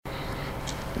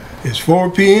It's 4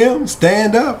 p.m.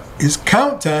 Stand up. It's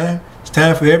count time. It's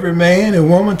time for every man and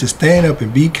woman to stand up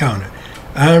and be counted.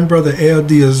 I'm Brother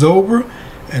L.D. Azober,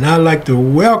 and I'd like to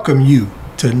welcome you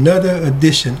to another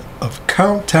edition of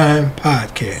Count Time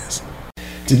Podcast.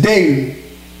 Today,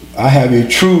 I have a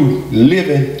true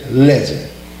living legend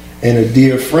and a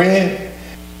dear friend,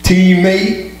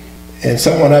 teammate, and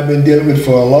someone I've been dealing with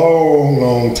for a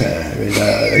long time.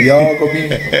 And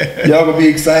y'all gonna be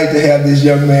excited to have this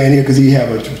young man here because he have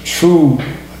a true,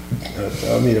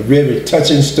 a very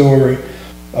touching story,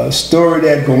 a story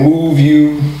that gonna move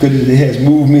you because it has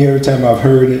moved me every time I've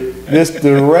heard it.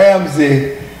 Mr.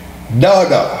 Ramsey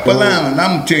Dawda. Well, Alan,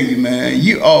 I'm gonna tell you, man,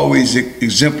 you always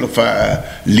exemplify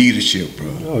leadership, bro.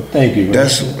 Oh, thank you, man.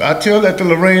 I tell that to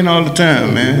Lorraine all the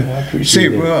time, man. I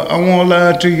appreciate it. Bro, I won't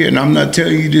lie to you, and I'm not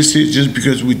telling you this just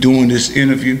because we're doing this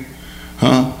interview,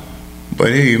 huh?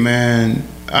 But hey, man,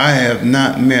 I have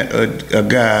not met a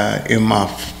guy in my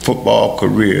football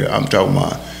career, I'm talking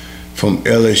about from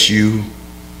LSU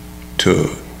to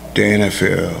the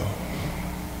NFL,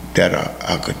 that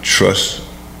I could trust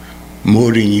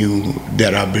more than you,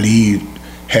 that I believe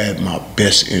had my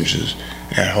best interest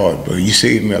at heart, bro. You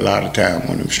saved me a lot of time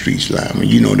on them streets, lineman.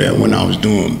 You know that when I was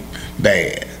doing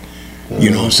bad.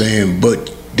 You know what I'm saying?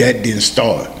 But that didn't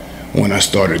start when I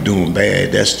started doing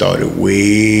bad. That started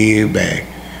way back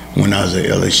when I was at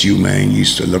LSU, man. You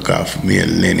used to look out for me at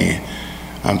Lenny.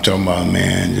 I'm talking about,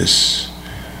 man, just,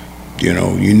 you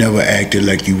know, you never acted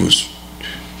like you was,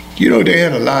 you know, they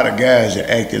had a lot of guys that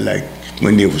acted like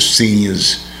when they were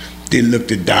seniors, they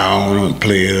looked down on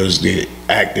players. They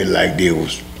acted like there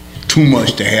was too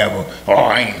much to have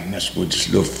I ain't mess with this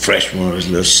little freshman or this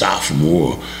little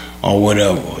sophomore or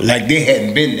whatever. Like they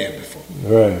hadn't been there before.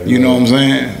 Right. You know what I'm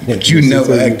saying? But you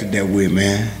never acted that way,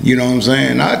 man. You know what I'm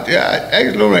saying? I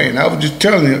asked Lorraine, I was just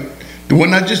telling you,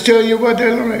 when I just tell you about that,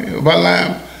 Lorraine, about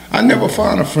Lime, I never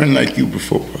found a friend like you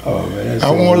before, bro. Oh, man, I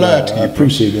won't lie to you. I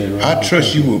appreciate that, Ram. I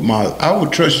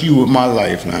would trust you with my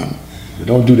life, Lime.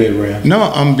 Don't do that, Ram. No,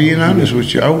 I'm being honest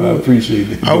with you. I would. I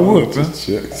appreciate it. I would, bro.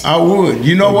 I would.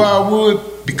 You know why I would?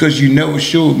 Because you never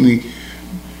showed me.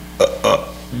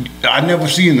 I never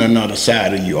seen another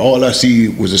side of you. All I see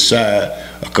was a side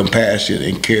of compassion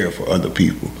and care for other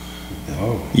people.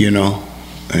 Oh. You know,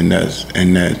 and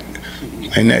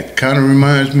that kind of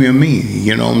reminds me of me.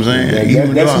 You know what I'm saying?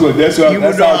 Even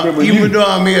though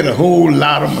I made a whole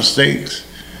lot of mistakes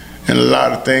and a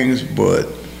lot of things, but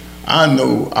I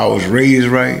know I was raised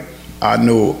right. I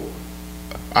know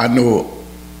I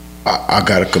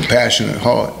got a compassionate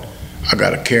heart. I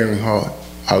got a caring heart.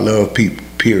 I love people,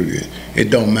 period. It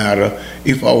don't matter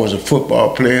if I was a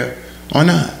football player or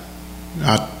not.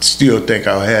 I still think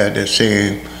I had that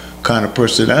same kind of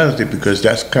personality because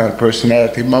that's the kind of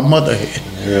personality my mother had.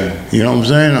 Yeah. You know what I'm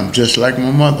saying? I'm just like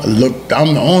my mother. Look,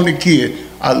 I'm the only kid.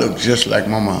 I look just like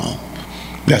my mom.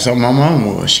 That's how my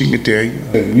mom was. She can tell you.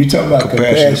 You talk about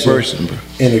compassion person, bro.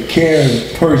 And a caring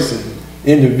person,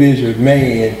 individual,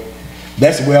 man.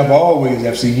 That's the way I've always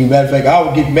seen you. Matter of fact, I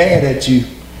would get mad at you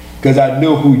because I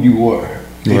know who you were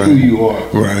and who you are.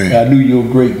 Right. I knew your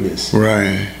greatness.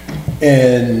 Right.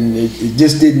 And it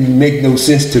just didn't make no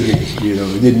sense to me. You know,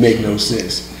 it didn't make no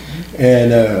sense.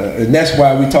 And that's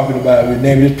why we're talking about, the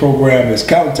name of this program is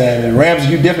Count Time. And Ramsey,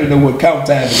 you definitely know what Count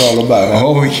Time is all about. Huh?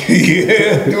 Oh,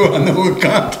 yeah. Do I know what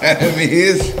Count Time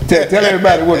is? Tell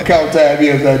everybody what Count Time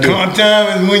is. Count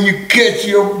Time is when you catch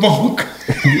your bunk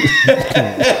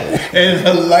and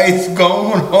the lights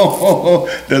going on.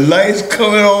 The lights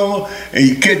coming on and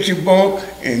you catch your bunk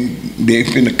and they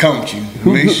finna count you.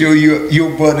 Make sure your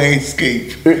butt ain't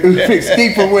escaped.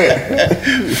 Escape from where?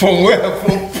 From where?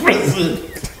 From prison.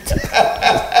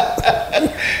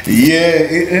 Yeah,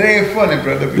 it ain't funny,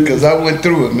 brother, because I went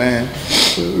through it, man.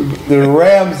 The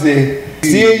Ramsey,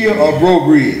 Celia or Breaux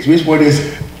Bridge? Which one is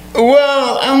it?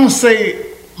 Well, I'm gonna say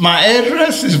my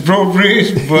address is Breaux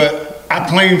Bridge, but I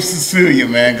claim Cecilia,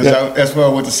 man, because that's where I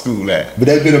went to school at. But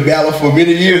that's been a battle for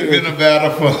many years. It's been a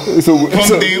battle from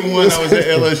day one. I was at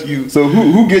LSU. So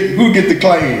who get the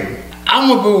claim? I'm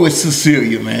gonna go with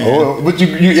Cecilia, man. Oh, but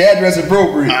your address is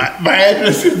Breaux Bridge. My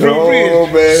address is Breaux Bridge. Oh,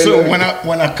 man. So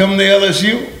when I come to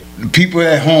LSU, the people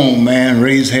at home, man,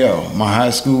 raised hell. My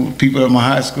high school, people at my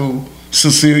high school,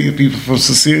 Cecilia, people from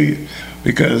Cecilia,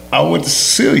 because I went to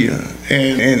Cecilia,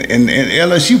 and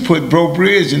LSU put Breaux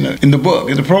Bridge in the book,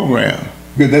 in the program.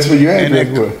 Good, that's what your address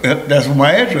was. That's what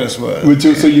my address was.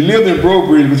 So you lived in Breaux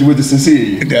Bridge, but you went to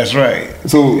Cecilia. That's right.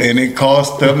 And it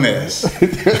cost a mess.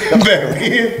 Back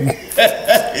then,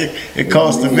 it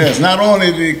cost a mess. Not only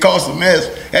did it cost a mess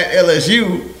at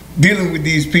LSU, dealing with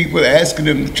these people, asking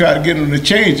them to try to get them to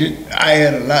change it, I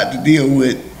had a lot to deal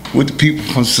with with the people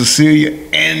from Cecilia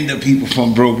and the people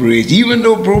from Breaux Bridge. Even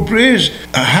though Breaux Bridge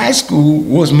High School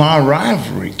was my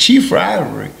rivalry, chief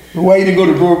rivalry. Why you didn't go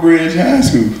to Breaux Bridge High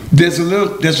School? There's a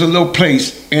little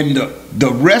place, and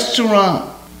the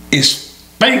restaurant is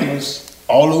famous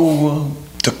all over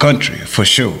the country for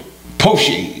sure.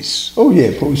 Poche's. Oh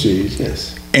yeah, Poche's,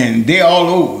 yes. And they're all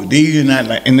over. They're in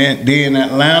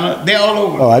Atlanta. They're all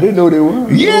over. Oh, I didn't know they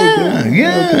were. Yeah,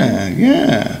 Okay.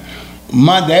 yeah.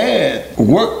 My dad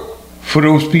worked for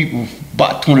those people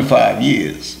about 25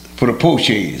 years for the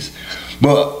Poche's.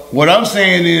 But what I'm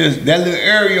saying is that little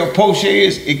area of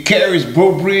Poche's, it carries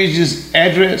Breaux Bridge's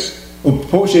address. Well,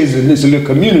 Poche's is a little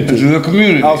community. It's a little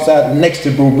community. Outside, next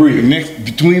to Breaux Bridge.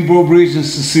 Between Breaux Bridge and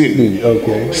Cecilia.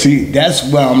 Okay. See, that's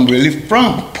where I'm really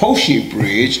from, Poche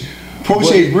Bridge.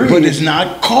 Poche Bridge. But it's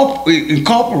not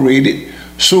incorporated,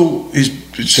 so it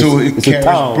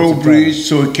carries Breaux Bridge,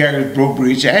 so it carries Breaux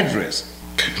Bridge address.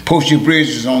 Poche Bridge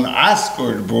is on the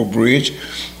outskirts of Breaux Bridge,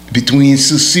 between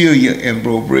Cecilia and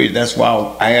Breaux Bridge. That's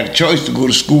why I had a choice to go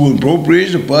to school in Breaux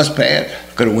Bridge, the bus path.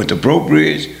 I could have went to Breaux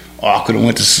Bridge, or I could have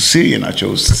went to Cecilia, and I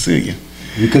chose Cecilia.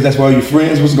 Because that's where your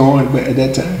friends was going at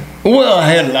that time? Well, I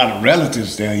had a lot of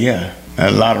relatives there, yeah. I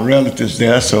had a lot of relatives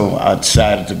there, so I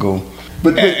decided to go.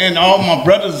 And all my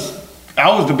brothers, I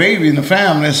was the baby in the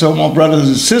family, so my brothers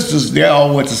and sisters, they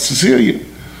all went to Cecilia.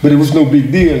 But it was no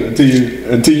big deal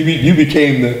until you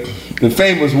became the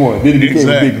famous one. Then it became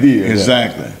a big deal.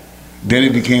 Exactly. Yeah. Then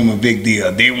it became a big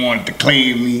deal. They wanted to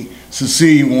claim me.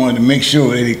 Cecilia wanted to make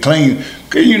sure that they claimed,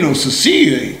 because you know,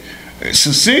 Cecilia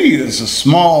is a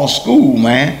small school,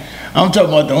 man. I'm talking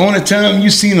about the only time you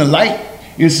seen a light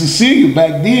in Cecilia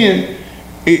back then,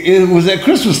 it was at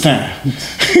Christmas time.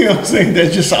 You know what I'm saying?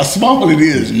 That's just how small it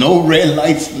is. No red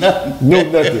lights, nothing. No,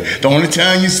 nothing. The only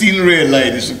time you seen the red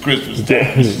light is at Christmas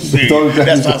time.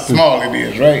 That's how small it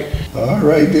is, right? All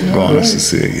right, then. Going to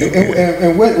Cecilia.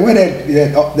 And where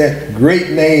that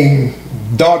great name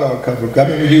Dada come from? I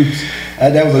mean,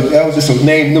 that was just a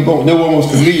name no one was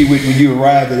familiar with when you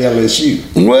arrived at LSU.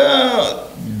 Well,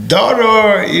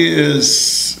 Dada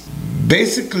is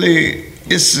basically,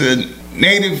 it's a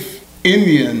native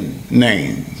Indian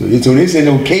name. So this ain't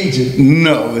no Cajun.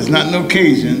 No, it's not no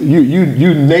Cajun.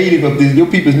 You native of this. Your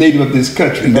people's native of this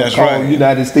country. That's right.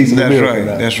 United States of America.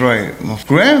 Now. That's right. My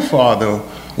grandfather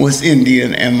was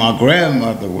Indian and my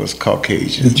grandmother was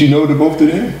Caucasian. Did you know the both of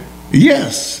them?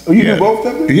 Yes. Oh, you knew both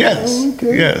of them? Yes. Oh,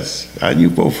 okay. Yes, I knew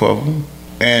both of them.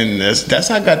 And that's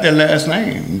how I got their last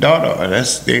name, Dada.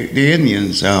 That's the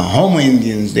Indians, Homo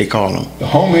Indians they call them. The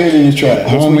Homo Indian tribe.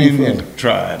 Homo Indian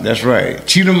tribe. That's right.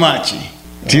 Chitamachi.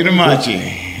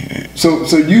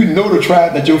 So you know the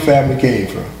tribe that your family came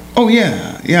from? Oh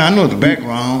yeah, I know the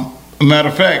background. Matter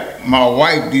of fact, my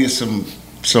wife did some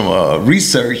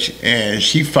research and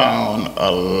she found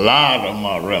a lot of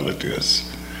my relatives.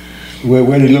 Where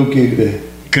they located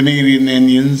at? Canadian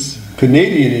Indians.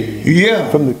 Canadian Indians? Yeah.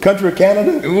 From the country of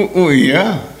Canada? Oh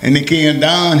yeah, and they came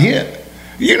down here.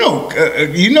 You know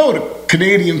the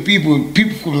Canadian people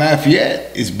from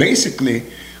Lafayette is basically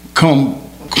come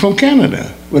from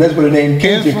Canada. Well, that's where the name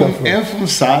Cajun comes from. And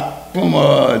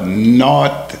from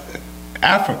North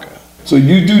Africa. So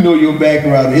you do know your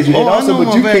background. And also, I know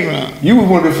my background. You were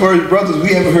one of the first brothers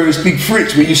we ever heard speak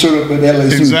French when you showed up at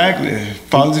LSU. Exactly.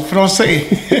 Parlez français.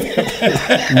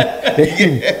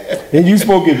 And you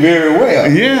spoke it very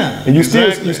well. Yeah. And you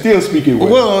still speak it well.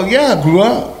 Well, yeah, I grew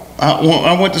up.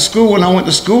 I went to school. When I went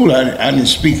to school, I didn't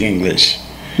speak English.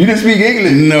 You didn't speak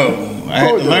English? No. I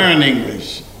had to learn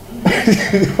English.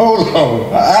 Hold on.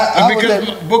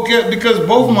 Because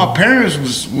both of my parents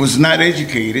was not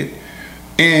educated.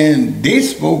 And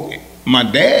my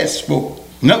dad spoke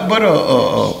nothing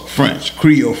but French,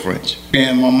 Creole French.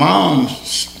 And my mom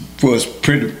was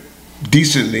pretty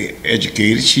decently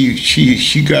educated.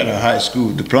 She got a high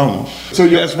school diploma. So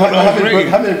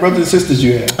how many brothers and sisters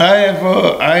you have?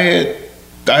 I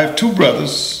have two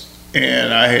brothers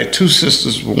and I had two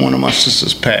sisters. One of my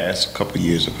sisters passed a couple of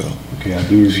years ago. Okay, I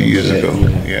do remember a few years that, ago.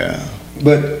 Yeah.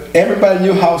 But everybody in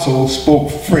your household spoke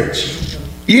French.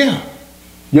 Yeah.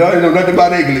 Y'all didn't know nothing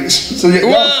about English. So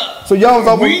y'all was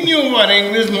almost... We knew about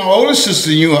English. My older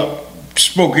sister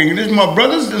spoke English. My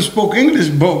brothers didn't spoke English.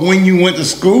 But when you went to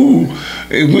school,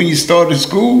 when you started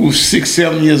school, 6,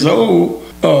 7 years old,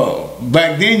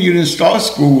 back then you didn't start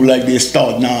school like they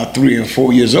start now, 3 and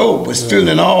 4 years old. But still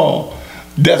in all,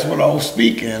 that's what I was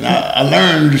speaking. I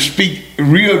learned to speak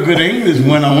real good English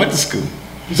when I went to school.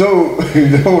 So,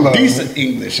 hold on. Decent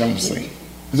English, I'm saying.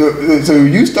 So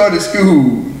you started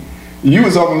school... You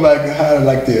was almost like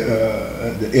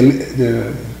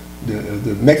the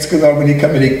the Mexicans are when they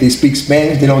come in, they speak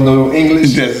Spanish. They don't know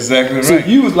English. That's exactly right. So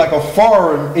you was like a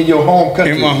foreign in your home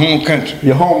country. In my home country.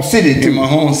 Your home city too. In my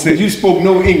home city. You spoke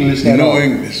no English at all. No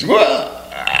English. Well,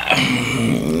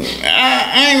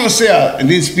 I ain't gonna say I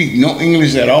didn't speak no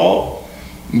English at all,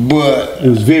 but it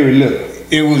was very little.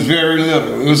 It was very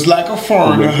little. It was like a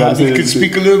foreigner. How they could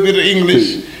speak a little bit of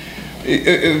English,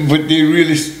 but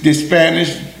they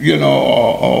Spanish, you know,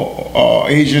 or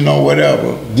Asian or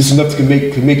whatever. Just enough to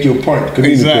make your point.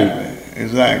 Exactly.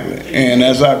 And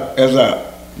as I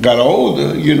got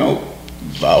older, you know,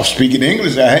 I was speaking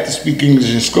English. I had to speak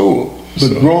English in school.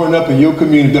 But growing up in your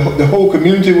community, the whole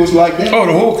community was like that? Oh,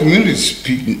 the whole community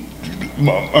speaking.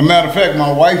 A matter of fact,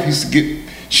 my wife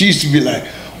she used to be like,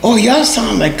 oh, y'all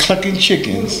sound like clucking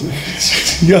chickens.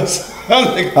 Yes. I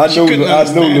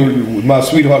know my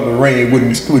sweetheart Lorraine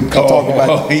wouldn't talk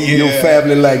about your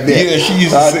family like that. Yeah, she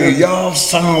used to say, y'all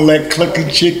sound like clucking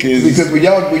chickens. Because when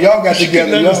y'all got she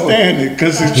together, couldn't understand it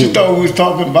because she thought we was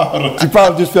talking about her. She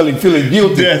probably just feeling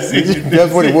guilty.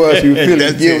 That's what it was. She was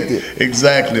feeling guilty.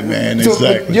 Exactly, man. So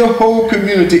exactly. Your whole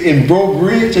community in Breaux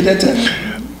Bridge at that time?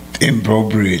 In Breaux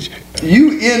Bridge.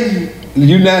 You in the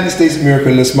United States of America,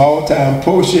 in a small town,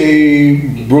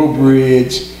 Poche, Breaux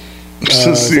Bridge,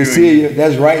 Cecilia.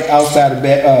 That's right outside of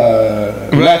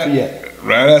Lafayette.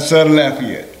 Right outside of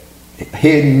Lafayette.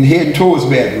 Heading towards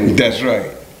Baton Rouge. That's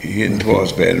right. Heading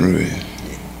towards Baton Rouge.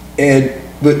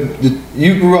 But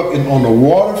you grew up on the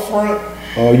waterfront,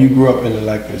 or you grew up in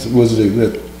was it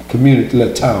a community,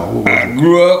 little town? I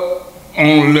grew up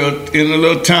in a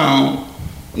little town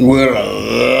with a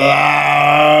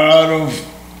lot of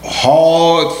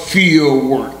hard field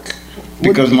work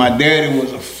because my daddy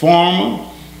was a farmer.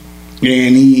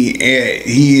 And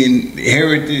he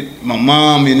inherited. My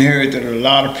mom inherited a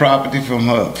lot of property from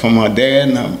her dad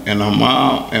and her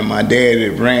mom, and my daddy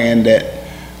ran that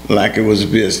like it was a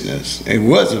business. It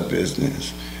was a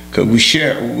business because we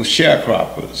were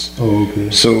sharecroppers. Oh, okay.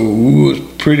 So we was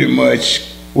pretty much.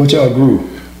 What y'all grew?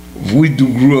 We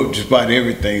grew up just about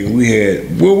everything. We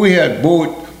had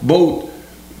both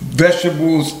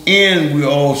vegetables, and we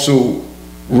also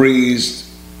raised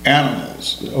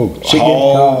animals. Oh, chicken,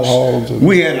 cows, hogs.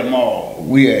 We had them all.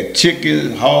 We had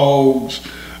chickens, hogs,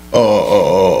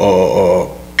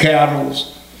 cattle,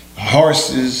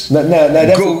 horses,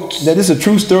 goats. Now, this is a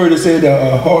true story to say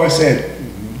that a horse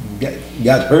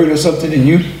got hurt or something, and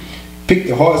you picked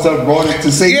the horse up, brought it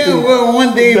to safety. Yeah, well,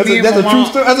 one day that's a true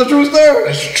story. That's a true story.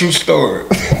 That's a true story.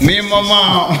 Me and my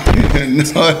mom.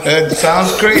 No, that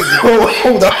sounds crazy.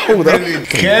 Hold on. Really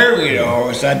carry the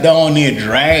horse. I don't need to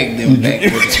drag them back.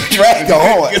 Drag the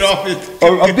horse. Get off it.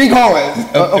 A big horse.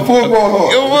 A full-grown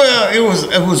horse.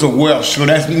 Well, it was a Welsh, so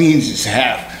that means it's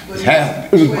half.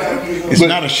 It's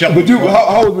not a shepherd. But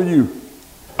how old were you?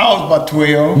 I was about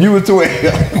 12. You were 12.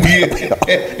 Yeah.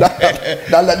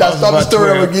 Now stop the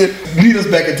story over again. Lead us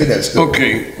back into that story.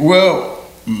 Okay. Well,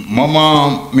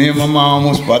 me and my mom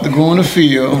was about to go in the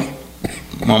field.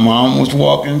 My mom was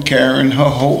walking, carrying her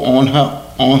hoe on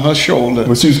her shoulder.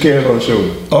 But she was carrying on her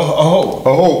shoulder? A hoe. A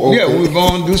hoe, okay. Yeah, we were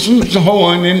going to do some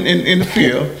hoeing in the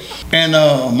field. And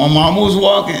my mom was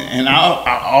walking, and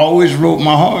I always rode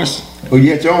my horse. Oh,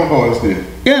 you had your own horse then?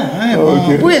 Yeah, I had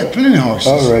we had plenty of horses.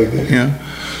 All right then. Yeah.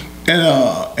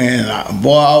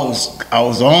 Boy, I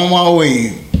was on my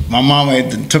way. My mama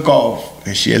had took off,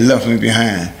 and she had left me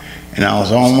behind. And I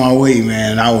was on my way,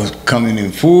 man. I was coming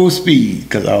in full speed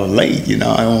because I was late, you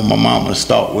know. I didn't want my mama to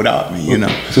stop without me, you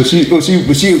know. So she was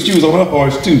on her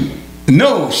horse too?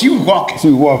 No, she was walking. She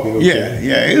was walking. Okay.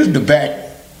 Yeah. It was the back.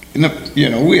 You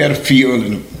know, we had a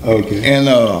field. Okay.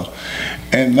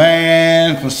 And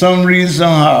man, for some reason,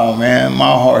 somehow, man,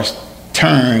 my horse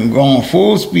going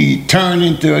full speed, turned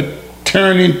into a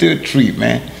tree,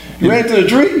 man. Ran into the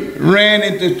tree? Ran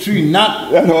into the tree.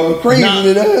 Knocked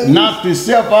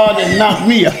himself out and knocked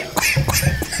me out.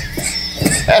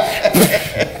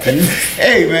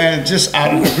 Hey, man, just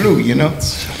out of the blue, you know.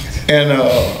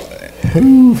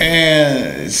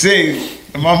 And see,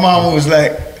 my mama was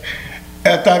like,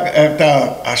 after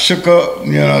I shook up,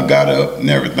 you know, got up and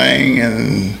everything,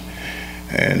 and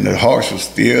the horse was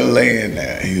still laying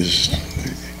there.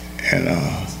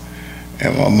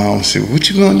 And my mom said, "What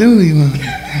you gonna do?"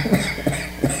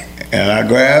 And I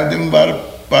grabbed him by the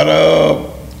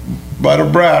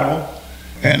bridle,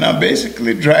 and I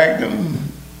basically dragged him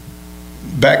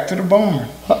back to the barn.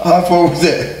 How far was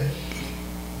that?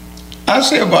 I'd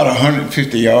say about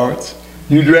 150 yards.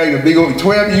 You dragged a big old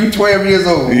 12 years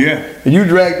old. Yeah. And you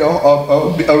dragged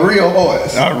a real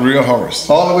horse. A real horse.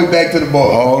 All the way back to the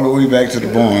barn. All the way back to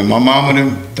the barn. My mama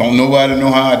them don't nobody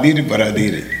know how I did it, but I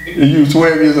did it. And you was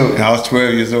 12 years old. And I was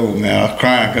 12 years old, man. I was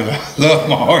crying because I love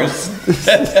my horse.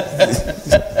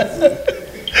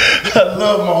 I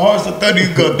love my horse. I thought he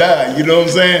was gonna die, you know what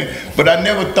I'm saying? But I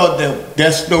never thought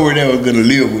that story that was gonna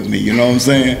live with me, you know what I'm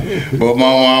saying? But my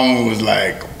mama was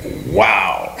like,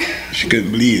 wow. She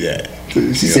couldn't believe that.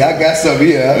 She said, I got something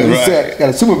here. I got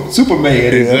a Superman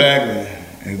here.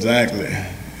 Exactly.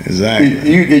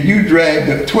 You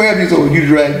dragged, 12 years old, you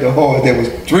dragged the horse that was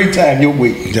 3 times your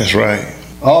weight. That's right.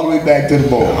 All the way back to the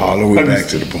barn. All the way back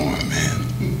to the barn, man.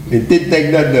 It didn't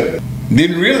think nothing of it.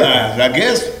 Didn't realize. I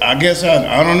guess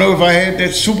I don't know if I had that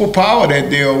superpower that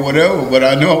day or whatever, but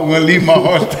I know I was gonna leave my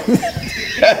horse.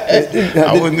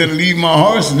 I wasn't gonna leave my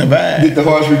horse in the back. Did the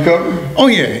horse recover? Oh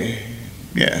yeah.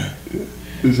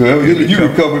 So you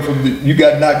recovered from you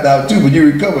got knocked out too, but you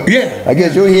recovered. Yeah. I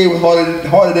guess your head was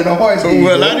harder than a horse head.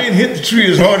 Well, I didn't hit the tree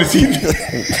as hard as he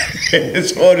did.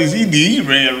 As hard as he did, he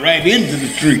ran right into the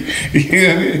tree.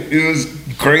 It was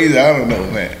crazy. I don't know,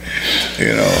 man.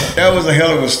 You know, that was a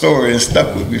hell of a story and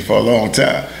stuck with me for a long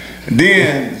time.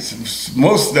 Then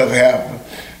most stuff happened.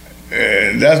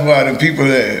 That's why the people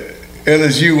at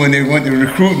LSU, when they went to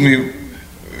recruit me,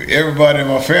 everybody in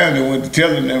my family went to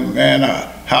telling them, man,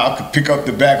 how I could pick up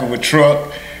the back of a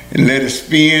truck and let it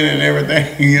spin and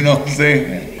everything, you know what I'm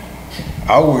saying?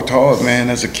 I worked hard, man,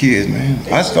 as a kid, man.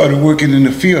 I started working in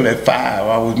the field at 5.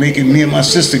 I was making, me and my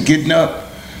sister getting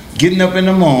up in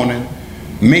the morning,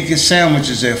 making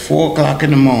sandwiches at 4 o'clock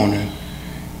in the morning,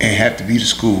 and have to be to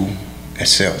school at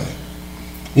 7.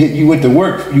 You went to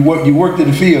work, you worked in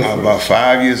the field? I was about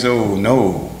 5 years old,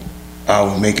 no. I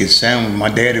was making sandwiches. My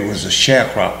daddy was a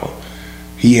sharecropper.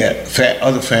 He had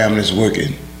other families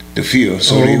working the field,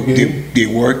 so they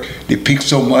work. They pick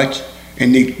so much,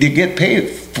 and they get paid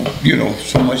for, you know,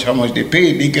 so much how much they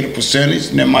paid. They get a percentage,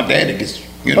 and then my daddy gets,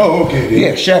 you know. Oh, okay.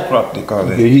 Yeah, sharecrop they call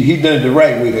it. Yeah, he done it the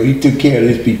right way though. He took care of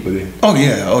his people then. Oh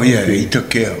yeah, he took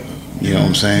care of them. You know what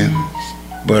I'm saying?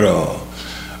 But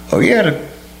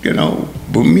you know,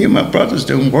 but me and my brothers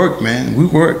didn't work, man. We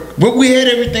worked, but we had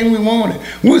everything we wanted.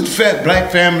 We was a fat black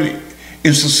family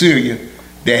in Cecilia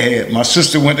that had. My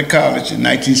sister went to college in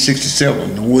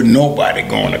 1967. There wasn't nobody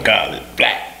going to college,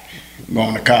 black,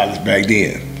 going to college back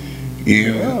then.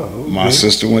 You know, okay. My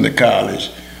sister went to college.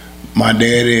 My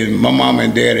mom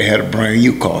and daddy had a brand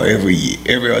new car every year.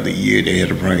 Every other year they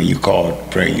had a brand new car,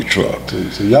 brand new truck.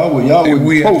 So y'all were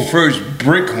we had the first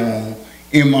brick home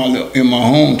in my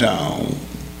hometown.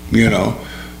 You know,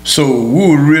 so we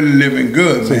were really living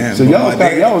good, man. So y'all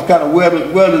was kind of well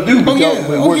to do. But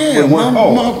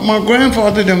my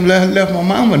grandfather them left my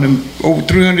mama them over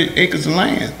 300 acres of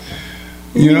land.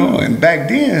 You know, and back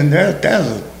then that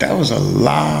was a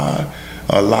lot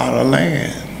of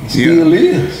land. Still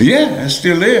is. Yeah, it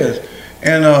still is.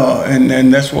 And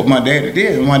that's what my daddy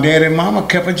did. My daddy and mama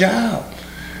kept a job,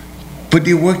 but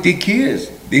they worked their kids.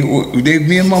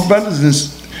 Me and my brothers and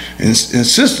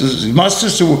sisters. My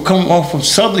sister would come off of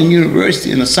Southern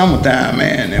University in the summertime,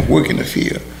 man, and work in the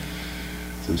field.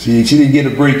 So she didn't get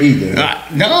a break either.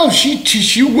 No,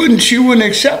 she wouldn't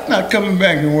accept not coming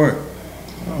back and work.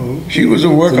 Oh, okay. She was a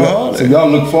workaholic. So y'all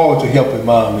look forward to helping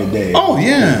mom and dad. Oh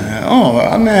yeah.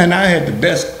 Oh man, I had the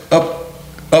best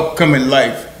upcoming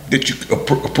life that a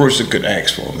person could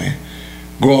ask for, man.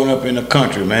 Growing up in the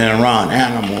country, man, around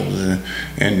animals,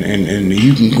 and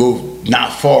you can go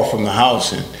not far from the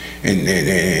house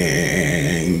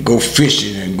and go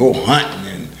fishing and go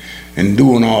hunting and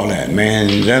doing all that, man.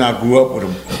 And then I grew up with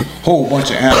a whole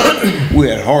bunch of animals. We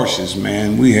had horses,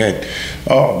 man. We had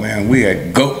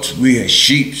goats. We had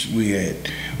sheep. We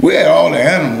had all the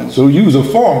animals. So you was a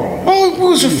farmer? Oh,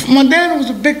 my dad was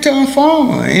a big time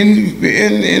farmer, and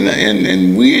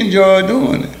we enjoyed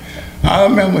doing it. I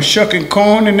remember shucking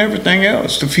corn and everything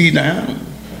else to feed the animals.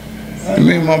 I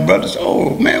mean, my brothers,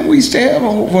 man, we used to have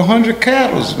over 100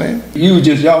 cattle, man.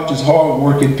 Y'all just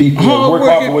hard-working people. Work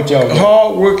hard for what y'all got.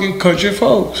 Hard-working country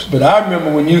folks. But I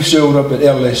remember when you showed up at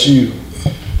LSU,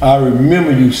 I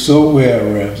remember you so well,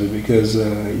 Ramsey, because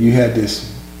you had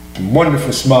this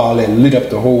wonderful smile that lit up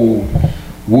the whole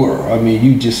world. I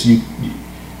mean,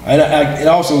 and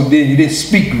also then you didn't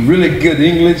speak really good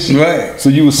English, right? So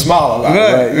you would smile a lot,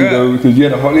 right? You know, because you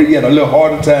had a little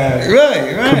harder time,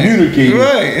 right, communicating,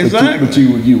 right, exactly. But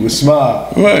you would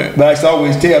smile, right? But I used to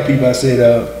always tell people, I said,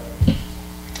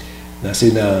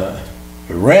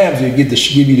 Ramsey will give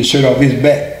you the shirt off his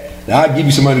back. Now I'll give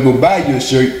you some money to go buy you a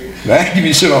shirt, Now, I give you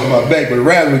a shirt off my back, but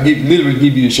Rams would literally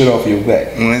give you a shirt off your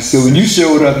back. So when you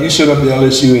showed up to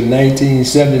LSU in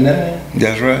 1979.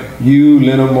 That's right. You,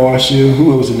 Leonard Marshall,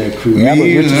 who else in that crew?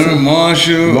 Me, Leonard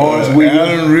Marshall, Lawrence Williams,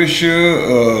 Alan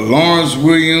Risher, Lawrence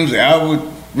Williams, Albert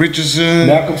Richardson,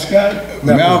 Malcolm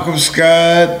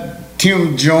Scott,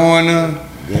 Tim Joyner.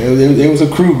 It was a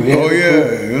crew, man.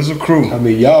 It was a crew. I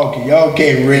mean, y'all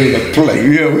came ready to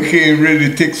play. Yeah, we came ready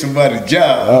to take somebody's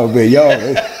job. Oh man,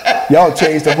 y'all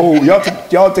changed the whole. Y'all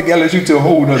took LSU to a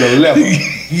whole nother level.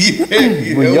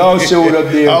 When y'all showed up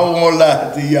there, I won't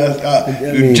lie to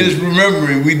y'all. Just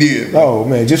remembering, we did. Oh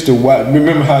man, just to watch.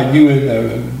 Remember how you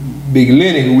and Big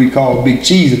Lenny, who we called Big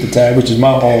Cheese at the time, which is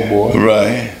my homeboy.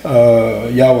 Right.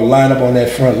 Y'all would line up on that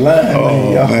front line.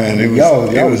 Oh man,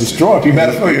 y'all was destroying people.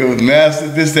 Matter of fact, it was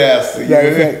massive disaster.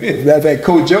 Matter of fact,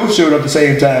 Coach Joe showed up the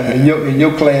same time in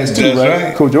your class too,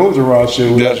 right? Coach Ogeron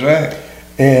showed up. That's right.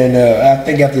 And I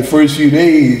think after the first few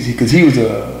days, because he was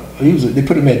they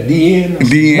put him at DN.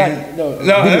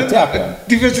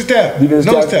 Defensive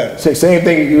tackle. Same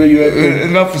thing. You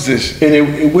in my position. And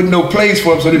it wasn't no plays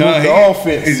for him, so they moved the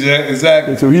offense.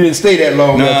 Exactly. So he didn't stay that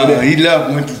long after that. He left,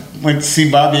 went to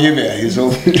see Bobby Hebert, his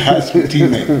old high school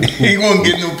teammate. He won't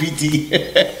get no PT.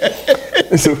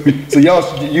 So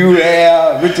you,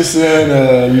 Al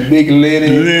Richardson, Big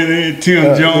Lenny,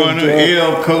 Tim Joyner,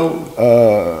 L. Cole.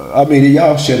 I mean,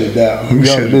 y'all shut it down.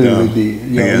 Y'all literally did.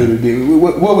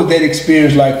 What was that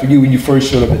experience like for you when you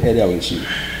first showed up at LSU?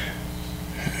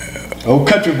 Old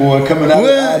country boy coming out.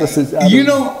 You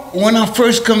know, when I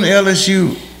first come to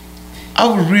LSU, I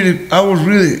was really,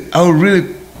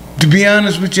 to be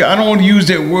honest with you, I don't want to use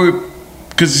that word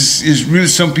because it's really,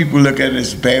 some people look at it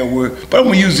as a bad word, but I'm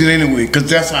gonna use it anyway because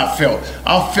that's how I felt.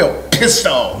 I felt pissed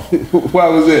off. Why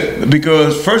was that?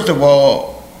 Because first of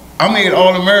all, I made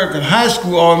All-American, high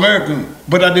school All-American,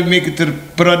 but I didn't make it to the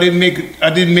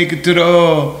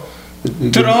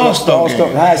All-Star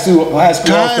game. High school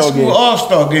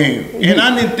All-Star game. And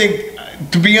I didn't think,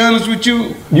 to be honest with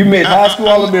you, you made high school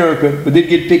All-American, but didn't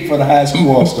get picked for the high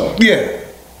school All-Star. Yeah.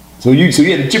 So you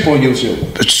had a chip on your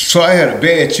shoulder. So I had a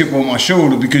bad chip on my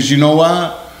shoulder because you know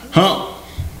why?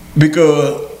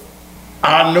 Because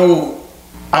I know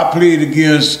I played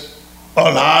against a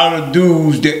lot of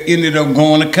dudes that ended up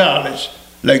going to college.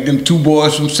 Like them two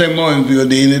boys from St. Martinville,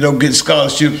 they ended up getting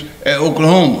scholarships at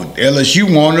Oklahoma. LSU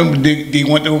wanted them, but they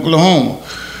went to Oklahoma.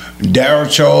 Darryl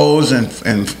Charles and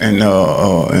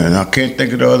I can't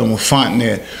think of the other one,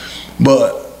 Fontenette.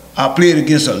 But I played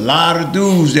against a lot of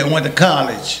dudes that went to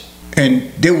college.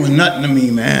 And there was nothing to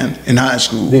me, man, in high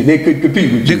school. They couldn't compete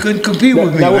with you. They couldn't compete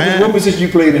with me, man. What position you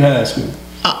played in high school?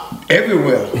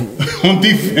 Everywhere. On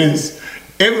defense.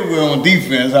 Everywhere on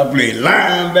defense. I played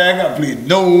linebacker, I played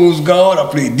nose guard, I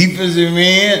played defensive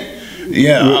end.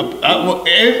 Yeah,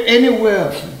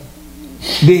 anywhere.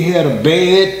 They had a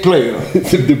bad player.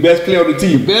 The best player on the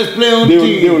team. The best player on the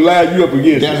team. They would line you up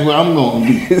against. That's what I'm going to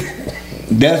be.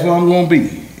 That's what I'm going to be.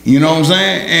 You know what I'm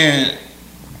saying? And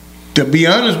to be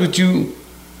honest with you,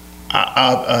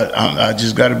 I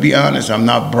just got to be honest. I'm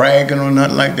not bragging or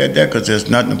nothing like that because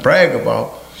there's nothing to brag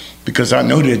about because I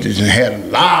know that they had a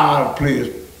lot of players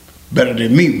better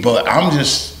than me. But I'm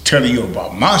just telling you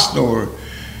about my story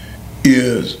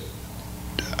is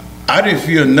I didn't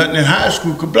feel nothing in high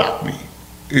school could block me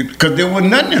because there was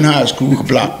nothing in high school could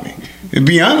block me. To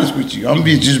be honest with you, I'm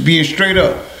just being straight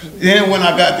up. Then when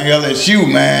I got to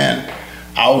LSU, man,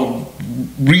 I was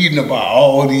reading about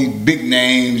all these big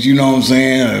names, you know what I'm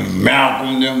saying?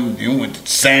 Malcolm, they went to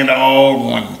Santa Aug,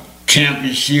 won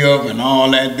championship and all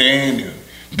that there,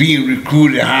 being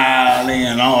recruited highly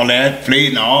and all that, played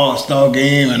in the All-Star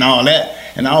game and all that.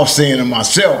 And I was saying to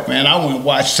myself, man, I went and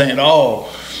watched St. Aug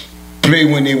play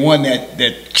when they won that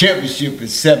championship in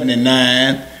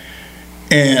 '79.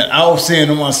 And I was saying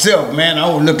to myself, man,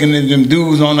 I was looking at them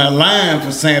dudes on that line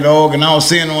for St. Aug, and I was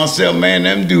saying to myself, man,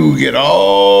 them dudes get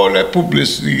all that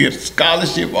publicity, get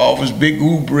scholarship offers, Big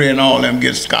Oubre and all them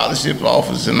get scholarship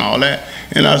offers and all that.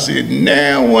 And I said,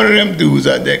 now one of them dudes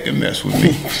out there can mess with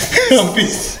me.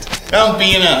 I'm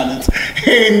being honest.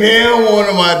 Ain't now one of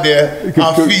them out there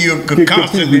I feel could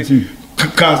constantly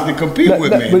compete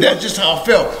with me. That's just how I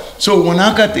felt. So when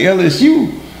I got to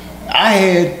LSU, I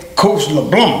had Coach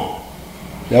LeBlanc.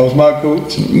 That was my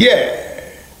coach. Yeah.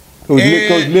 Coach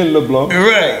Lynn LeBlanc.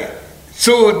 Right.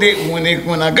 So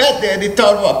when I got there, they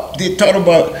told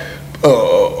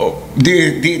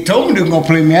me they were gonna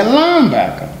play me at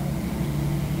linebacker.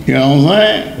 You know what I'm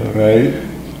saying?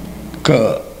 Right.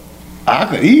 Cause I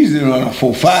could easily run a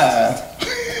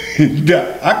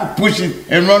 4.5. I could push it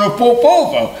and run a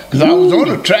 4.4 because I was on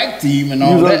a track team and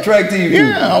all that. You was on a track team too?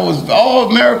 Yeah, I was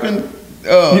All-American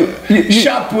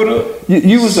shot putter.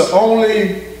 You was the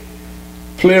only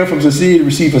player from Cecilia to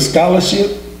receive a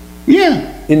scholarship Yeah,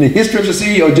 in the history of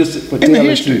Cecilia, or just for in the LSU?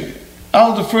 history. I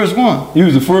was the first one. You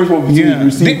was the first one to Yeah,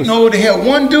 receive didn't know they had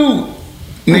one dude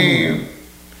named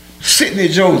Sidney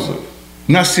Joseph.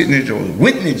 Not Sidney Joseph,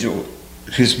 Whitney Joseph.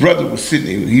 His brother was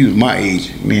Sidney. He was my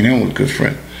age. Me and him were good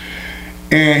friends.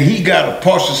 And he got a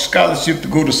partial scholarship to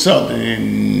go to Southern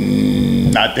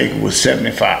in, I think it was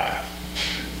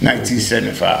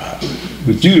 1975.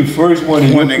 But you the first one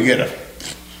in When they get a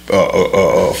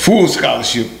full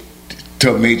scholarship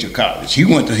to a major college. He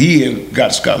had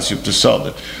got a scholarship to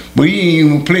Southern. But he didn't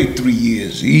even play 3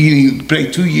 years. He didn't play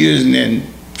 2 years, and then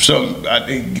I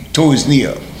think he tore his knee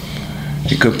up.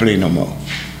 He couldn't play no more.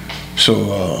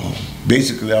 So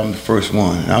basically, I'm the first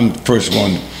one. I'm the first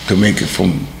one to make it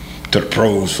to the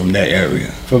pros from that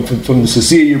area. From the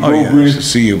Cecilia Breaux Bridge,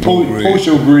 Cecilia Breaux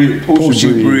Bridge,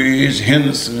 Pocho Bridge,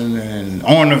 Henderson, and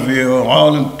Ornerville,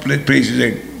 all them places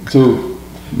that. So.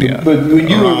 Yeah. But when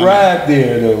you arrived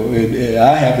there, though, and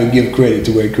I have to give credit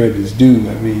to where credit is due.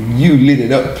 I mean, you lit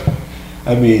it up.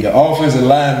 I mean, the offensive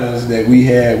linemen that we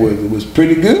had was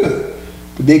pretty good,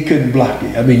 but they couldn't block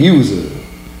it. I mean,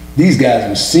 these guys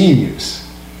were seniors.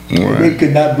 Right. They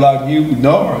could not block you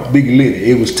nor Big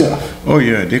Liddy. It was tough. Oh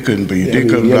yeah, they couldn't be. They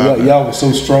couldn't block. Y'all were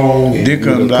so strong. And they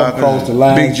couldn't block across the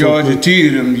line. Big Georgia T.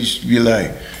 Them used to be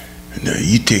like, "No,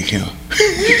 you take him.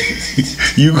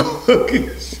 You go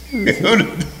against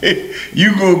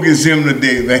you go against him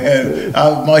today, man.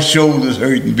 My shoulders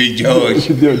hurting, Big George."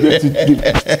 Big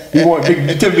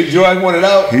George wanted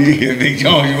out. Yeah, Big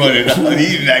George wanted out. He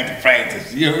didn't like to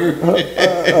practice. You heard?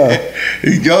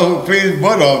 Big George played his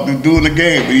butt off doing the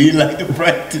game, but he didn't like to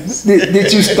practice.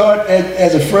 Did you start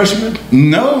as a freshman?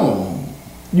 No.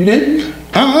 You didn't?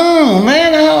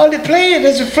 Man, I already played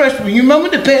as a freshman. You remember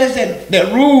they passed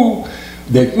that rule?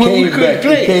 That came back.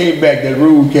 It came back. That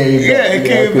rule came back. Yeah, it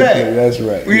came back. That's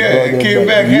right. Yeah, it came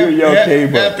back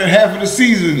after half of the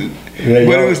season. Yeah,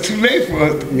 but it was too late for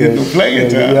us to get no playing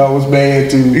time. Y'all was bad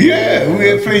too. Yeah, we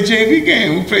had played JV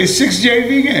games. We played 6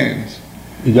 JV games.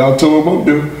 And y'all tore them up,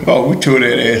 dude. Oh, we tore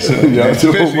that ass up.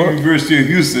 Especially University of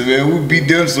Houston, man. We beat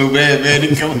them so bad, man.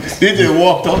 They just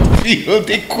walked off the field.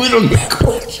 They quit on their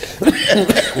coach.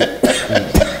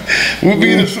 We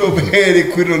beat them so bad they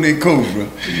quit on their coach, bro.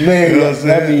 Man, you know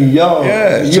I mean, y'all.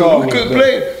 Yeah, so we couldn't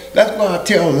play. That's why I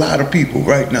tell a lot of people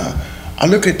right now. I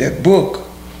look at that book,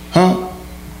 I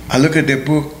look at that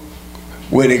book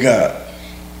where they got,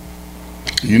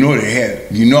 I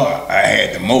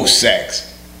had the most sacks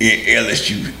in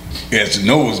LSU as a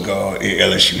nose guard in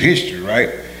LSU history, right?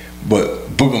 But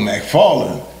Booger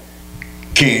McFarland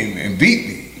came and beat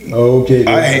me. Okay.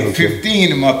 I had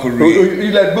 15 in my career.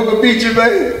 You let Booger beat you,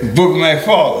 man? Booger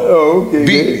McFarland. Oh, okay.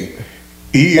 Beat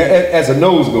me. As a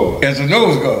nose guard. As a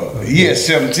nose guard. Okay. He had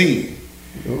 17.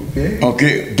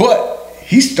 Okay. But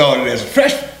he started as a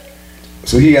freshman.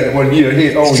 So he got 1 year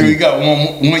ahead on you. So he got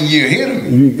one year ahead of me.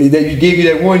 You gave you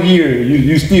that 1 year,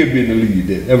 you still be in the league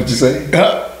then. That's what you're saying?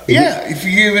 Yeah. If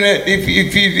you give it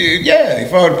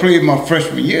if I would have played my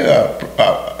freshman year,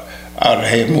 I'd have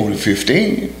had more than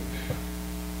 15.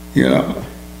 You know,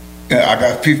 I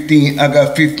got 15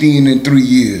 in 3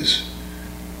 years.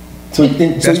 So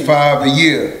that's 5 a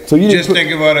year. So you just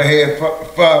think about I had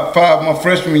five my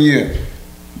freshman year.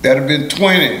 That'd have been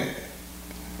 20.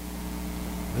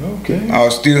 Okay. I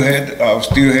still had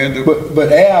the.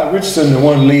 But Al Richardson, the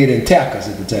one led in tackles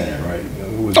at the time, right?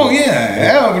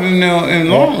 Albert and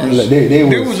Lawrence. They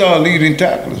was our leading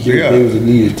tacklers. They was the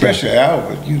leading tacklers. Especially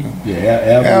Albert, you know.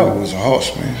 Yeah, Albert was a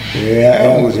horse, man. Yeah,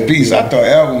 Albert was a beast. I thought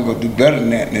Albert was gonna do better than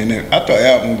that. I thought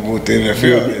Albert was gonna go to the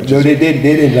NFL. No, they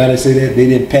didn't. How they say that? They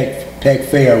didn't pack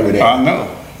fair with that. I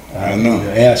know.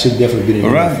 Al should definitely been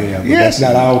in the NFL. But that's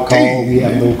not our call. We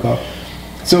have no call.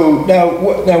 So now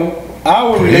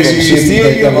our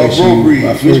relationship at Breaux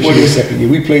Bridge, which was the second year.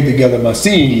 We played together my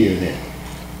senior year then.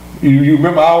 You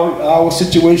remember our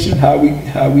situation? How we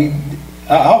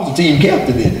I was the team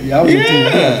captain then. I was the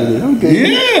team captain then. Okay.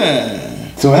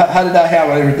 Yeah. So how did I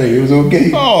handle everything? It was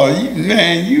okay. Oh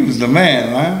man, you was the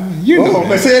man, man. You know.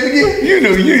 Man, say it again. You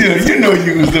know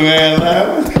you was the man,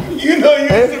 man. You know you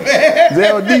was the man.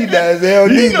 ZLD now,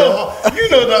 ZLD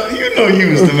you know you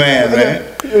was the man, man.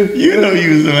 You know you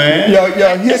was the man. Y'all hear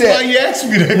that? That's why you asked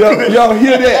me that question. Y'all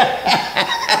hear that?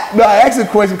 No, I asked a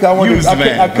question because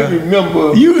I couldn't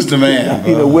remember. You was the man.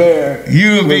 You know where?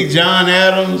 You and Big John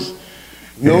Adams.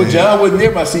 No, John wasn't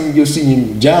there my senior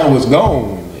year. John was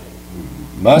gone.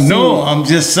 No, I'm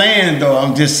just saying though.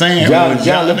 I'm just saying. John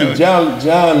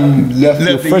left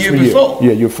your freshman year before.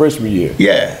 Yeah, your freshman year.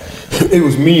 Yeah. It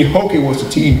was me. Hokie was the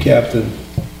team captain.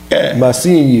 Yeah. My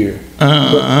senior year.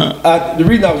 The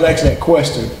reason I was asking that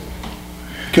question,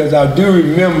 because I do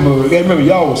remember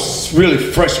y'all was really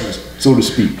freshmen, so to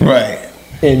speak. Right.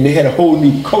 And they had a whole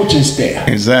new coaching staff.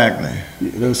 Exactly.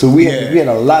 You know, so we had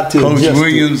a lot to Coach adjust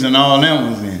Williams to. and all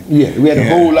them was in. Yeah, we had a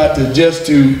whole lot to adjust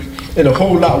to, and a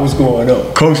whole lot was going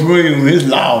on. Coach Williams, his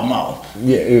loud mouth.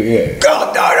 Yeah.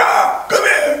 Go, Dada, come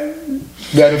here.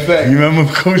 Matter of fact, You remember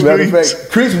Coach matter of Williams?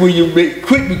 fact, Chris Williams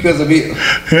quit because of it.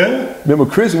 Huh? Remember,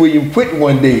 Chris Williams quit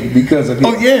one day because of it.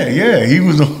 Oh yeah. He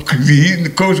was on.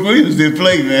 Coach Williams didn't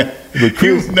play, man. But He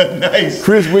was not nice.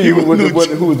 Chris Williams He was the no one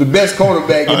who was the best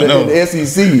cornerback I in know. the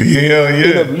SEC. Yeah.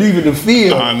 Ended up leaving the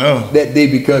field I know. that day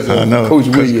because of I know. Coach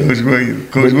Williams.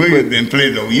 Coach Williams didn't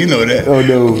play though. You know that. Oh,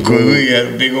 no. Coach Williams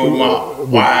had a big old mouth,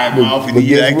 wide mouth, and he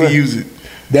guess liked what? to use it.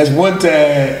 That's one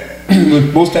time.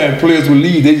 When most times players would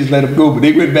leave, they just let him go, but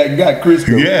they went back and got Chris.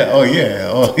 Though. Yeah. Oh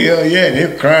yeah. They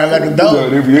were crying like a dog. No,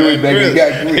 they went back and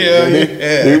got Chris. Hell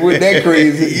They weren't that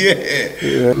crazy.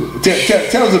 Yeah.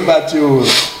 Tell us about your.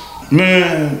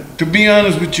 Man, to be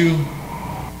honest with you,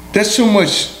 there's so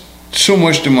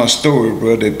much to my story,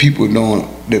 bro, that people don't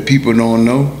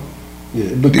know. Yeah,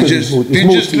 They because just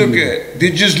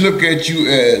look at you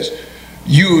as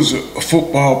you was a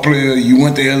football player. You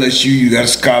went to LSU. You got a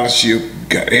scholarship.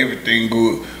 Got everything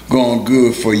going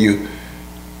good for you.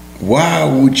 Why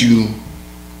would you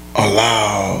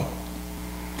allow?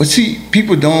 But see,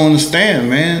 people don't understand,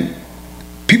 man.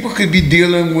 People could be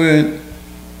dealing with.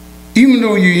 Even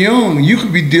though you're young, you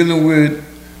could be dealing with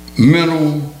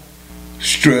mental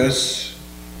stress.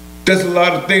 There's a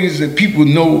lot of things that people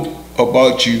know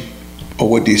about you or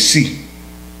what they see,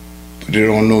 but they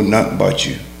don't know nothing about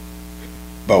you,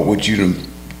 about what you done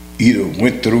either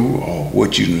went through or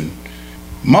what you done.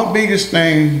 My biggest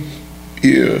thing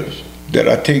is that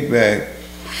I take back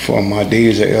from my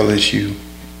days at LSU.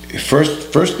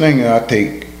 First thing I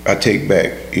take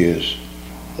back is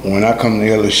when I come to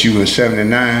LSU in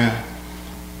 '79,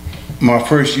 my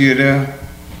first year there,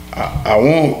 I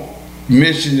won't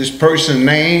mention this person's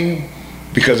name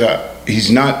because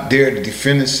he's not there to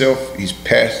defend himself. He's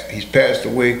passed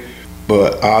away,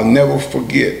 but I'll never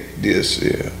forget this.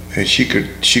 And she could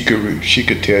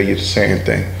tell you the same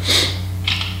thing.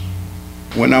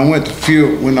 When I went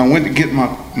to get my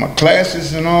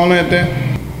classes and all that,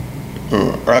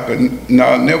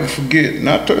 I'll never forget.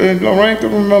 And Lorraine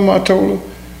could remember I told her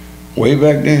way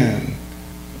back then.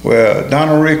 Well,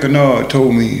 Donald Ray Kennard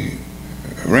told me,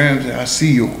 Ramsey, I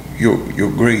see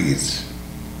your grades,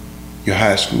 your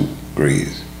high school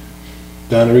grades.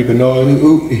 Donald Ray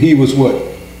Kennard, he was what?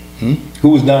 Who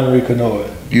was Donald Ray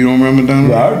Kennard? You don't remember Donald?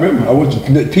 Well, I remember. I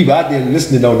want people out there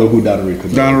listening don't know who Donald Ray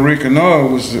Kennard. Donald Ray Kennard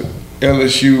was the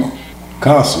LSU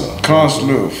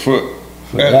counselor for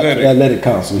athletic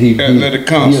council. He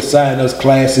assigned us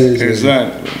classes.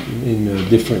 Exactly. In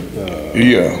different.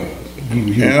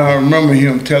 And I remember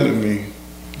him telling me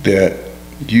that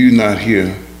you're not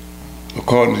here,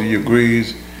 according to your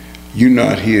grades, you're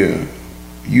not here.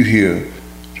 You here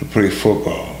to play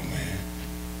football, man.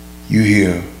 You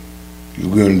here.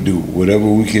 You're gonna do whatever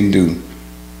we can do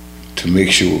to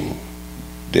make sure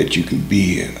that you can be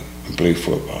here and play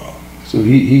football. So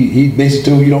he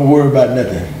basically told you don't worry about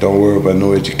nothing. Don't worry about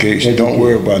no education. Don't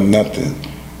worry about nothing.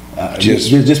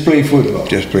 Just play football.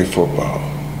 Just play football.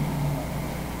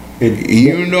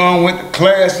 Even though I went to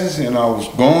classes and I was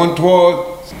going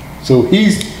toward.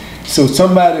 So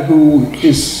somebody who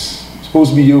is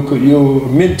supposed to be your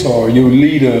mentor, your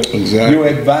leader, exactly. Your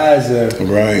advisor,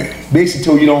 right? Basically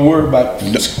told you don't worry about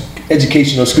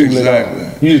education or school at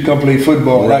all. You just come play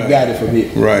football. Right. And I got it from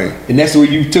here. Right. And that's the way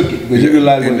you took it. Because you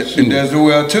realized and that's the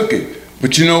way I took it.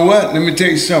 But you know what? Let me tell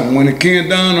you something. When it came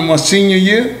down to my senior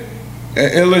year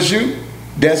at LSU,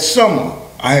 that summer,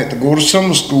 I had to go to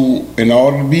summer school in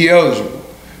order to be eligible.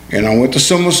 And I went to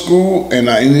summer school and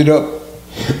I ended up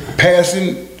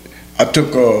passing. I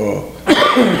took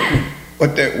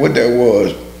what that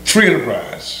was, free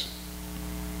enterprise.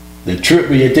 The trip,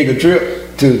 when you take a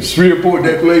trip to Shreveport,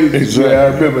 that place? Exactly. Yeah, I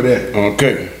remember that.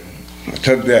 Okay. I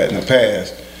took that and I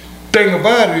passed. Thing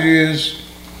about it is,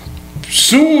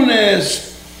 soon as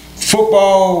my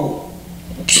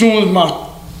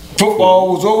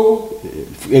football was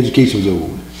over, education was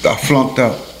over. I flunked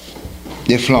out.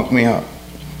 They flunked me out.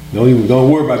 Don't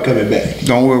worry about coming back.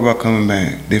 Don't worry about coming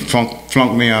back. They flunked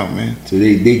me out, man. So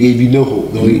they gave you no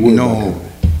hope.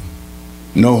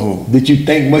 No hope. Did you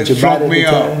think much about it at the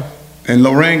time? And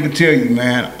Lorraine could tell you,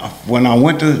 man, when I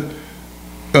went to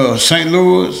St.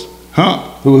 Louis,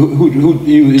 Who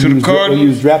you to the Cardinals? You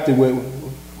was drafted with?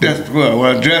 That's well,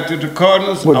 I drafted the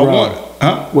Cardinals. What round?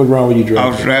 What round were you drafted? I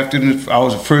was drafted. I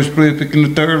was the first player picked in the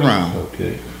 3rd round.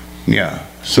 Okay. Yeah.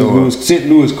 So St.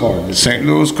 Louis Cardinals. St.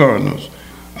 Louis Cardinals.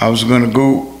 I was gonna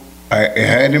go. I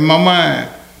had in my mind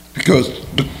because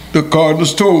the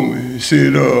Cardinals told me. He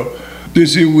said,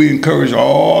 "This year we encourage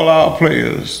all our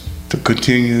players to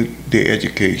continue their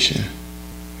education."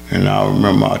 And I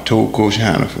remember I told Coach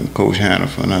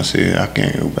Hannafin, I said, "I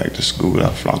can't go back to school.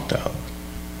 I flunked out."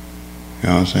 You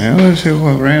know what I'm saying? I said,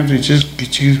 "Well, Ramsey,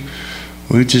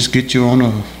 we'll just get you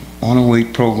on a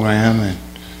weight program, and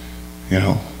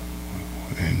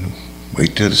and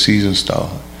wait till the season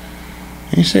starts."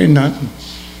 He said nothing,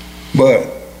 but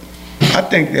I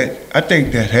think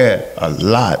that had a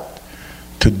lot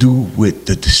to do with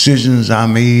the decisions I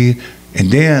made, and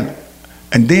then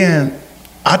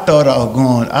I thought I was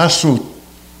going. I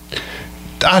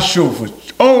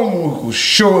almost was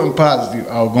sure and positive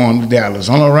I was going to Dallas.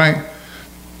 All right,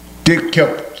 they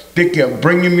kept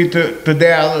bringing me to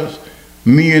Dallas.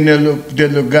 Me and that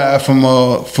little guy from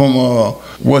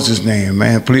what's his name,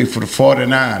 man, played for the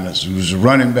 49ers. He was a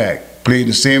running back. Played in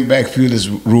the same backfield as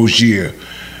Rozier,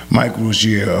 Mike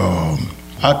Rozier.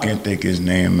 I can't think his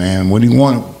name, man. When he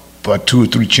won about 2 or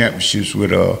 3 championships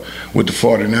with the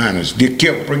 49ers, they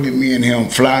kept bringing me and him,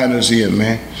 flying us in,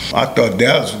 man. I thought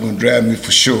Dallas was gonna drive me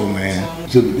for sure, man.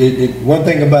 So one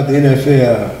thing about the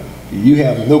NFL, you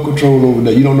have no control over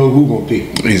that. You don't know who gonna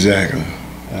pick. Exactly.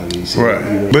 I mean, so,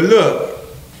 right. But look,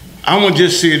 I'm gonna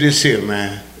just say this here,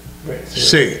 man.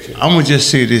 I'm gonna just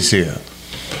say this here.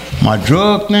 My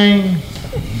drug thing.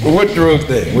 What drug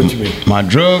thing? What you mean? My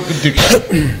drug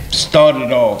addiction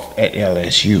started off at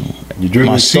LSU.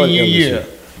 My senior year.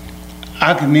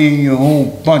 I can name you a whole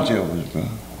bunch of us, bro.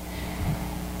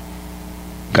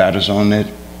 Got us on that,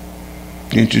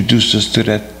 introduced us to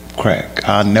that crack.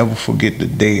 I'll never forget the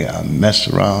day I messed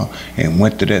around and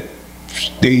went to that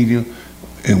stadium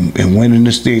and went in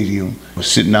the stadium. I was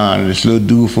sitting down, and this little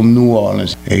dude from New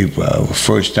Orleans, hey, bro,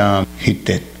 first time hit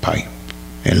that pipe.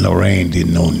 And Lorraine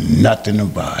didn't know nothing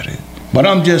about it. But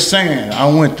I'm just saying, I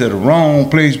went to the wrong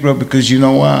place, bro, because you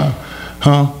know why?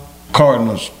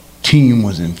 Cardinals team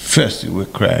was infested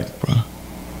with crack, bro.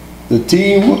 The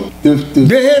team?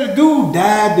 They had a dude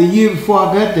died the year before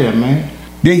I got there, man.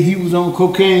 He was on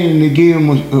cocaine, and they gave him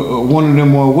one of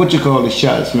them,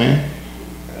 shots, man.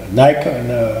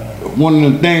 Nikon. One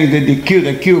of the things that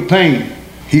kill pain.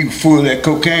 He was full of that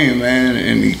cocaine, man,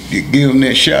 and they gave him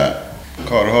that shot.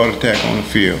 Caught a heart attack on the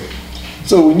field.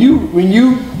 So when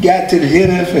you got to the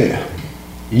NFL,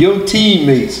 your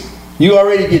teammates, you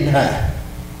already getting high,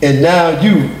 and now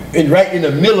and right in the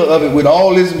middle of it with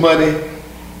all this money,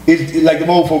 it's like the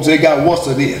old folks, they got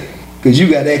Worcester there, because you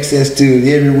got access to it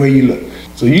everywhere you look.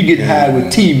 So you get high with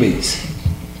teammates.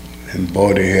 And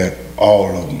boy, they had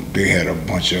all of them. They had a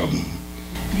bunch of them.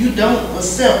 You don't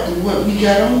accept what we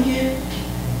got on here,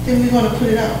 then we're gonna put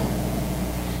it out.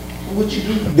 What you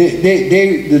do? They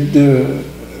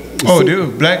were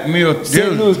blackmail.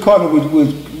 St. Louis Cardinals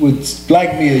would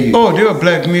blackmail you. Oh, they'll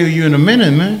blackmail you in a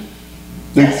minute, man.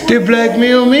 They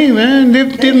blackmail me, man.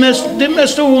 They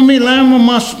messed over me, lying on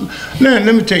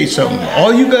let me tell you something.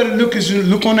 All you gotta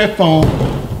look on that phone.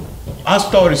 I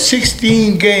started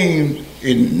 16 games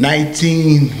in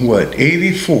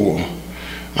 84.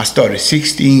 I started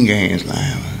 16 games,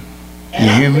 lying. You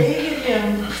hear me?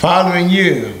 Following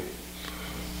year.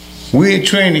 We in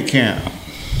training camp.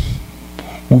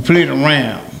 We played the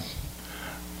Rams.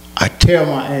 I tear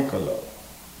my ankle up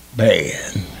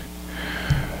bad.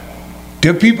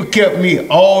 The people kept me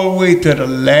all the way to the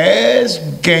last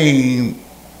game.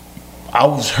 I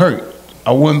was hurt.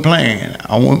 I wasn't playing.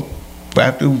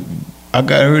 After I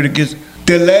got hurt against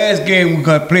the last game, we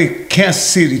got to play Kansas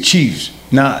City Chiefs.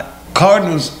 Now,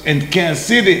 Cardinals and Kansas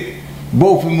City,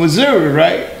 both in Missouri,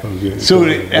 right? Okay. So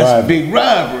that's a big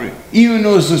rivalry. Even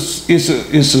though it's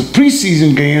a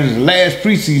preseason game, it's the last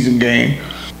preseason game.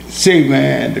 Say,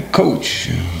 man, the coach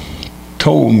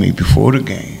told me before the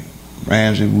game,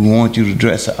 Ramsey, we want you to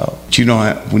dress out.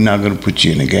 We're not gonna put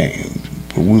you in the game,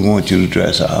 but we want you to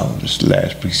dress out. It's the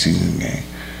last preseason game.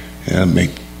 It'll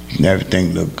make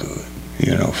everything look good.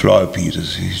 You know, Floyd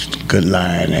Peters, he's a good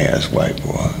lying ass white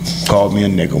boy. Called me a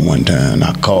nigga one time, and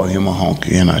I called him a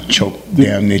honky, and I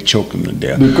damn near choked him to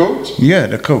death. The coach? Yeah,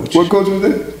 the coach. What coach was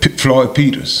that? Floyd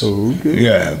Peters. Oh, okay.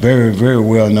 Yeah, very, very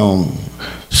well known.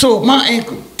 So my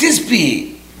ankle this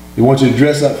big. They want you to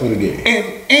dress up for the game. And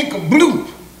ankle blue.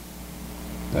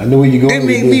 I know where you're going.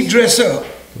 They made me dress up,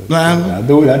 Lyman. I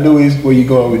know where you're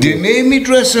going with this. They made me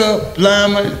dress up,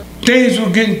 Lyman. Things were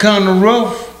getting kind of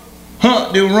rough.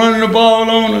 They were running the ball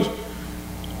on us.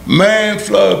 Man,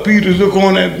 Floyd Peters looked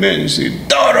on that bench and said,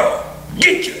 "Daughter,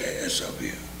 get your ass up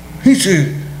here." He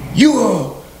said, you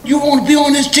want to be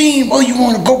on this team or you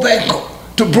want to go back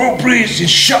to Broke Bridge and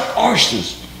shuck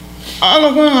oysters. I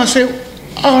look around, I said,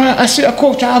 all right, I said,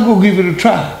 Coach, I'll go give it a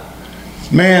try.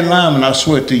 Man, Lyman, I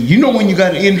swear to you, you know when you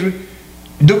got an injury,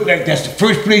 it look like that's the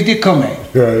first place they come at.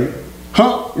 Right.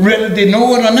 Huh? Whether they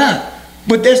know it or not.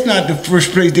 But that's not the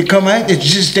first place they come at. It's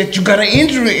just that you got an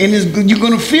injury and you're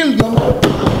gonna feel it.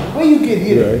 When you get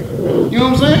hit, Right. you know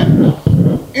what I'm saying?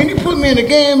 And he put me in the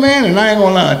game, man, and I ain't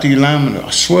gonna lie to you, Lyman.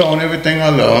 I swear on everything I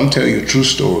love. I'm telling you a true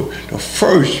story. The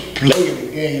first play of the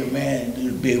game, man,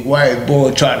 the big white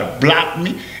boy tried to block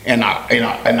me, and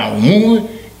I was moving,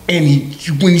 and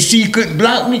when he see he couldn't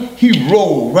block me, he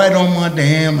rolled right on my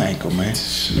damn ankle, man.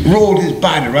 Rolled his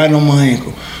body right on my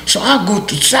ankle. So I go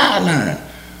to the sideline.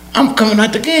 I'm coming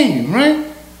out the game, right?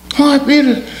 Boy,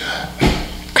 Peter,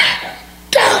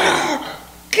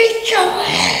 get your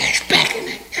ass back in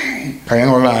the game. I ain't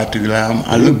gonna lie to you, Lyman.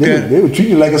 I looked at him. They were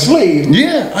treating you like a slave.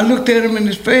 Yeah, I looked at him in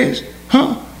his face.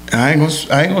 Huh? I ain't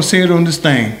gonna say it on this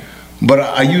thing, but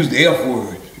I used the F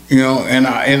word, you know, and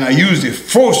I used it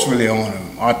forcefully on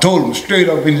him. I told him straight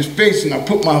up in his face, and I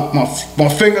put my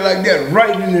finger like that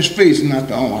right in his face, and I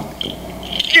thought,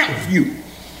 F you.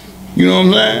 You know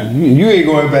what I'm saying? You ain't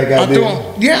going back out there.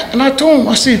 And I told him,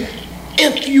 I said,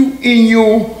 F you in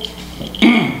your,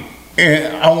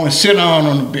 and I want to sit down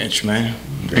on the bench, man.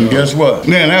 And guess what?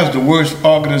 Man, that was the worst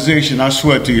organization, I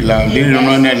swear to you, Lyman. They didn't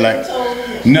run that like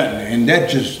nothing. And that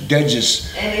just,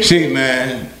 see,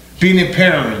 man, Benny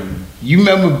Perrin. You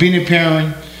remember Benny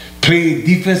Perrin? Played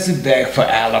defensive back for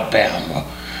Alabama.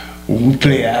 When we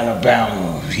played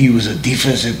Alabama, he was a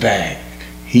defensive back.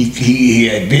 He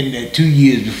had been there 2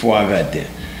 years before I got there.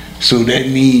 So that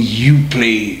means you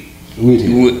played with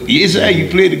him. Yes, you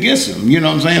played against him. You know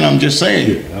what I'm saying? I'm just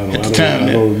saying. Yeah, at the time,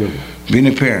 I don't remember.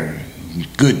 Benny Perrin,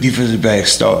 good defensive back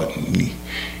starting.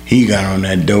 He got on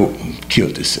that dope and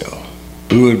killed himself.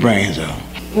 Blew his brains out.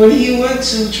 When he went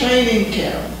to training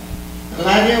camp,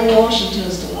 Lionel Washington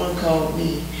is the one called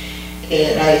me,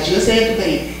 and I just had the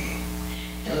baby.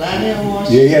 And Lionel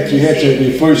Washington. Yeah, you had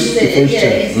the first time. He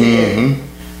said,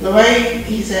 Lorraine,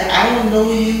 he said, I don't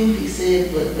know you. He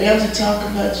said, but Ramsey talk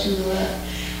about you a lot.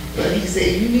 But he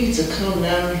said, you need to come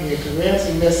down here because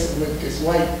Ramsey messing with this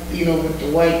white, with the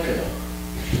white girl.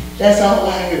 That's all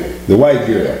I heard. The white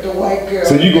girl. The white girl.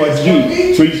 So you going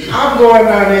I'm going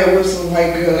down there with some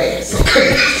white girl ass.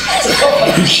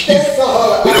 That's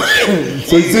all I heard.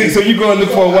 So you going to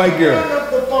look for a white girl?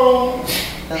 Up the phone.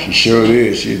 She sure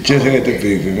is. She just had the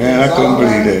baby, man. I couldn't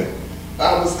believe that.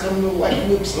 I was coming to white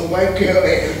lips and white girl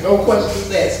ass. No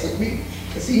questions asked with me.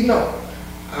 Because I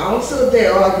don't sit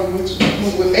there arguing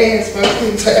with ass first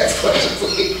thing to ask questions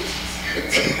with me.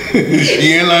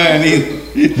 She ain't lying either.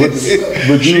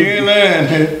 But she ain't lying.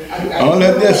 I don't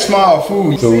let that smile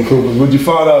fool. So when you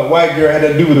found out a white girl had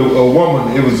to do with a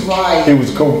woman, it was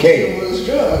cocaine. It was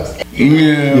drugs.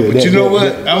 Yeah, but you know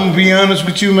what? I'm gonna be honest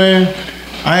with you, man.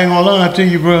 I ain't gonna lie to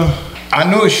you, bro. I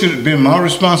know it should have been my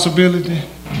responsibility,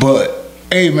 but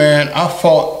hey, man, I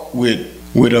fought with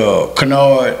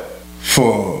Kennard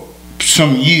for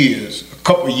some years, a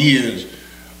couple of years,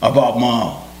 about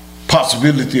my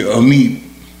possibility of me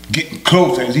getting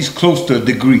close, at least close to a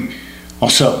degree or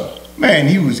something. Man,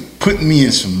 he was putting me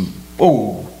in some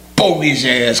bogus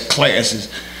ass classes.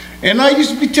 And I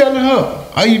used to be telling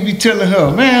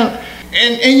her, man,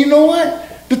 and you know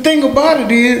what? The thing about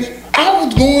it is, I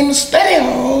was going to study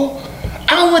hall.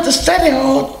 I went to study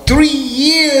hall 3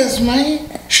 years, man,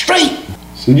 straight.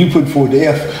 So you put forth the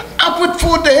effort. I put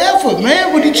forth the effort,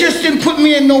 man, but he just didn't put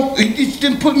me in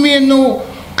no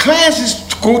classes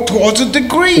to go towards a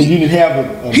degree. So you didn't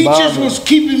have a he just was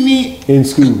keeping me in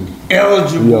school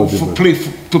eligible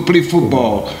to play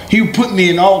football. He put me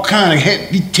in all kind of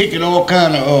he taking all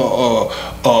kind of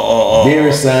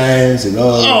dairy science and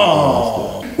all that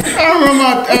kind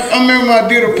of stuff. I remember I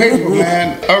did a paper,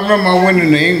 man. I remember I went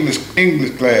in the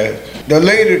English class. The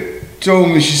lady told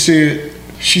me,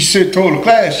 told the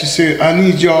class, she said, I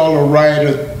need y'all to write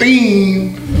a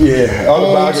theme. Yeah,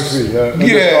 autobiography. I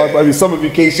mean, summer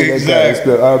vacation, exactly. That kind of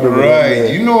stuff. I remember right. that.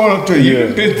 Yeah. You know what I'm telling you.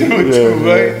 You've been through it too,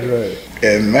 right?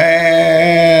 And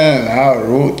man, I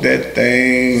wrote that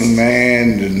thing,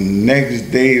 man. The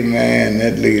next day, man,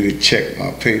 that lady checked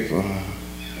my paper.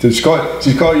 So she called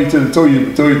you told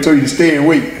you to stay and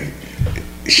wait.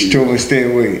 She told me to stay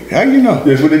away. How you know?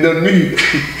 That's what they done to me.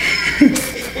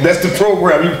 That's the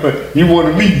program you want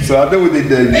to meet, so I know what they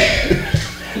done.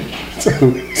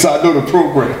 So I know the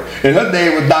program. And her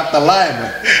name was Dr.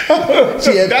 Lyman.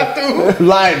 She had Dr.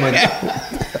 Lyman.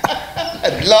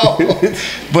 Lord.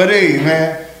 But hey,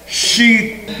 man,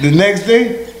 the next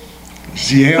day,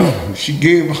 she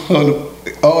gave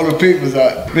all the papers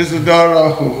out. Mr.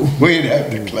 Darrow waited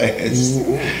after class.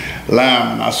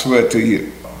 linemen, I swear to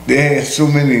you. They had so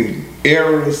many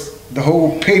errors, the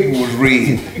whole paper was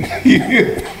red.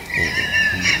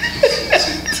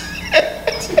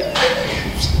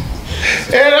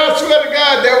 And I swear to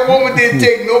God, that woman didn't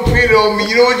take no pity on me.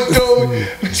 You know what she told me?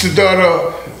 She thought,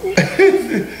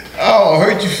 oh,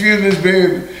 hurt your feelings,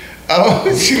 baby.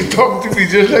 She was talking to me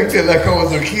just like that, like I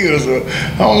was a kid or so.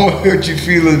 I don't want to hurt your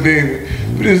feelings, baby.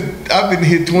 But I've been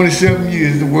here 27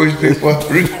 years, the worst paper I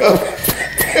ever got.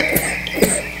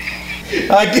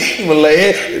 I gave him a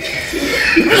laugh.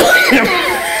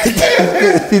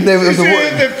 He never was the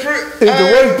worst. The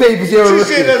worst papers you ever read.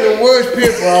 She said that's the worst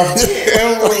paper I've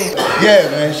ever read.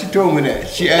 Yeah, man, she told me that.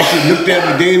 She actually looked at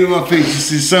me dead in my face. She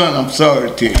said, son, I'm sorry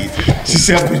to tell you. She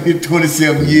said, I've been here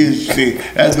 27 years. She said,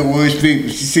 that's the worst paper.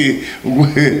 She said,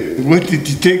 what did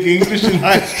you take English in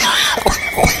high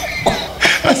school?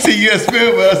 I said, yes,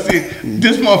 ma'am. But I said,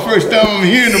 this is my first time I'm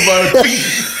hearing about a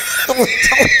paper.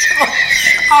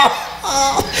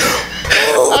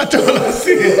 I told her, I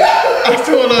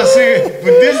said,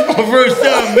 but this is my first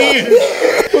time being.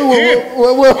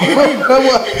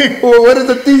 What is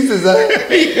the thesis? I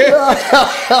ain't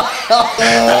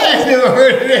never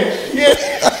heard of that shit.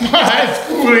 My high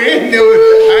school, I ain't never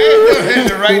had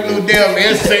to write no damn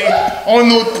essay on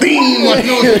no theme or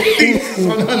no thesis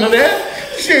or none of that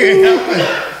shit.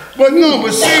 But no,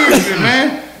 but seriously,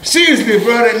 man. Seriously,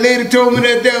 bro, that lady told me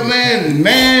that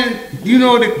man, you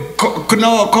know,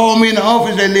 Kennard called me in the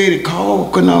office, that lady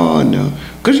called Kennard,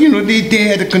 because, you know, they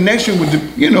had a connection with the,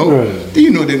 you know,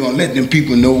 they're going to let them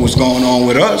people know what's going on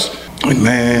with us. And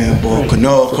man, boy,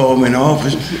 Kennard called me in the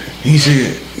office, he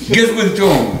said, guess what he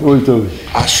told me? What he told me?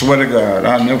 I swear to God,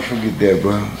 I'll never forget that,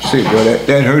 bro. Say, bro,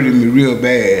 that hurted me real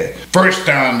bad. First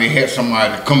time they had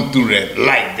somebody to come through that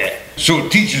like that. So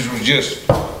teachers was just...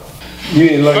 You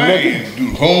didn't learn nothing? I do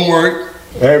homework.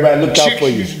 Everybody looked out for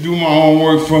you. Used to do my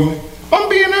homework for me. I'm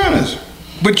being honest.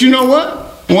 But you know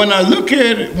what? When I look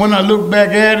at it, when I look back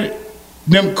at it,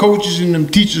 them coaches and them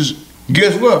teachers,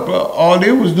 guess what, bro? All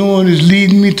they was doing is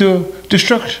leading me to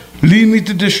destruction. Leading me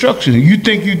to destruction.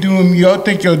 Y'all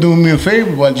think y'all doing me a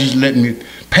favor by just letting me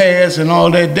pass and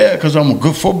all that there because I'm a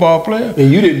good football player.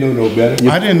 And you didn't know no better.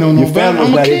 I didn't know no better. Your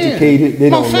family was not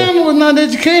educated. My family was not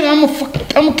educated.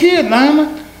 I'm a kid,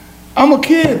 Lima. I'm a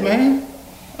kid, man.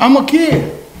 I'm a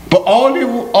kid. But all they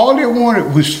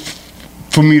wanted was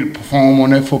for me to perform on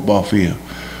that football field.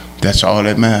 That's all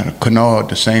that mattered. Kennard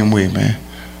the same way, man.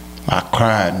 I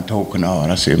cried and told Kennard,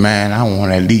 I said, man, I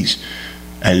want to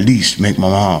at least make my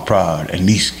mom proud, at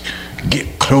least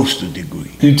get close to the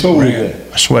degree. You told me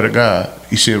that? I swear to God.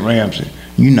 He said, Ramsey,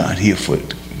 you ain't here for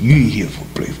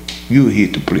play. You're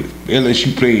here to play.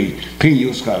 LSU paying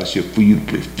your scholarship for you to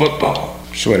play football.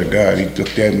 I swear to God, he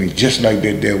looked at me just like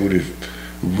that there with his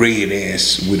red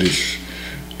ass, with his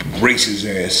racist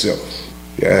ass self.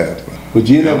 Yeah, bro. But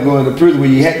you ended up going to prison where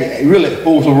you had to really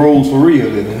hold some roles for real,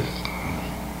 didn't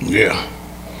you? Yeah.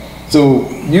 So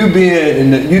you're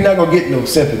not gonna get no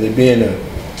sympathy being a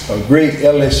great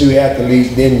LSU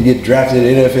athlete, then get drafted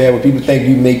in the NFL where people think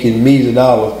you making millions of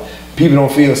dollars. People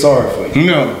don't feel sorry for you.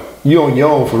 No. You on your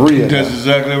own for real. That's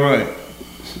exactly right.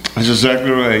 That's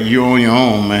exactly right. You're on your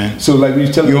own, man. So like you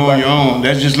telling me you're on your own.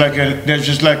 That's just like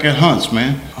at Hunts,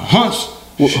 man. Hunts.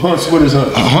 Hunts. What is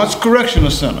Hunts? Hunts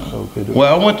Correctional Center. Okay. Where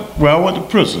I went to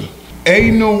prison.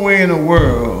 Ain't no way in the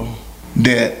world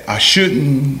that I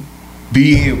shouldn't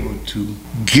be able to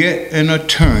get an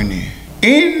attorney.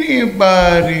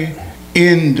 Anybody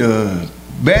in the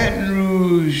Baton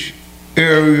Rouge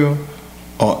area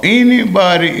or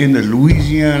anybody in the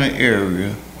Louisiana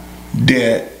area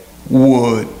that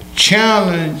would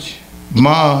challenge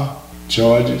my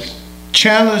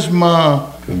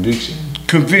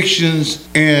convictions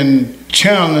and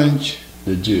challenge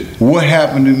the judge. What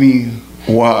happened to me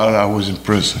while I was in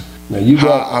prison. Now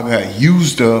I got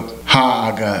used up, how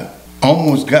I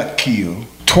almost got killed,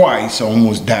 twice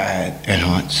almost died at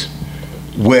Hunts,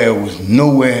 where it was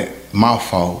nowhere my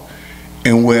fault,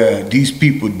 and where these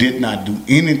people did not do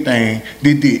anything.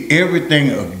 They did everything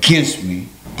against me,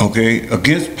 okay,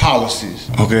 against policies,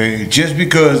 okay, just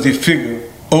because they figure,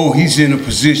 oh, he's in a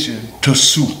position to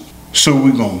sue. So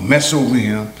we're gonna mess over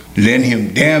him, let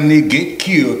him damn near get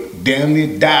killed, damn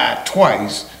near die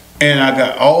twice. And I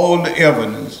got all the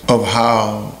evidence of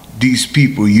how these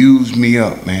people used me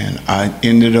up, man. I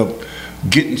ended up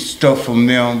getting stuff from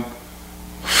them,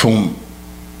 from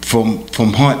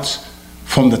Hunts,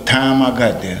 from the time I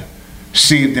got there.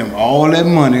 Saved them all that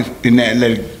money in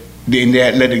the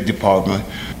athletic department,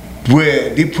 where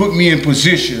they put me in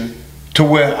position to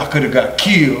where I could have got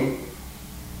killed,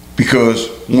 because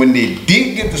when they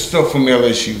did get the stuff from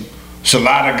LSU, So a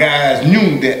lot of guys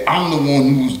knew that I'm the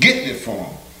one who was getting it from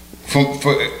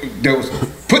that was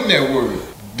putting that word.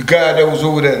 The guy that was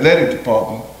over the athletic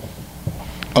department,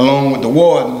 along with the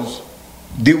wardens,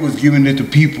 they was giving it to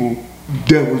people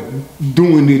that was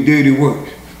doing their dirty work,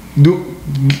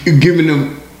 giving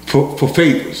them for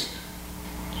favors,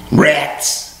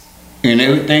 rats, and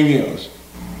everything else,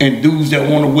 and dudes that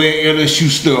want to wear LSU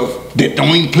stuff that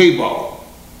don't even play ball.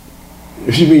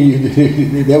 You mean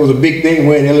that was a big thing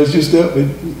wearing LSU stuff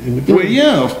in the Well,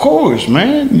 yeah, of course,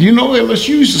 man. You know, LSU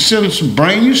used to sell them some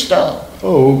brand new stuff.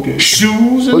 Oh, okay.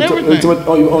 Shoes and everything.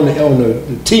 Oh, you on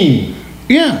the team?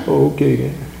 Yeah. Oh, okay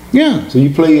then. Yeah. So you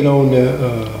played on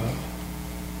the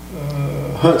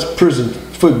Hunt's prison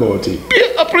football team?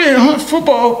 Yeah, I played Hunt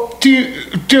football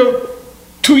till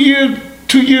 2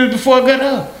 years before I got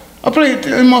out. I played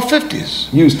in my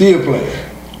 50s. You still playing?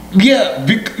 Yeah,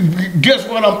 guess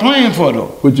what I'm playing for though?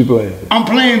 What you playing? I'm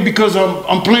playing because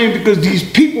I'm playing because these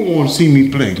people want to see me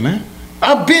play, man.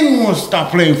 I've been want to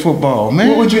stop playing football, man.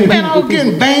 Man, I was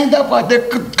getting banged up out there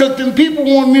because them people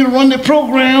wanted me to run the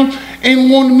program and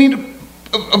wanted me to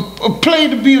play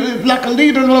to be like a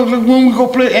leader when we go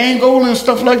play Angola and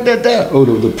stuff like that there. Oh,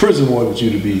 the prison wanted you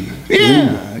to be.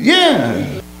 Yeah.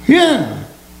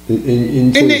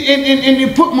 And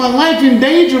they put my life in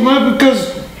danger, man,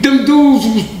 because them dudes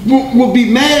will be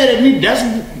mad at me. That's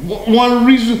one of the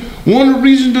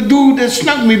reasons the dude that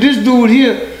snuck me, this dude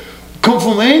here, come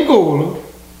from Angola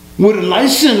with a life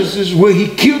sentences where he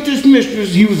killed his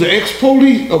mistress. He was an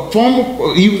ex-police,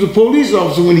 he was a police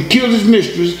officer when he killed his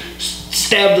mistress,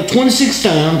 stabbed her 26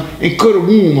 times and cut her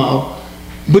womb out.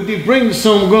 But they bring him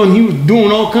some gun. He was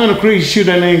doing all kind of crazy shit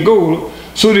in Angola.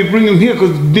 So they bring him here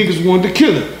because the niggas wanted to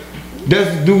kill him.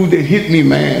 That's the dude that hit me,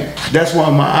 man. That's why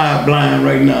my eye blind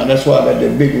right now. That's why I got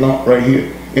that big lump right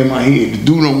here in my head. The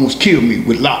dude almost killed me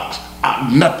with locks.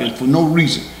 Nothing, for no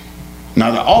reason.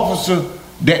 Now the officer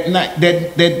that night,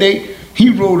 that day, he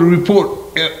wrote a report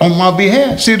on my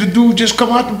behalf. Said the dude just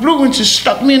come out the blue and just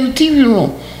stuck me in the TV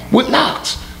room with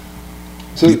locks.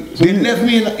 So they left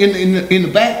me in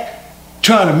the back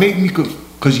trying to make me,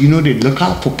 because you know they look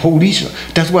out for police.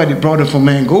 That's why they brought him from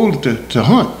Angola to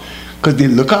Hunt. Because they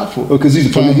look out for him. Because he's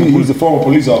a former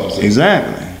police officer.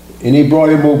 Exactly. And they brought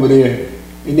him over there.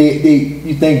 And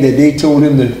you think that they told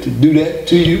him to do that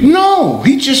to you? No,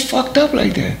 he just fucked up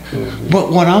like that. Mm-hmm.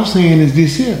 But what I'm saying is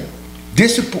this here.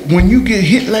 When you get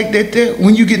hit like that there,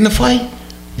 when you get in a fight,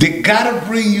 they gotta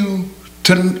bring you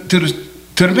to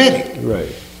the medic.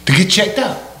 Right. To get checked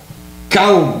out.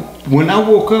 When I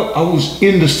woke up, I was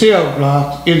in the cell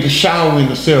block, in the shower in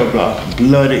the cell block,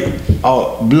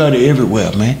 bloody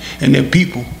everywhere, man. And them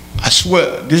people, I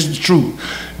swear, this is the truth.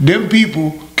 Them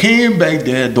people came back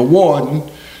there, the warden,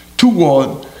 two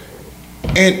wardens,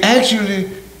 and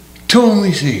actually told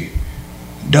me, say,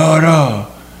 daughter,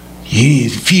 you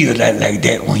didn't feel like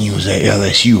that when you was at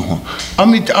LSU, huh? I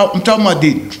mean, I'm talking about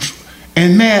this.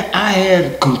 And man, I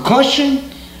had concussion,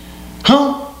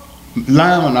 huh?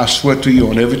 Lying, I swear to you,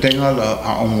 on everything I love,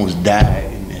 I almost died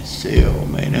in that cell,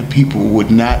 man. And people would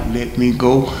not let me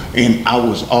go, and I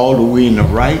was all the way in the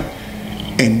right.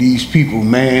 And these people,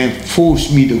 man,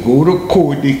 forced me to go to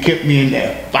court. They kept me in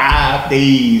there 5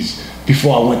 days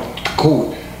before I went to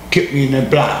court. Kept me in that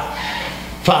block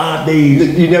 5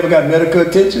 days. You never got medical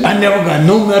attention? I never got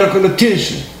no medical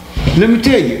attention. Let me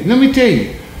tell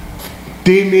you.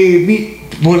 They made me.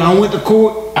 When I went to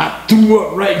court, I threw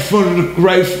up right in front of the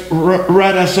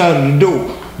right outside of the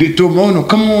door. They told me, "Oh no,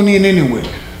 come on in anyway."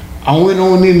 I went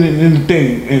on in the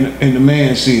thing, and the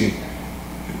man said,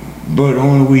 "But the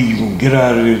only way you gonna get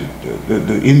out of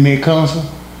the inmate council,"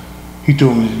 he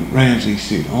told me, Ramsey, he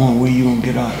said, "The only way you gonna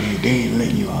get out of here, they ain't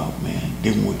letting you out, man.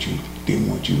 They want you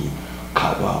to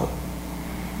cop out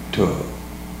to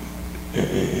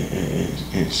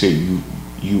and say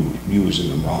you was in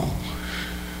the wrong."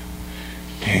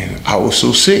 And I was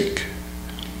so sick.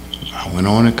 I went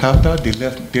on and copped out. They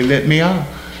let me out.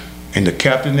 And the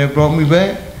captain that brought me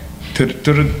back to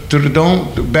the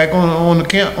dome, back on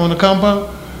the compound,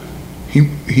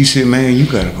 he said, "Man, you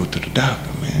gotta go to the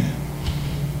doctor, man."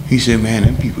 He said, "Man,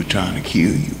 them people trying to kill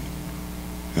you."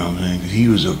 You know what I'm saying? 'Cause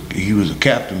he was a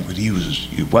captain, but he was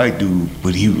a white dude,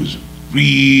 but he was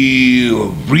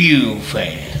real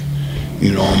fan.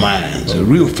 You know, mine's a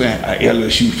real fan, a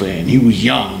LSU fan. He was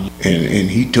young. And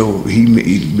he took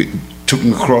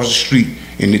me across the street,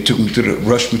 and they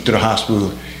rushed me to the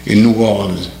hospital in New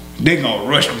Orleans. They gonna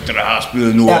rush me to the hospital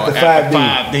in New Orleans after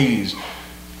 5 days.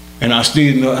 And I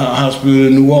stayed in the hospital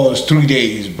in New Orleans 3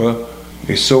 days, bro.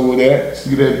 They sold that.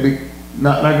 See that big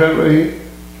knot I got right here?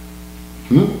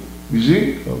 You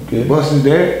see? Okay. Busted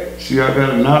that. See, I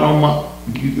got a knot on my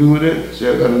You know that? See,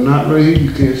 I got a knot right here.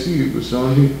 You can't see it, but it's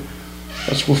on here.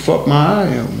 That's what fucked my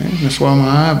eye up, man. That's why my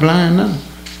eye blind now.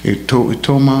 It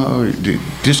tore my, it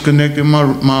disconnected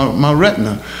my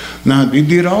retina. Now, they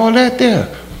did all that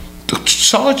there. The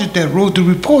sergeant that wrote the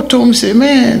report told me, said,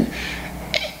 man,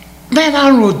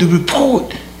 I wrote the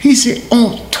report. He said,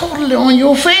 totally on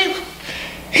your favor.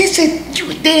 He said,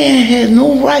 they had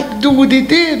no right to do what they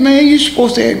did, man. You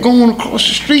supposed to have gone across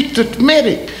the street to the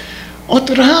medic or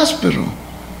to the hospital.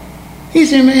 He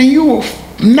said, man, you were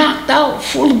knocked out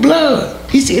full of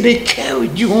blood. He said, they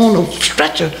carried you on a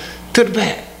stretcher to the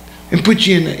back and put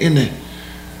you in the.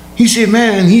 He said,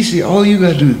 man, all you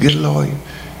got to do is get a lawyer.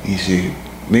 He said,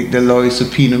 make the lawyer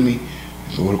subpoena me,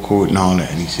 go to court and all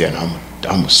that. And he said, I'm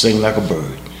going to sing like a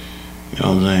bird. You know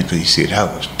what I'm saying? Because he said,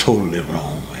 that was totally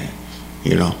wrong, man.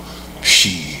 You know,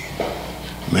 shit.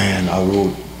 Man, I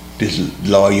wrote this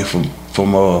lawyer from I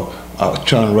was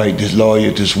trying to write this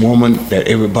lawyer, this woman that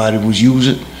everybody was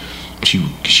using.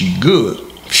 She good.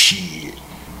 Shit.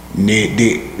 Another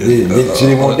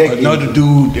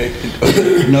dude,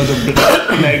 another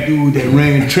black dude that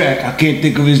ran track. I can't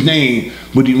think of his name,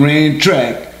 but he ran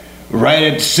track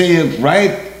right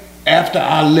after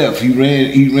I left. He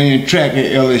ran track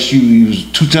at LSU. He was a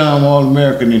 2-time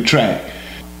All-American in track.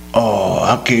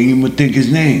 I can't even think his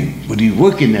name, but he's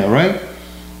working there, right?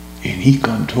 And he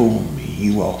come told me, he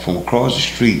walked from across the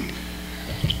street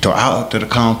out to the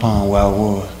compound where I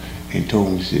was and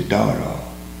told me, he said, daughter,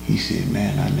 he said,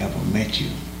 man, I never met you.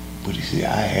 But he said,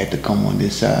 I had to come on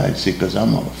this side, he said, because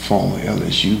I'm a former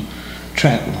LSU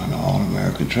track runner,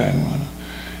 All-American track runner.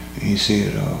 And he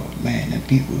said, man, them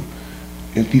people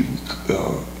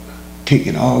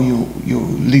taking all your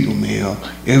legal mail,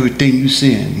 everything you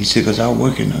send. He said, because I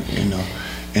work in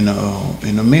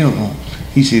the mail room.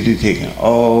 He said, they're taking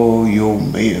all your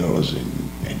mails and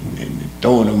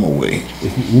throwing them away.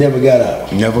 It never got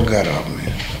out. Never got out,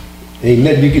 man. Ain't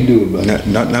nothing you can do about it.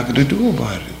 Nothing to do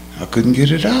about it. I couldn't get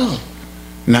it out.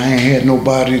 And I ain't had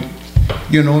nobody,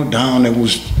 down that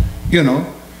was, that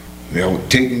was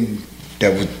taking,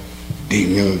 they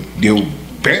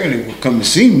barely would come to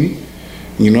see me.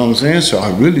 You know what I'm saying? So I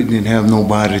really didn't have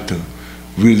nobody to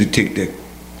really take that.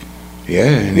 Yeah,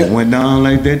 and it went down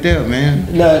like that there, man.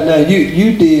 Now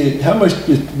you did, how much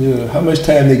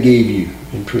time they gave you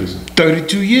in prison?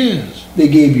 32 years. They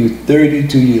gave you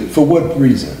 32 years. For what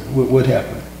reason? What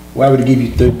happened? Why would they give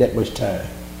you that much time?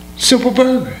 Simple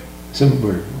burger. Simple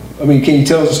burger. I mean, can you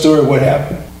tell us the story of what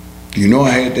happened? I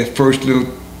had that first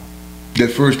little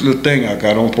thing I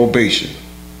got on probation.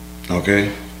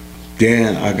 Okay?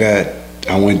 Then I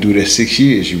went through that 6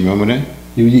 years, you remember that?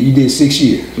 You did 6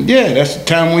 years? Yeah, that's the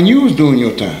time when you was doing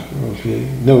your time. Okay.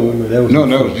 No, that was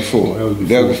before. That was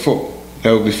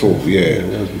before, yeah.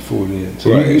 That was before then.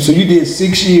 So, right. So you did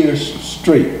 6 years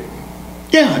straight?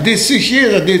 Yeah, I did 6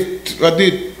 years. I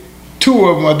did 2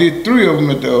 of them. I did 3 of them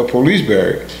at the police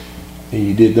barracks. And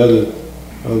you did the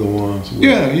other ones?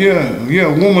 Yeah.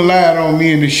 A woman lied on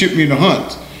me and they shipped me to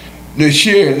Hunt.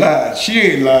 She ain't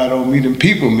lied on me. Them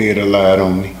people made her lie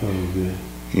on me. Oh, okay.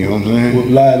 You know what I'm saying? What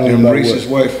lied on you about racist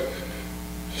what? wife.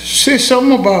 Said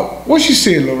something about, what she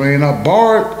said, Lorraine? I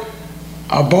borrowed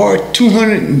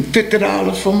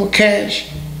 $250 from her cash.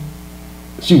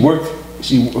 She was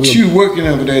working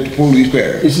over there at the police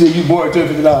barracks. She said you borrowed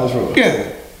 $250 from her?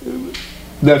 Yeah.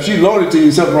 Now if she loaned it to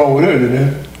you, something wrong with her,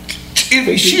 then?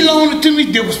 If she loaned it to me,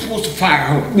 they were supposed to fire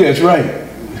her. Yeah, that's right.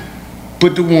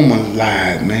 But the woman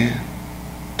lied, man.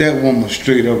 That woman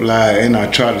straight up lied, and I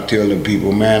try to tell the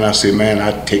people, man, I said, man,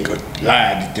 I take a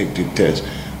lie detector test.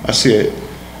 I said,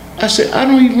 I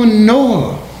don't even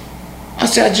know her. I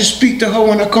said, I just speak to her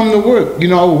when I come to work.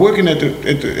 I was working at the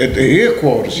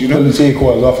headquarters, Police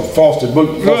headquarters off of Foster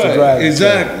Drive.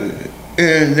 Exactly.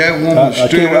 And that woman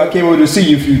straight up. I came over to see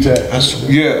you a few times.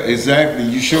 Yeah, exactly.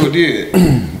 You sure did.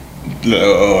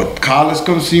 Collins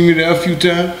come see me there a few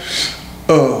times.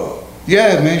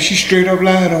 Yeah, man, she straight up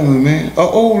lied on me, man. An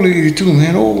old lady too,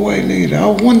 man, old white lady. I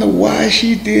wonder why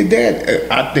she did that.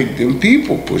 I think them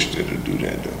people pushed her to do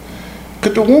that, though.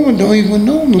 Because the woman don't even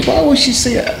know me. Why would she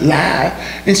say I lie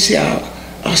and say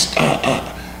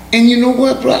and you know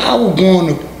what, bro? I was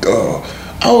going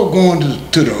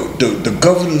to the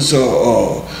governor's,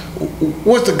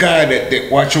 what's the guy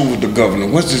that watch over the governor?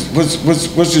 What's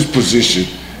his position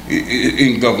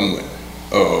in government?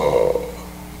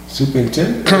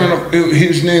 Superintendent?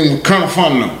 His name was Colonel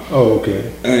Fontenot. Oh,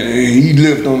 okay. He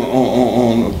lived on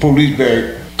a police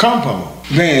barrack compound.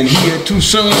 Man, he had 2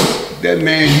 sons. That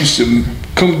man used to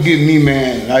come get me,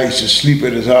 man. I used to sleep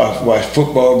at his house, watch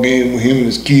football game with him and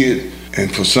his kids.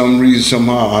 And for some reason,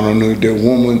 somehow, I don't know if that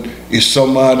woman, if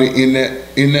somebody in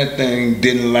that thing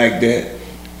didn't like that.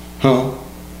 Huh?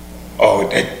 Oh,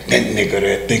 that nigga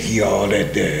that think he all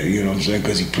that there, you know what I'm saying?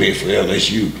 Because he played for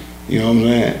LSU, you know what I'm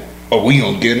saying? Oh, we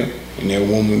gonna get him. And that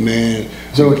woman, man.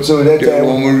 So that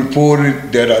woman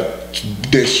reported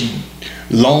that she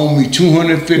loaned me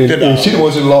 $250. And she the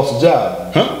one should have lost a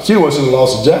job. Huh? She the one should have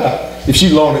lost a job if she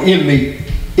loaned an inmate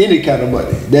any kind of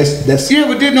money. That's Yeah,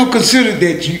 but they don't consider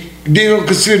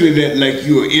that like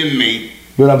you're an inmate.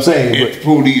 what I'm saying. At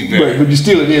police barracks. But you're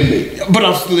still an inmate. But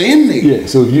I'm still an inmate. Yeah.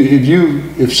 So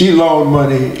if she loaned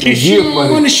money, If she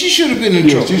loaned money, she should have been in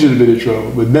trouble. She should have been in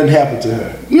trouble, but nothing happened to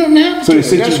her. Nothing happened. So to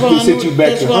they her. sent you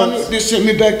back to Hunts? They sent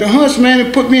me back to Hunts, man,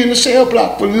 and put me in the cell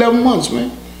block for 11 months,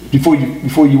 man. Before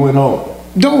you went home.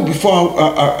 No, before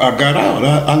I got out,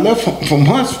 I left from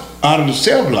Hunts out of the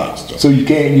cell blocks. Though. So you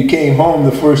came home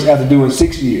the first after doing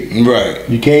 6 years. Right.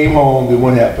 You came home. Then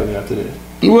what happened after that?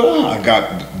 Well, I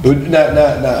got. But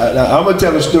now I'm gonna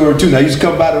tell a story too. Now you used to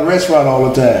come by the restaurant all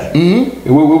the time. Mm-hmm.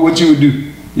 And what you would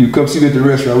do? You come sit at the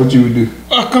restaurant. What you would do?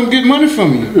 I come get money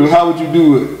from you. How would you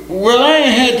do it? Well, I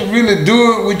ain't had to really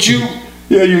do it with you.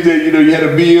 Yeah, you said you had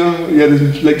a bill. You had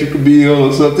an electrical bill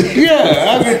or something.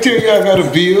 Yeah, I can tell you I got a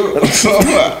bill. So,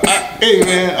 hey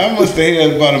man, I must have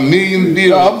had about 1 million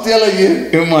bills. I'm telling you.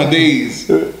 In my days.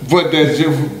 But that's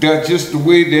just the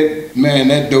way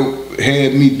that dope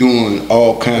had me doing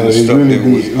all kind of stuff really that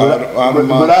was did. out of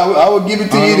my. But I would give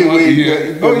it to you anyway.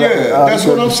 Yeah. Oh yeah, that's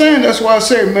what I'm saying. That's why I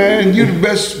say, man, you the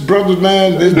best brother,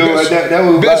 man. That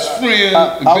was best friend,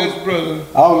 best brother.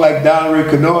 I was like Donnery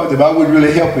Kennard. If I wasn't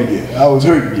really helping you, I was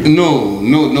hurting you. No,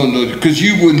 because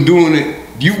you wasn't doing it.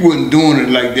 You wasn't doing it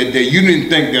like that. You didn't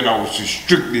think that I was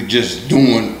strictly just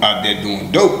out there doing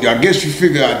dope. I guess you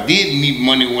figure I did need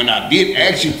money when I did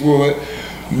ask you for it.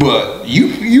 But you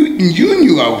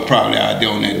knew I was probably out there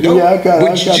on that dope. Yeah,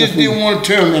 but you just didn't want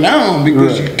to turn me down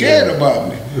because you cared about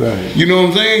me. Right. You know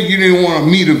what I'm saying? You didn't want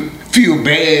me to feel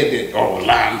bad that, oh,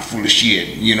 lying full of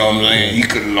shit. You know what I'm saying? He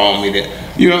could have loaned me that.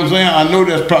 You know what I'm saying? I know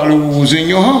that's probably what was in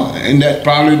your heart. And that's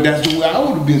the way I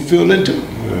would have been feeling too.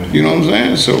 Right. You know what I'm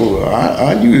saying? So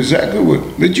I knew exactly what.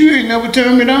 But you ain't never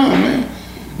turned me down, man.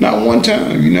 Not one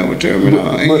time. You never turned me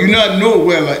down. And you not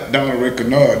nowhere like Donnery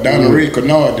Kennard. Donnery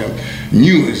Kennard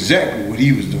knew exactly what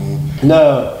he was doing.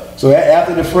 No. So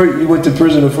after you went to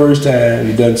prison the first time,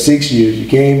 you done 6 years, you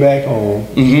came back home.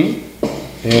 Mm-hmm.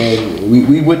 And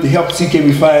we went to help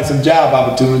CKB find some job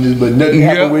opportunities, but nothing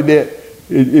happened with that.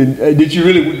 Did you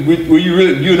really,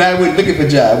 you and I went looking for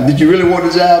jobs. Did you really want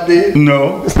a job then?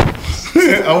 No.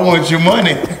 I want your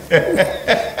money.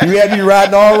 You had me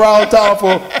riding all around town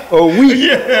for a week.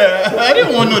 Yeah, I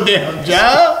didn't want no damn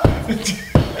job.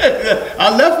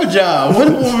 I left a job. What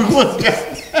do we want?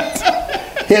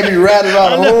 Had me riding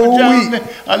around the whole week.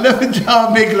 I left a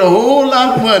job making a whole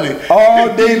lot of money.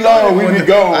 All day long we be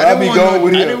going. I be going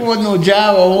with him. I didn't want no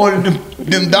job. I wanted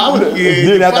them dollars.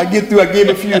 Then after I get through, I gave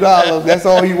him a few dollars. That's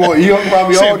all he wanted. He hung around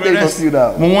me all day for a few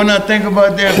dollars. But when I think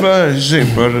about that, brother,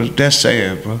 brother, that's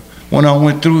sad, bro. When I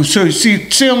went through, so see,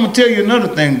 I'm gonna tell you another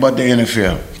thing about the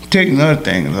NFL. Tell you another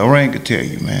thing, Lorraine could tell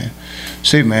you, man.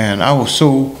 Say, man, I was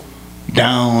so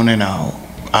down and out.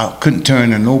 I couldn't turn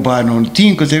to nobody on the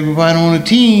team because everybody on the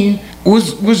team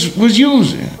was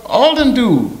using. All them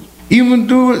dudes, even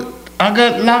dude I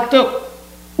got locked up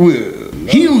with,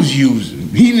 he was using.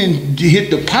 He didn't hit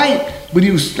the pipe, but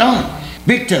he was stoned,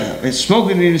 big time, and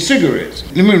smoking any cigarettes.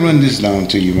 Let me run this down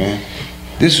to you, man.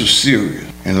 This was serious.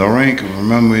 And Lorraine can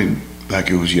remember it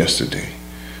like it was yesterday.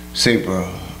 Say, bro,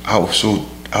 I was so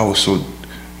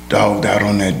dogged out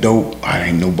on that dope. I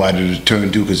ain't nobody to turn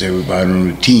to because everybody on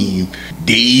the team,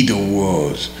 they either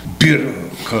was bitter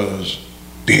because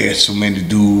they had so many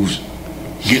dudes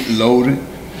getting loaded,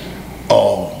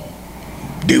 or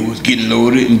they was getting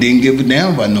loaded and didn't give a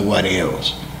damn about nobody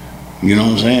else. You know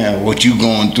what I'm saying? What you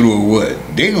going through or what?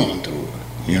 They going through it.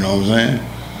 You know what I'm saying?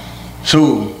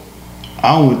 So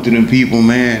I went to them people,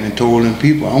 man, and told them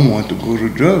people I wanted to go to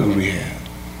drug rehab.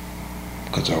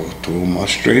 Because I was told them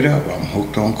straight up, I'm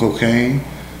hooked on cocaine.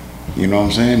 You know what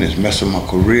I'm saying? It's messing my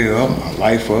career up, my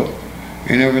life up,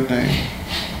 and everything.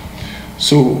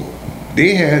 So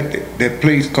they had that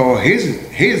place called Hazelton.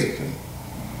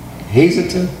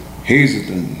 Hazelton?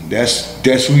 Hazelton.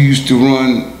 That's who used to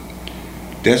run.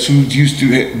 That's who used to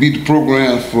be the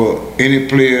program for any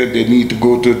player that need to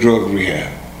go to a drug rehab.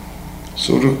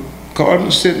 So the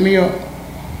Cardinals set me up.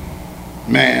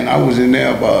 Man, I was in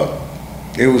there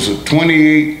it was a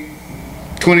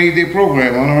 28-day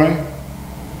program, all right?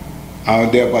 I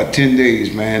was there about 10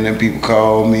 days, man. Then people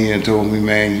called me and told me,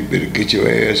 man, you better get your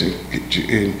ass in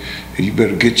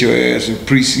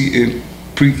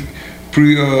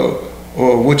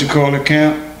or what you call it,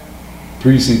 camp?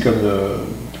 Preseason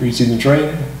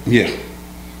training? Yeah.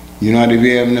 You know how they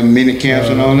be having them mini camps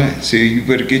and all that? Say, you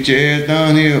better get your ass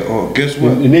down here, or guess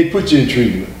what? And they put you in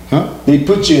treatment. Huh? They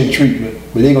put you in treatment,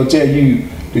 but they gonna tell you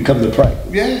to come to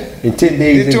practice. Yeah. In 10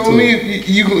 days. They told me if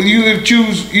you gonna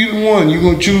choose either one. You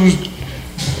gonna choose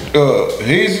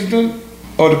Hazleton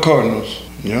or the Cardinals.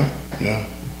 Yeah.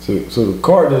 So the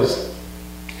Cardinals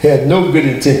had no good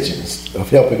intentions of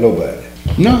helping nobody.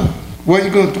 No. Why you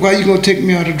gonna take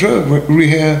me out of drug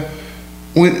rehab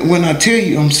when I tell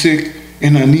you I'm sick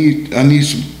and I need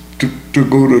to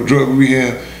go to drug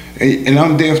rehab and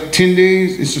I'm there for 10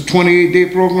 days? It's a 28-day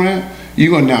program.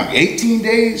 You gonna knock 18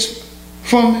 days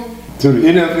from me? So the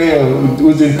NFL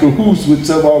was in cahoots with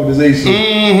some organization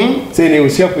saying they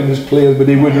was helping these players, but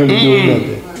they wasn't really doing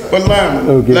nothing. But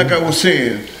like I was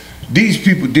saying, these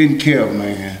people didn't care,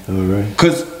 man. All right.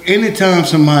 Because anytime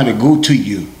somebody go to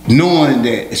you, knowing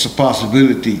that it's a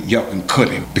possibility y'all can cut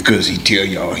him because he tell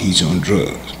y'all he's on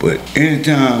drugs. But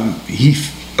anytime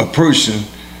a person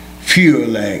feel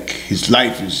like his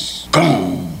life is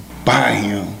gone by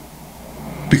him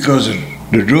because of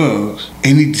the drugs,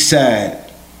 and he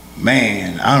decide,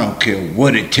 man, I don't care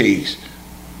what it takes,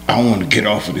 I want to get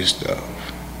off of this stuff.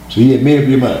 So you had made up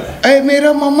your mind? I had made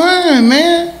up my mind,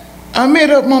 man. I made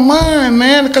up my mind,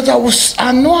 man, because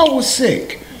I know I was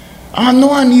sick. I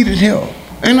know I needed help.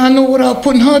 And I know what I was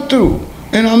putting her through.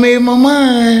 And I made my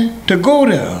mind to go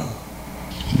there.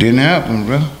 Didn't happen,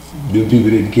 bro. The people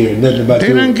didn't care nothing about you.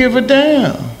 They didn't give a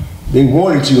damn. They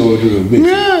wanted you on drugs.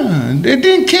 Yeah, they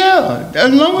didn't care.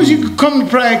 As long as you could come to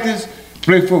practice,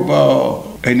 play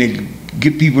football, and they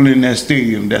get people in that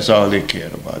stadium, that's all they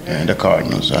cared about, man. The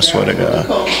Cardinals, I swear to God.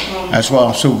 That's why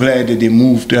I'm so glad that they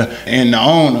moved there. And the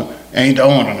owner ain't the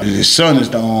owner. His son is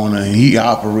the owner, and he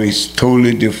operates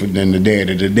totally different than the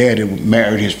daddy. The daddy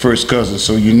married his first cousin,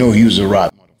 so you know he was a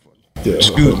rock motherfucker. Yeah.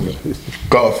 Excuse me.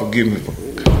 God forgive me for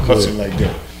cussing like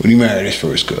that. When he married his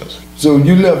first cousin. So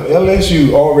you left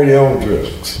LSU already on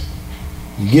drugs.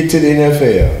 You get to the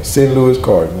NFL, St. Louis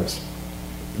Cardinals.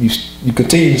 You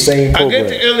continue the same program. I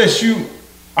get to LSU.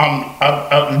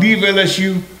 I leave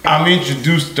LSU. I'm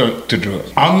introduced to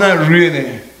drugs. I'm not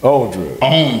really on drugs.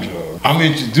 I'm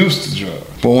introduced to drugs.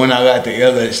 But when I got to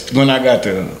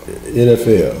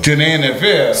NFL, to the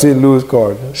NFL, St. Louis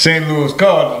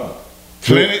Cardinals,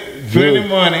 plenty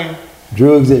money,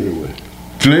 drugs everywhere.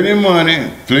 Plenty money,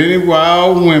 plenty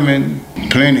wild women,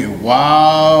 plenty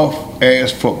wild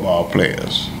ass football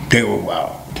players. They were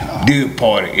wild. They would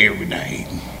party every night.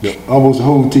 Almost the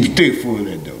whole team. They full of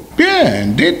that dope. Yeah,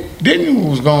 and they knew what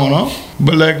was going on.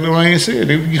 But like Lorraine said,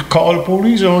 they would just call the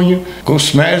police on you, go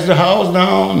smash the house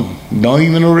down, don't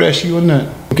even arrest you or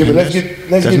nothing. Okay, but let's get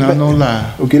not no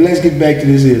lie. Okay, let's get back to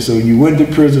this here. So you went to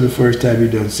prison the first time. You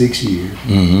done 6 years.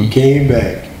 Mm-hmm. Came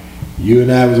back. You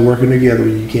and I was working together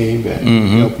when you came back,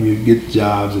 helping you get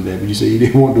jobs and that. But you said you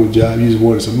didn't want no job, you just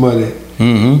wanted some money.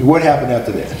 Mm-hmm. What happened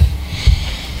after that?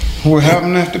 What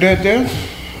happened after that there?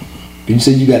 You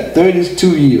said you got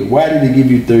 32 years. Why did they give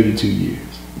you 32 years?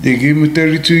 They gave me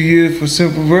 32 years for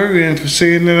simple murder and for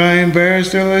saying that I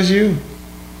embarrassed LSU.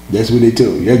 That's what they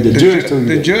told you. The judge told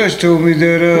you. The judge told me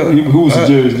that. Who was the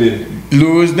judge then?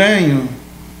 Louis Daniel.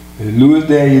 And Louis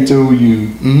Daniel told you.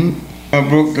 Mm-hmm. I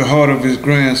broke the heart of his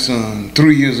grandson,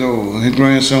 3 years old. His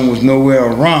grandson was nowhere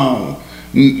around,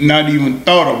 not even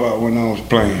thought about when I was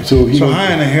playing. So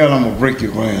how in the hell I'm gonna break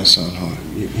your grandson's heart?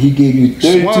 He gave you 32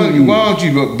 years. Why don't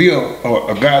you be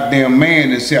a goddamn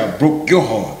man and say I broke your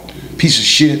heart, piece of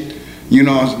shit? You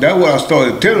know, that's what I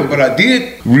started telling him. But I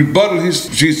did rebuttal his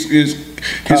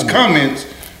comments.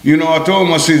 You know, I told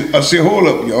him, I said, hold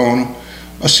up, Your Honor.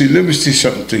 I said, let me say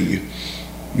something to you.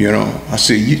 You know, I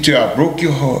said, I broke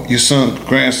your heart, your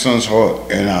grandson's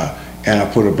heart, and I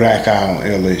put a black eye on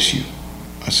LSU.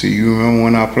 I said, you remember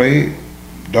when I played?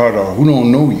 Daughter, who don't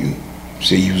know you?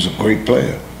 Said you was a great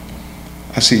player.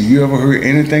 I said, you ever heard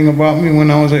anything about me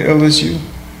when I was at LSU?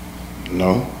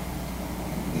 No.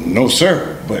 No,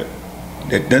 sir. But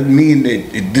that doesn't mean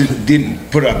that it didn't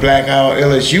put a black eye on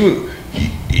LSU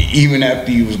even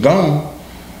after you was gone.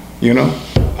 You know?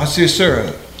 I said,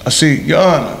 sir, I said, Your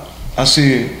Honor, I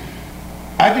said,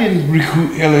 I didn't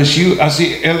recruit LSU. I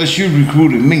said, LSU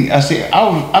recruited me. I said,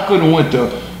 I could have went to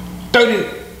 30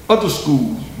 other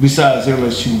schools besides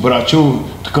LSU, but I chose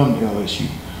to come to LSU.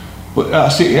 But I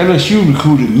said, LSU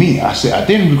recruited me. I said, I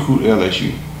didn't recruit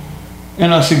LSU.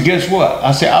 And I said, guess what?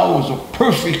 I said, I was a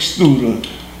perfect student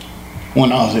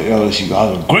when I was at LSU.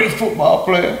 I was a great football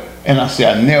player. And I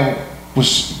said, I never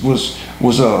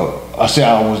I said,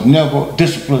 I was never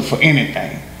disciplined for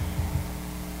anything.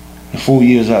 4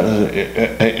 years out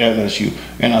at LSU,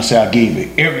 and I said I gave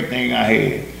it everything I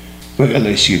had for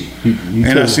LSU.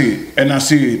 And I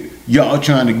said y'all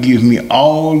trying to give me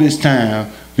all this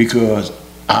time because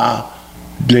I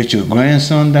let your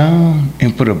grandson down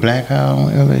and put a black eye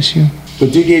on LSU?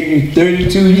 But they gave you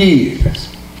 32 years.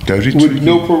 32 With years.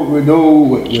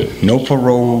 no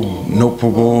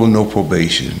parole, no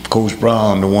probation. Coach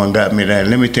Brown, the one got me that.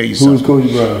 Let me tell you Who was something.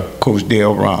 Coach Brown? Coach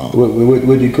Dale Brown.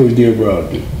 What did Coach Dale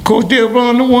Brown do? Coach Dale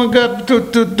Brown, the one got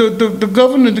the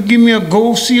governor to give me a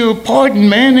gold seal pardon,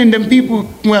 man, and them people,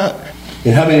 well,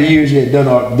 And how many years you had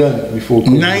done before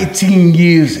Coach 19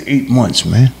 years, 8 months,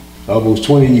 man. Brown? Almost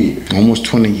 20 years. Almost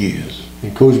 20 years.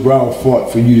 And Coach Brown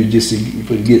fought for you to get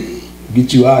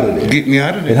you out of there. Get me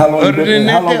out of there. And how long Other than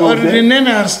that,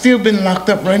 I'd still been locked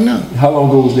up right now. How long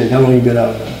ago was that? How long you been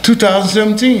out now?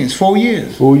 2017, it's 4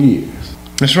 years. 4 years.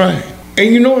 That's right.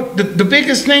 And you know what the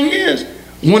biggest thing is?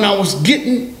 When I was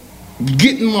getting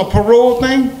my parole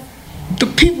thing, the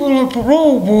people on the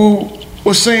parole board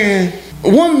were saying,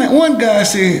 one guy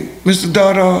said, Mr.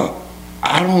 Dada,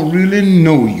 I don't really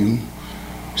know you.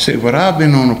 Said, but I've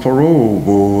been on the parole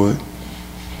board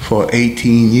for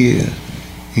 18 years.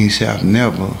 He said, I've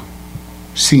never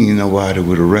seen nobody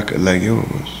with a record like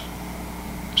yours.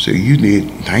 So you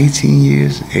did 19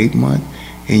 years, 8 months,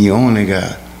 and you only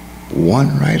got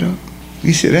one write-up?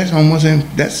 He said,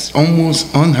 that's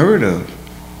almost unheard of.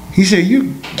 He said,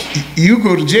 you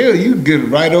go to jail, you get a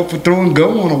write-up for throwing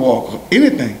gum on a wall,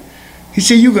 anything. He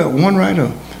said, you got one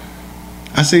write-up.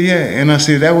 I said, yeah, and I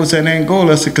said, that was at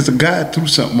Angola. I said, because a guy threw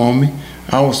something on me.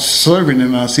 I was serving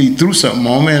him, I said, he threw something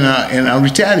on me, and I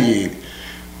retaliated.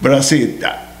 But I said,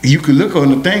 you could look on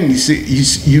the thing,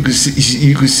 you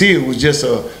could see it was just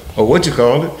a what you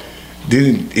call it.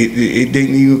 It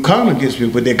didn't even count against me,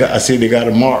 but I said they got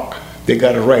a mark. They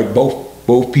got to write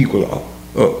both people up.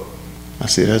 I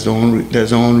said that's the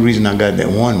only reason I got that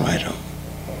one write-up.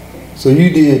 So you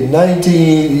did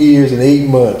 19 years and 8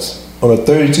 months on a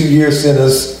 32-year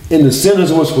sentence. And the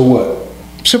sentence was for what?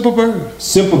 Simple burger.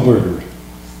 Simple burger.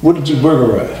 What did you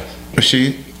burglarize? A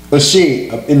shed. A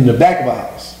shed in the back of a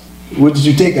house. What did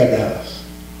you take out the house?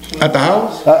 At the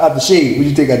house? Out the shade. What did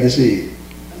you take out the shade?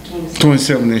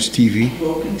 27-inch TV.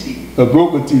 Broken TV. A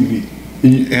broken TV.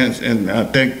 And I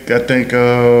think I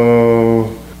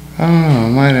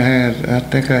don't know, I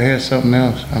think I had something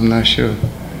else. I'm not sure.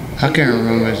 I can't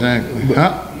remember exactly.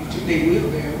 Huh? Big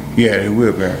wheelbarrow. Yeah, the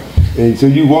wheelbarrow. And so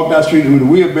you walked down the street with a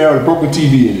wheelbarrow and a broken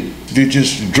TV in it. They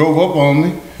just drove up on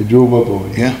me. They drove up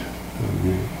on you. Yeah.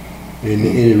 And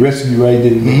it arrested you right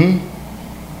there. Mm-hmm.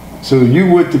 So you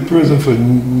went to prison for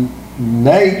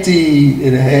 19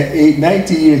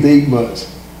 years, 8 months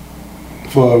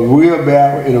for a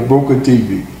wheelbarrow and a broken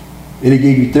TV. And they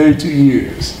gave you 32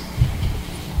 years.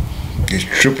 It's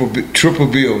triple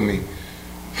bill me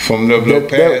from them little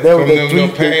past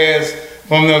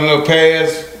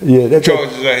Yeah, that's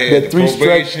charges I had. that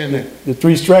the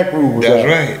 3 strike rule was That's out.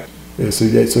 right. Yeah,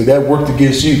 so that worked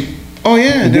against you. Oh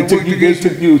yeah, And they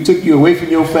took you away from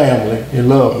your family and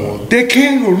loved ones. They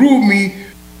kangaroo me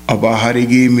about how they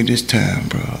gave me this time,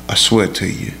 bro. I swear to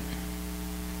you,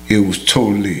 it was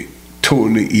totally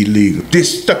illegal. They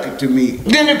stuck it to me.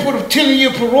 Then they put a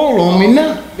 10-year parole on me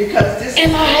now. Because this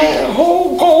And I had a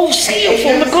whole gold seal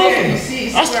from the governor. I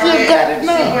still got it See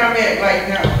now. where I'm at right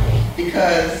now.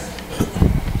 Because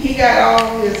he got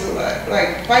all his,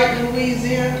 like fighting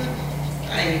Louisiana.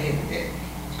 I ain't getting that.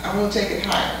 I'm going to take it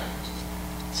higher.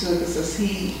 So, because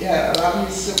he got a lot of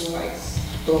his civil rights.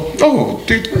 Oh,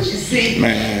 But you see,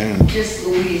 man. just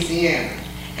Louisiana.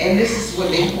 And this is what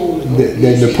they hold.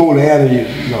 That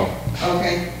Napoleon, no.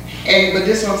 Okay. But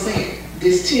this what I'm saying.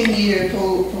 This 10-year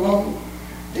parole,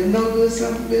 them no good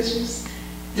son of bitches.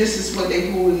 This is what they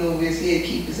holding over his head,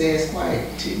 keep his ass quiet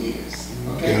 10 years.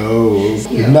 Okay. Oh, it's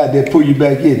not that pull you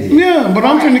back in it. Yeah, but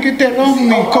I'm trying to get that off of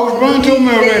me. Coach Brown told me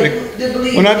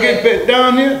already. When I get back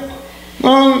down here,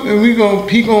 and he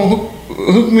gonna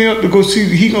hook me up to go see.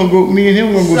 Me and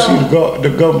him gonna go see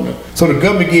the governor. So the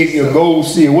government gave you a gold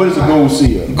seal. What is a gold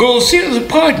seal? Gold seal is a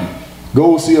pardon.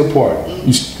 Gold seal pardon.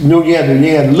 You know you had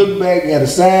to look back. You had to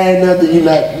sign nothing. You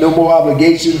no more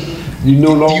obligation. You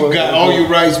no longer. You got all your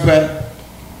rights back.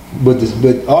 But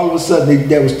all of a sudden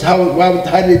how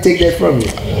did they take that from you?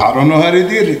 I don't know how they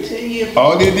did it.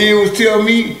 All they did was tell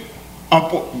me,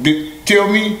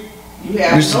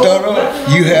 Mr.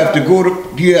 Dada, you have to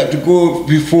go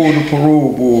before the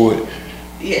parole board.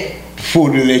 Yeah. Before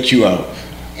they let you out.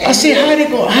 I said, how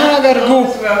I gotta go?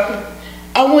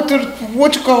 I went to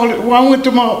I went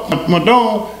to my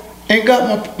dorm and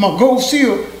got my gold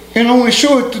seal, and I went and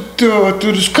showed it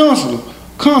to this consular,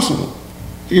 consular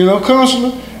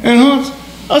and Hunt.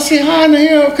 I said, how in the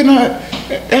hell,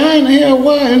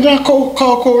 why? And then I called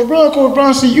Coach Brown. Coach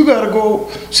Brown said, you gotta go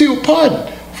see a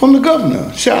pardon from the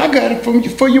governor. Said, I got it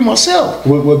for you myself.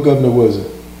 What governor was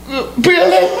it?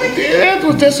 Bill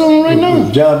Edwards, that's on right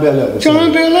now. John Bell Edwards.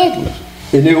 John Bell Edwards.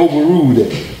 And they overruled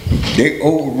it. They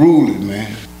overruled it,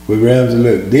 man. But Ramsey,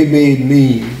 look, they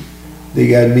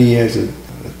got me as a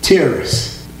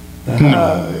terrorist.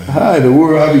 How in the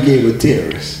world I became a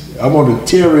terrorist? I'm on the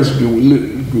terrorist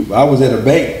group. I was at a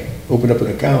bank, opened up an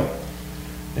account,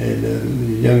 and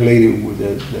the young lady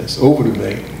that's over the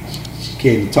bank, she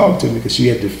came to talk to me because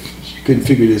she couldn't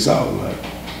figure this out. Like,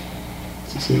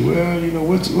 she said, well, you know,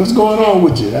 what's going on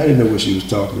with you? I didn't know what she was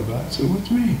talking about. I said, what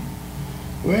do you mean?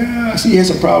 Well, I see you had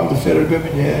some problem with the federal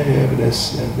government. Yeah, but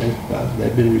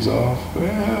that's been resolved.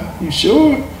 Well, you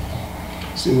sure?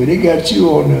 I said, well, they got you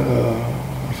on the,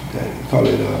 call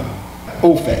it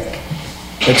OFAC.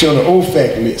 Got you on the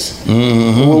OFAC list.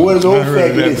 Mm-hmm. Well, what is the I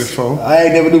heard OFAC that list? before. I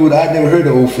never heard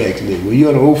of OFAC list. Well, you're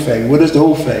on the OFAC. What is the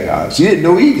OFAC? She didn't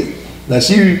know either. Now,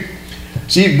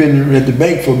 she's been at the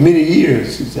bank for many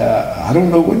years. She said, I don't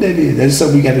know what that is. That's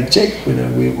something we got to check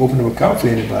when we open an account for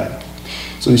anybody.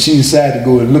 So she decided to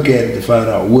go and look at it to find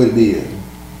out what it is.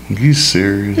 You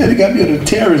serious? Yeah, they got me on the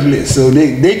terrorist list, so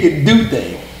they can do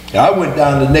things. I went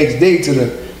down the next day to the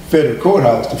federal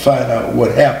courthouse to find out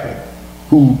what happened,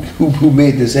 who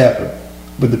made this happen.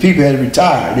 But the people had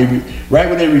retired. Right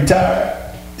when they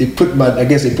retired, they put my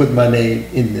name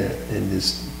in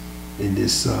this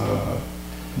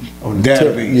on the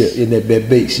database. In that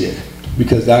base, yeah,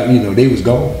 because they was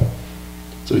gone.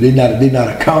 So they're not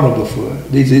accountable for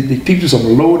it. They people do some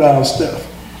low down stuff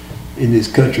in this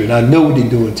country, and I know what they're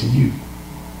doing to you.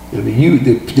 I mean,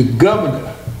 the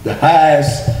governor, the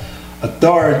highest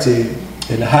authority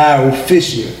and the higher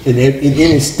official in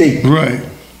any state, Right.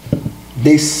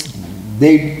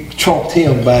 They trumped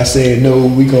him by saying, no,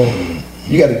 you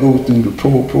got to go through the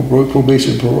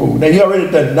probation parole. Now you already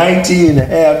done 19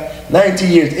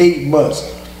 years, 8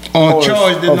 months. On a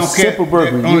charge that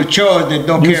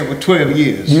don't carry for 12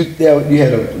 years. You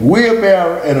had a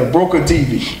wheelbarrow and a broken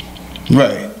TV.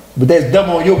 Right. But that's dumb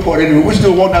on your part anyway. What you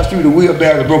doing walking down the street with a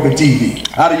wheelbarrow and a broken TV?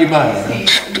 Out of your mind.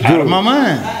 Out of my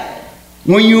mind.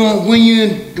 When you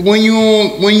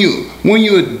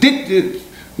addicted,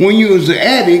 when you was an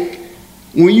addict,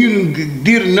 when you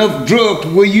did enough drugs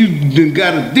to where you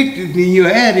got addicted and you're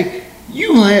an addict,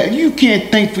 you can't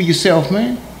think for yourself,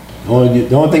 man. The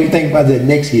only thing you think about is that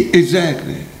next hit.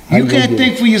 Exactly. You can't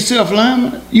think for yourself,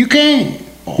 Lyman. You can't.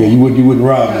 Yeah, you wouldn't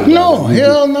rob nobody. No,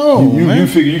 hell no, man. You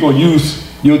figure you're gonna use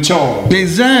your charm.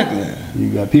 Exactly.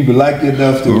 You got people like you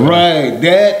enough to Right.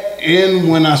 That and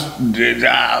when I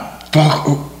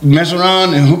mess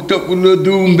around and hooked up with a little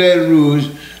dude in Baton Rouge,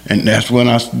 and that's when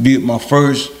I did my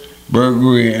first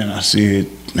burglary, and I said,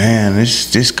 man,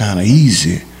 this kind of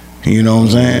easy. You know what I'm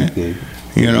saying? Okay.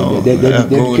 You know, that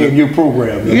became your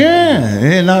program. Right? Yeah,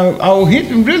 and I was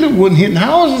wasn't hitting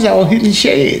houses, I was hitting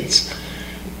sheds.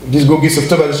 Just go get some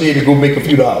stuff out of the shade and go make a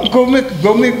few dollars. Go make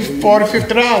 $40,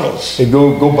 $50. And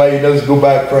go buy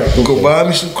a crack. Go buy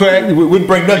me some crack. We wouldn't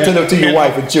bring nothing to your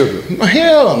wife and children.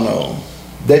 Hell no.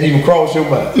 That didn't even cross your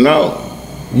mind. No.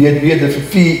 You had to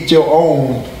feed your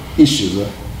own issues, huh?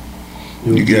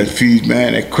 You got to feed,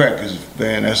 man. That crack is,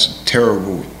 man, that's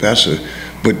terrible.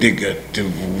 But they got the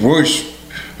worst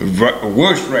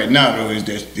right now though is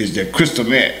that crystal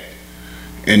meth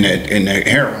and that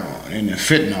heroin and that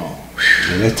fentanyl.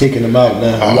 Yeah, that's taking them out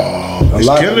now. It's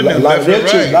killing them. A lot of their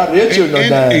children are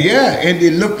dying. Yeah, and they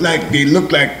look like the.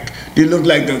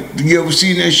 You ever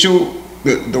seen that show,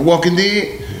 The Walking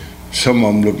Dead? Some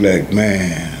of them look like,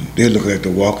 man, they look like The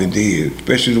Walking Dead,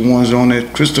 especially the ones on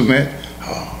that crystal meth.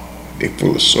 Oh, they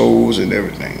full of souls and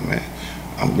everything, man.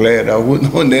 I'm glad I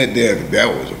wasn't on that there.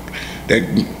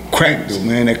 That crack though,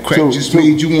 man. That crack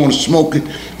made you want to smoke it.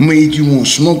 Made you want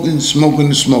smoke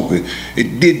it.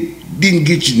 It didn't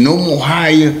get you no more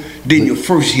higher than your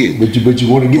first hit. But you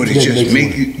want to get. But it just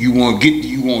make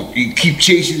you keep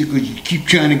chasing it because you keep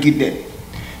trying to get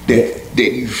that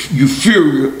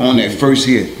euphoria on that first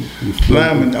hit.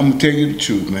 Lyman, I'm gonna tell you the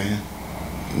truth, man.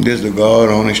 There's the God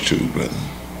honest truth, brother.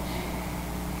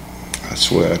 I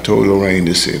swear, I told Lorraine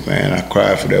this, man, I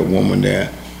cried for that woman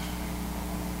there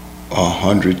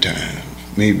 100 times,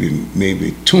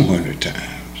 maybe 200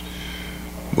 times.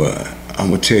 But I'm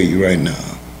gonna tell you right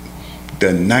now,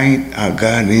 the night I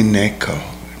got in that car,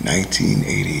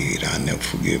 1988, I'll never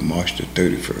forget, March the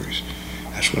 31st.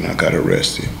 That's when I got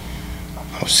arrested.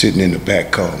 I was sitting in the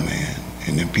back car, man,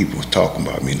 and then people was talking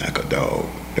about me like a dog,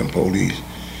 them police.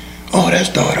 Oh, that's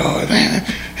Dada, man.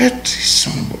 That's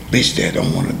son of a bitch that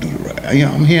don't want to do the right. You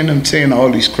know, I'm hearing them saying all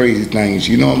these crazy things,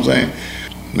 you know what I'm saying?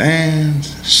 Man,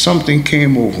 something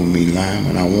came over me,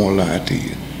 Lyman, I won't lie to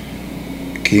you.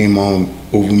 came on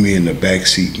over me in the back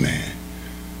seat, man.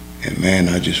 And man,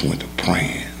 I just went to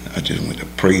praying. I just went to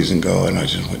praising God, and I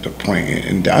just went to praying.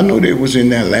 And I know they was in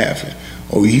there laughing.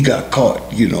 Oh, he got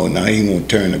caught, you know, now he won't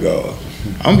turn to God.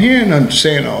 I'm hearing them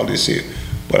saying all this here,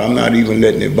 but I'm not even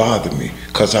letting it bother me,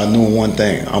 because I know one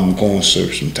thing, I'm going to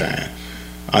serve some time.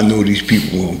 I know these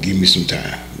people will give me some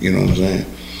time, you know what I'm saying?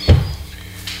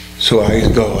 So I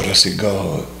asked God, I said,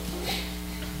 God,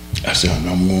 I said,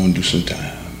 I'm going to do some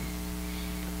time.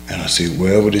 And I said,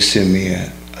 wherever they send me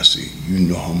at, I said, you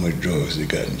know how much drugs they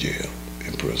got in jail,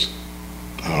 in prison.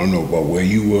 I don't know about where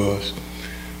you was,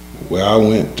 where I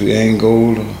went to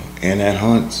Angola and at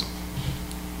Hunts.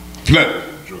 Flood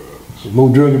drugs. More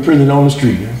drugs in prison than on the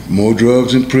street, huh? More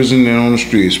drugs in prison than on the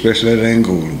street, especially at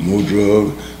Angola. More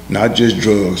drugs, not just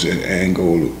drugs at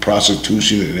Angola,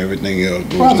 prostitution and everything else.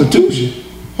 Prostitution?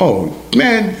 Oh,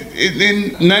 man,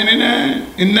 in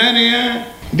 99,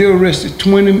 they arrested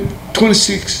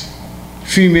 26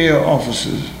 female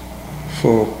officers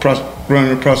for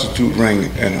running a prostitute ring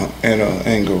at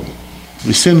Angola.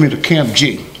 They sent me to Camp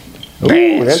J.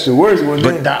 Oh, that's the worst one.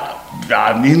 But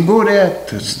I didn't go there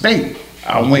to stay.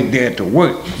 I went there to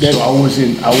work. So I was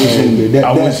in.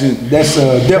 That's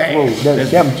death row.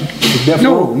 That's death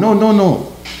row. No.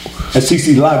 That's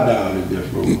CC lockdown is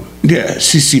death row. Yeah,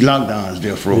 CC lockdown is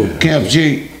death row. Yeah. Camp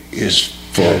J is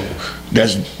for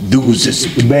that's dudes that's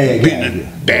the bad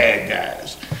guys. Bad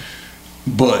guys.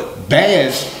 But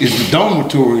Bass is the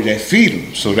dormitory that feed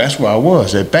them. So that's where I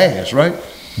was at Bass, right?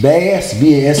 Bass,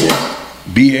 B-A-S-S.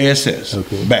 B-A-S-S.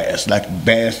 Okay. Bass, like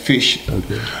bass fish.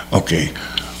 Okay.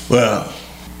 Well,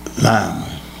 Lyman,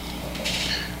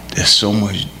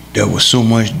 there was so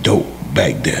much dope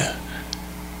back there.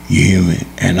 You hear me?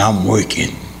 And I'm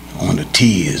working on the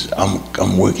tiers.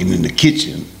 I'm working in the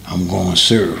kitchen. I'm going to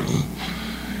serve them.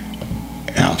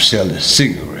 And I'm selling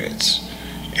cigarettes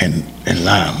and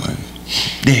Lyman.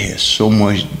 They had so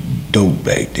much dope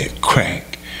back there.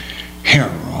 Crack,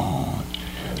 heroin,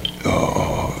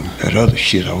 that other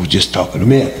shit I was just talking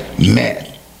about. Meth.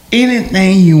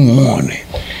 Anything you wanted,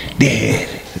 they had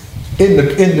it. In the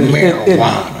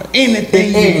marijuana.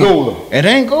 Anything in you Angola. wanted. At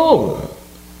Angola.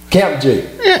 Camp J.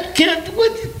 Yeah,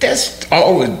 that's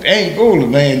always Angola,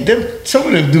 man. Some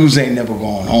of them dudes ain't never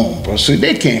going home, bro. So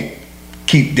they can't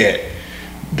keep that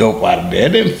dope out of there.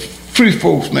 Them free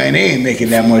folks, man, they ain't making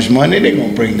that much money. They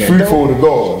gonna bring that Free dope. for the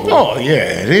guards. Right? Oh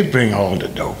yeah, they bring all the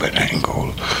dope at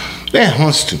Angola. That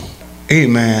Hunts too. Hey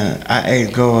man, I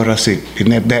asked God, I said, in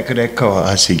that back of that car,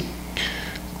 I said,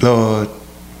 Lord,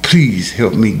 please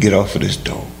help me get off of this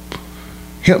dope.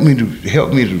 Help me to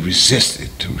resist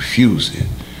it, to refuse it,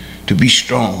 to be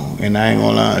strong. And I ain't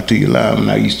gonna lie to you, Lyman,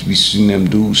 I used to be seeing them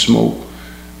dudes smoke,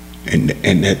 and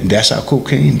that's how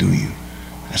cocaine do you.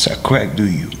 That's how crack do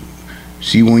you.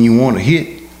 See, when you want to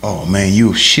hit, oh man,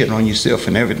 you'll shit on yourself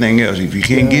and everything else. If you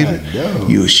can't get it,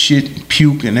 you'll shit,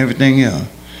 puke, and everything else.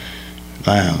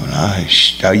 Lyman, I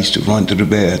used to run to the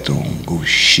bathroom, go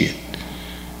shit,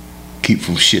 keep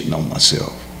from shitting on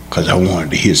myself, cause I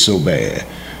wanted to hit so bad.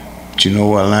 But you know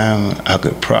what, Lyman? I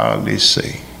could proudly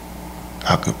say,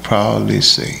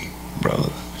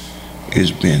 brother,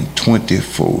 it's been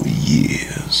 24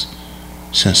 years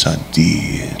since I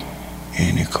did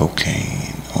any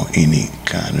cocaine or any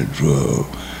kind of drug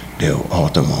that will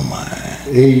alter my mind.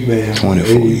 Amen.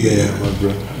 24 years. My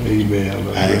brother. Amen,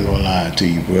 my I ain't gonna lie to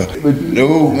you, bro.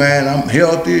 No, man, I'm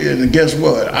healthy, and guess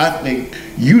what? I think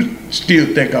you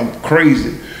still think I'm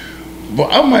crazy.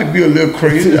 But I might be a little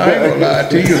crazy. I ain't gonna lie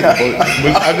to you,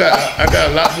 but I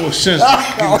got a lot more sense to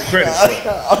give you credit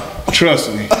for. Trust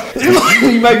me.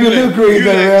 You might be a little crazy.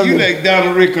 You like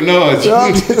Donald Rick Kennard.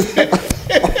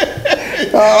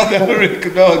 Donald Rick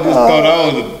Kennard just thought I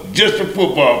was just a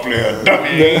football player.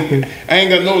 Dummy. I ain't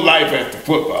got no life after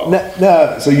football.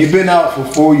 Now, so you've been out for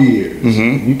 4 years.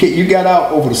 Mm-hmm. You got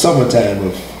out over the summertime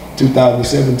of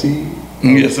 2017.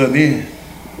 Yes, I did.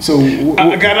 So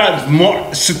I got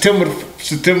out September the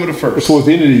 1st. Towards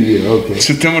the end of the year, okay.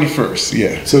 September the 1st,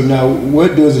 yeah. So now,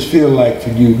 what does it feel like for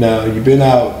you now? You've been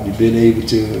out, you've been able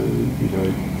to,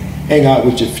 hang out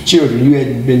with your children. You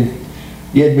hadn't been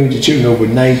with your children over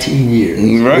 19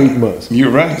 years, right. 8 months.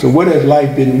 You're right. So what has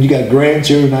life been? You got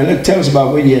grandchildren now. Tell us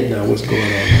about where you at now. What's going on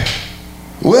now?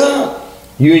 Well,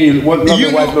 you and your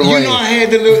wife, Lorraine. I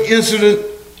had the little incident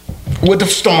with the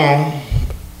storm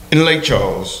in Lake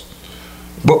Charles.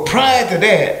 But prior to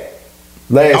that,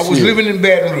 I was living in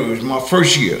Baton Rouge, my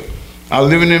first year. I was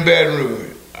living in Baton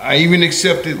Rouge. I even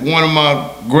accepted one of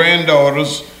my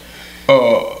granddaughters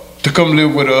to come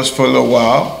live with us for a little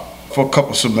while, for a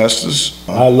couple semesters.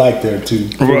 I like that too.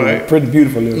 Right. Pretty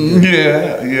beautiful.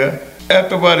 Yeah.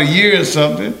 After about a year or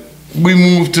something, we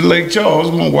moved to Lake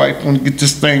Charles. My wife wanted to get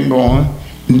this thing going.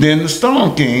 And then the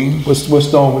storm came. What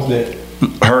storm was that?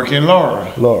 Hurricane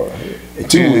Laura. Laura.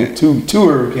 Two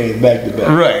hurricanes back to back.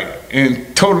 Right.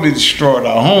 And totally destroyed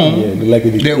our home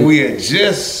that we had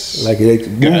just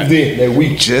moved in that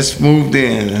week. Just moved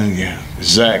in. Yeah,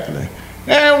 exactly.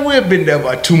 And we've been there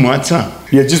about 2 months, huh?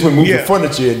 Yeah, just when moving the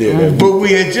furniture in there. But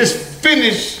we had just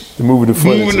finished moving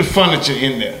the furniture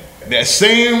in there. That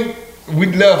same, we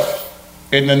left.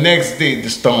 And the next day, the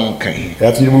storm came.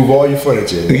 After you move all your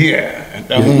furniture. Yeah.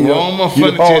 I moved all my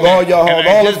furniture.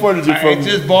 All the furniture from I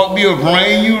just bought me a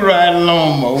brand new riding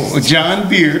lawnmower, a John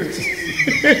Deere.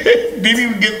 Didn't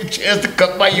even get a chance to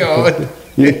cut my yard.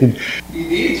 Yeah.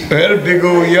 I had a big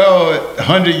old yard,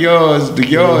 100 yards, the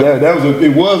yard.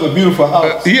 It was a beautiful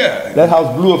house. Yeah. That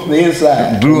house blew up from the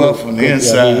inside. Blew up from the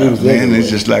inside. Man, it's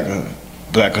just like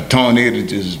a tornado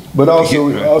just. But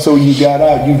also when you got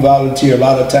out, you volunteer a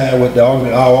lot of time with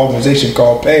our organization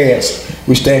called PASS,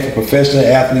 which stands for Professional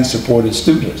Athlete Supported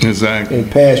Students. Exactly.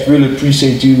 And PASS really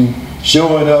appreciate you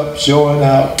showing up, showing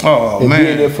out, and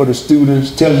being there for the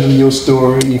students, telling them your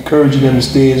story, encouraging them to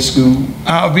stay in school.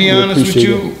 I'll be honest with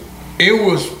you, it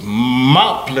was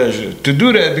my pleasure to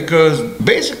do that because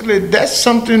basically that's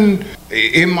something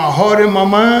in my heart, in my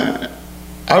mind,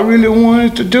 I really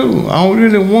wanted to do. I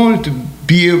really wanted to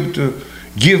be able to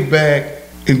give back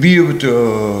and be able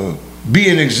to be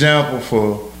an example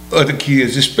for other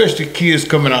kids, especially kids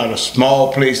coming out of a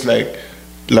small place like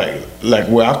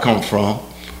where I come from,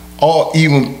 or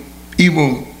even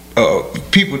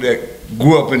people that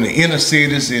grew up in the inner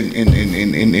cities in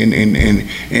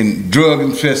drug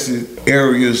infested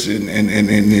areas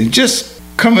and just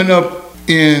coming up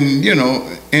in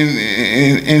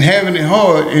and having it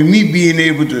hard, and me being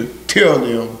able to tell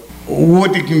them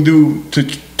what they can do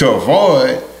to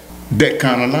avoid that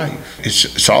kind of life.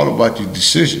 It's all about your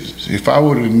decisions. If I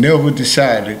would have never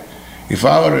decided, if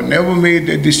I would have never made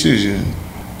that decision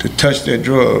to touch that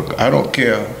drug, I don't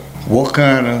care what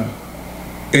kind of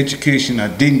education I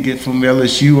didn't get from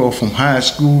LSU or from high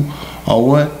school or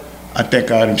what, I think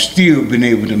I'd have still been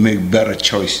able to make better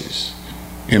choices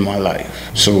in my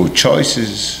life. So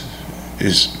choices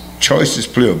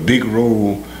play a big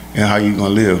role in how you're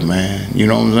gonna live, man. You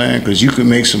know what I'm saying? Because you can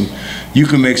make some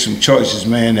choices,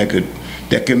 man,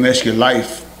 that can mess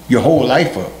your whole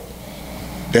life up.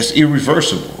 That's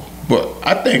irreversible. But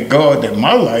I thank God that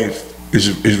my life is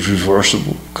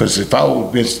reversible. Because if I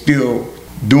would have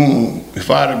been if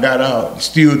I'd have got out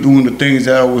still doing the things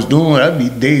that I was doing, I'd be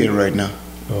dead right now.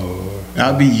 Oh.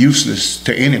 I'd be useless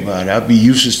to anybody. I'd be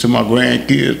useless to my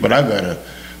grandkids. But I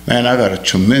got a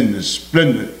tremendous,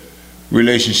 splendid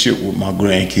relationship with my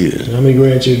grandkids. How many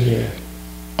grandchildren you have?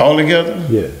 All together?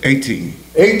 Yeah. 18.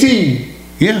 18?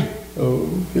 Yeah. Oh,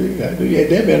 okay. I knew you had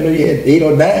that many. I knew you had 8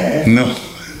 or 9. No.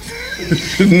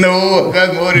 No, I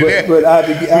got more than that. But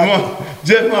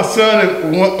just my son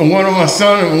and one of my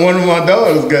sons and one of my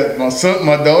daughters got my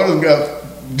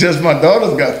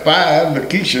daughter's got 5,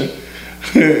 Lakeisha.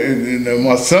 And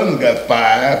my son got 5.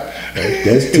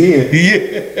 That's 10.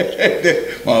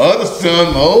 Yeah. My other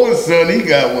son, my oldest son, he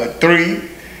got what,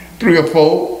 3 or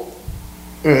 4.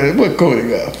 What Cody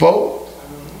got? 4.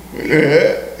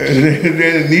 Yeah. And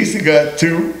then Nisa got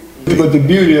 2. But the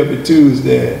beauty of it too is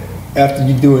that after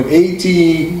you're doing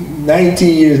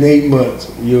 19 years and 8 months,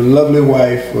 your lovely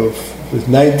wife of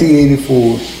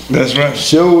 1984 That's right.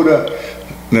 showed up.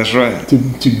 That's right.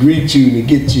 To greet you, to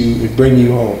get you, and bring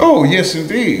you home. Oh, yes,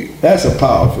 indeed. That's a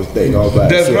powerful thing all by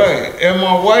That's itself. right. And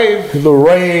my wife,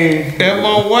 Lorraine, and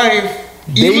my wife,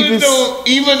 Davis,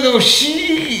 even though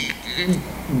she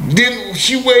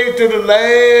waited till the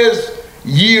last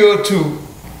year or two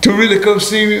to really come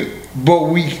see me, but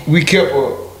we kept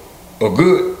a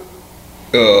good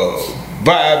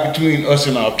vibe between us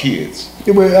and our kids.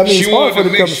 Yeah, well, I mean, she wanted to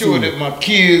make sure that my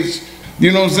kids,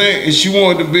 you know what I'm saying, and she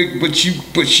wanted to be, but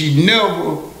she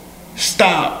never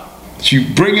stopped.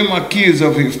 She bringing my kids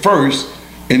up here first,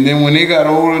 and then when they got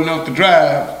old enough to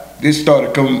drive, they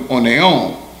started coming on their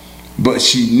own. But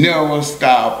she never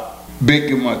stopped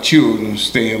making my children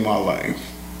stay in my life,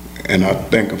 and I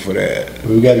thank her for that.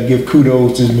 We got to give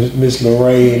kudos to Miss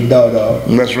Lorraine Dada.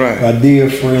 That's right. My dear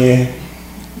friend.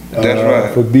 That's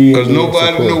right. For being because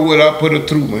nobody know what I put her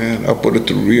through, man. I put her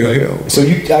through real hell. So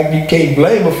you can't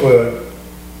blame her for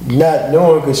not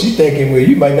knowing, because she's thinking, well,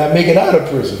 you might not make it out of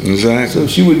prison. Exactly. So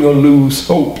she wasn't gonna lose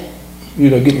hope.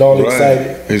 Getting all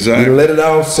excited. Exactly. Let it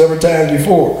out several times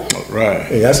before. Right.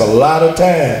 Hey, that's a lot of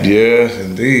time. Yes,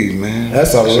 indeed, man.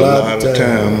 That's a lot of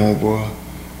time, my boy.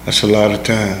 That's a lot of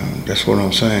time. That's what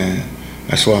I'm saying.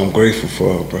 That's why I'm grateful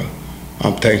for her, bro.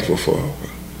 I'm thankful for her, bro.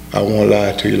 I won't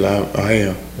lie to you, I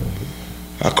am.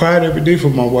 I cried every day for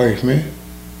my wife, man.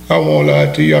 I won't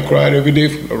lie to you, I cried every day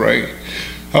for Lorraine.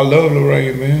 I love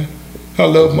Lorraine, man. I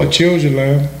love my children,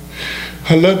 man.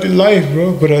 I love the life,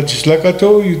 bro. But I just like I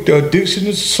told you, the addiction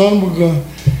is the son of a gun.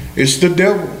 It's the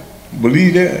devil.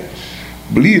 Believe that.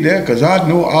 Believe that, because I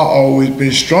know I always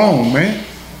been strong, man.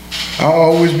 I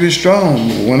always been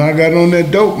strong. When I got on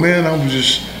that dope, man, I was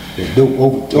just... The dope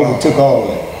overtook all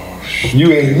that.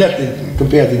 You ain't nothing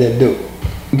compared to that dope.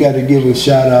 We got to give a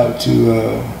shout out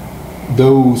to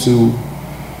those who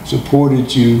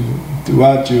supported you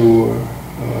throughout your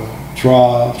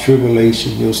trial,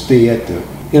 tribulation. You'll stay at the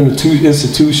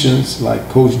institutions like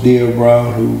Coach Dale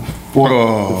Brown, who fought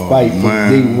the fight from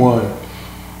day one.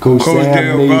 Coach Sam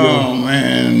Dale Nader, Brown,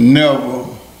 man,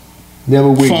 never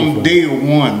wavered from day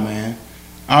one, man.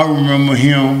 I remember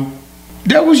him.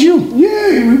 That was you.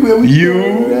 Yeah,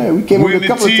 we came in a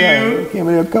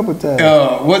couple times.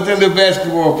 What's that little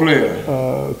basketball player?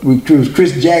 It was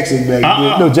Chris Jackson back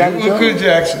then. No, Jackson. It wasn't Chris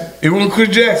Jackson. It wasn't Chris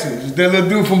Jackson. It was that little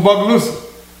dude from Bogalusa.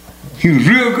 He was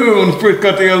real good when he first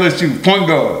got to LSU, point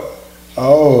guard.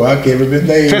 Oh, I can't remember his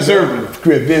name. Tress Irvin.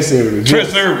 Vince Irvin.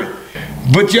 Tress Irvin.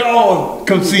 But y'all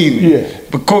come see me. Yeah.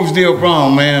 But Coach Dale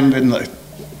Brown, man, been like a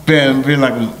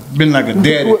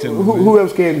daddy to me. Who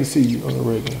else came to see you on the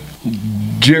regular?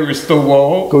 Jerry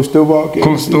Stovall. Coach Stovall came.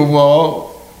 Coach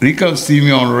Stovall. He come see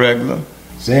me on the regular.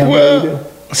 Sam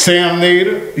Nader. Sam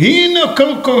Nader. He ain't never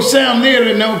come. Coach Sam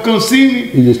Nader never come see me.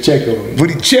 He just checked on me. But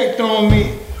he checked on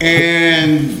me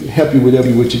and help you with whatever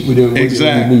you needed.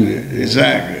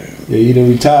 Exactly. Yeah, he done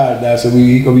retired now, so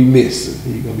he gonna be missed.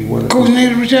 He gonna be one of Coach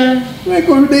Nader retired? Man,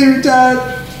 Coach Nader retired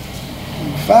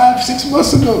 5-6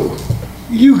 months ago.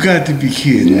 You got to be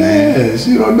kidding, man. Yes,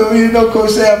 you don't know. You didn't know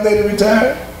Coach Sam Nader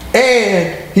retired?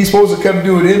 And he's supposed to come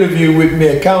do an interview with me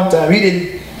at Count Time. He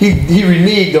didn't. He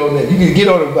reneged on that. You can get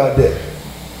on him about that.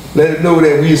 Let him know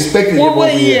that we expected him.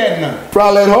 Where he at now?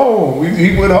 Probably at home.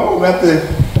 He went home after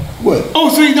what? Oh,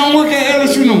 so he don't work at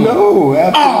LSU no more?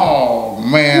 No. Oh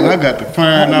man, I got to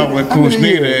find out where Coach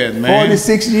Nader at, man.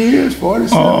 46 years,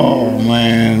 47 Oh years.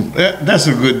 Man, that's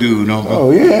a good dude, no?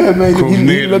 Oh yeah, man. Coach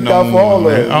He looked out for all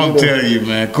of it. I'm telling you,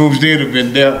 man. Coach Nader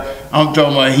been there. I'm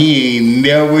talking about he ain't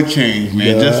never changed,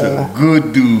 man. Just a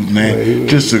good dude, man.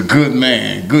 Just a good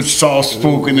man. Good,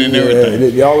 soft-spoken and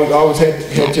everything. You always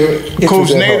had your Coach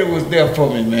Nader was there for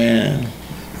me, man.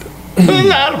 A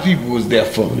lot of people was there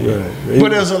for me. Right. But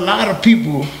there's a lot of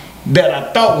people that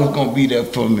I thought was going to be there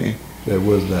for me. That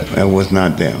was not there. That was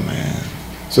not there, man.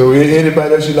 So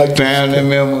anybody else you like to family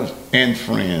members and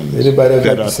friends. Anybody else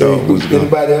that like I to say? thought was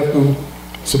Anybody else who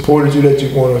supported you that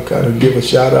you want to kind of give a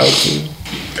shout out to?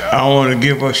 I want to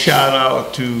give a shout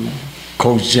out to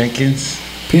Coach Jenkins.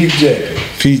 Pete Jenkins.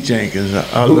 Pete Jenkins.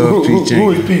 I love Pete Jenkins.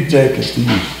 Who is Pete Jenkins to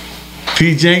you?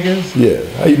 Pete Jenkins? Yeah.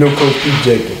 How you know Coach Pete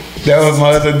Jenkins? That was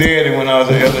my other daddy when I was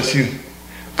at LSU.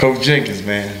 Coach Jenkins,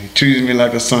 man. He treated me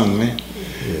like a son, man.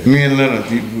 Yeah. Me and Leonard,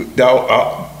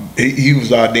 he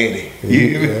was our daddy.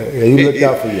 He looked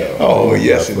out for y'all. Oh,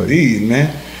 yes, indeed, man.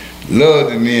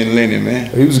 Loved me and Lenny, man.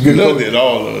 He was a good Loved coach. it,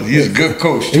 all of us. He's a good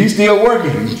coach. He's still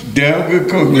working. Damn good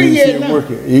coach. Where He's he at still now?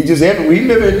 working. He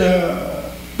live in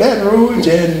Baton Rouge,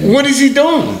 and What is he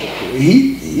doing?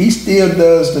 he still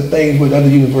does the things with other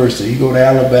universities. He go to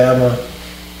Alabama.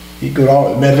 He go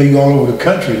all over the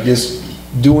country, just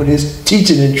doing his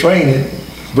teaching and training,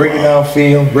 breaking down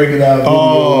film, breaking down video,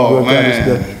 all kind of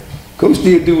stuff. Coach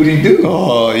still do what he do.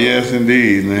 Oh, yes,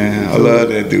 indeed, man. I love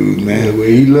that dude, man. Yeah, well,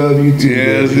 he love you too.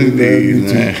 Yes, man. indeed,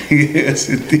 man. Yes,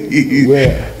 indeed.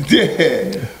 Well,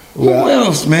 Yeah. Well, Who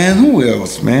else, man? Who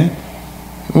else, man?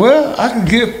 Well, I can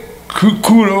give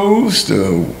kudos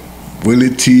to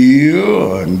Willie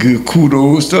Teal. I can give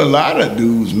kudos to a lot of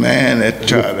dudes, man, that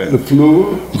try to.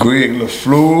 LaFleur. Greg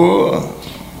LaFleur.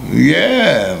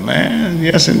 Yeah, man.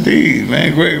 Yes, indeed,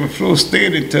 man. Greg LaFleur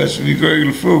stayed in touch with me. Greg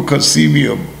LaFleur could see me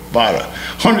about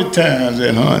 100 times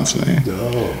at Hunts, man.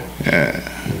 Oh. Yeah.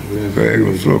 Greg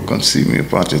LaFleur come see me a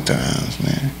bunch of times,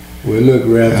 man. Well, look,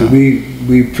 Ramsey,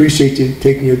 we appreciate you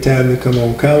taking your time to come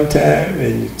on Count Time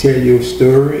and tell your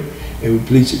story. And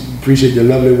we appreciate your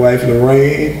lovely wife,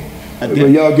 Lorraine. Well,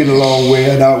 y'all get along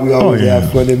well. Now we always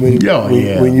have fun. And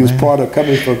when you was part of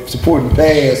coming for supporting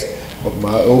Pass,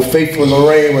 my old faithful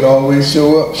Lorraine would always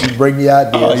show up. She'd bring you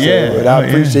out there. And I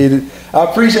appreciate it. I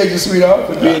appreciate you, sweetheart,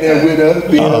 for being there with us,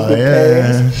 being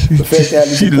us with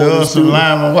Pass. She loves some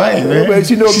lime white, man. Man,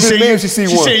 she knows good man. She see one.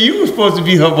 She said you were supposed to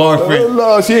be her boyfriend. Oh,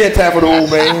 Lord, she ain't time for the old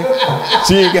man.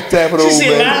 She ain't got time for the old man. She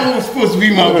said Lime was supposed to be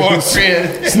my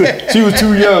boyfriend. She was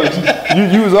too young.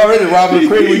 You was already Robert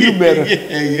Craig when you met her.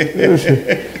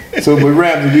 Yeah. So, but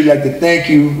Ramsey, we'd like to thank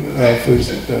you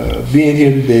for being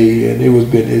here today, and it's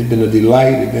been a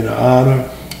delight. It's been an honor.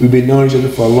 We've been knowing each other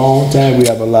for a long time. We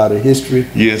have a lot of history.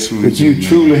 Yes, we But you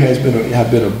truly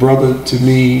have been a brother to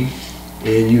me,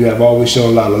 and you have always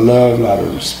shown a lot of love, a lot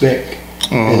of respect,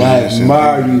 and I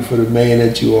admire you for the man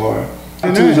that you are.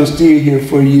 The tools are still here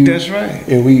for you. That's right.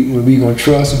 And we gonna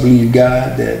trust and believe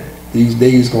God that these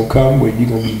days gonna come where you're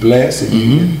gonna be blessed and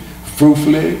you can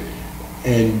fruitfully,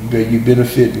 and that you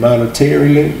benefit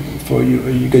monetarily for you,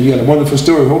 because you got a wonderful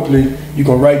story. Hopefully you're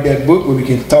gonna write that book where we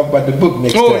can talk about the book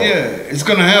next time. Oh yeah, it's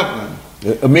gonna happen.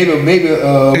 Maybe a movie.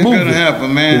 It's gonna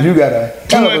happen, man. You got a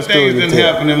Too hell of a much story things to done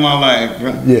tell. happen in my life,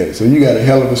 bro. Yeah, so you got a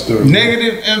hell of a story.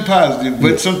 Negative and positive,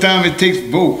 but sometimes it takes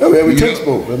both. Oh, yeah, it you takes know?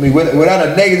 both. I mean, without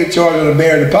a negative charge and a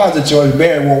bearing positive charge,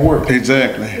 bearing won't work.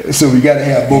 Exactly. So we got to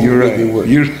have both You're to right. make it work.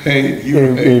 You're right. You're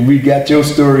And, right. and we got your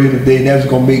story here today, and that's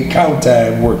going to make count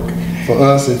time work for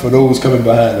us and for those coming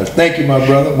behind us. Thank you, my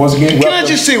brother. Once again, Can I welcome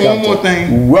just say to one Count more Time.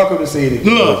 thing? Welcome to say it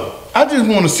again. Look, I just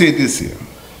want to say this here.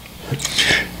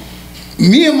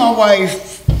 Me and my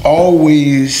wife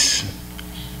always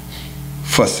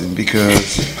fussing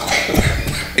because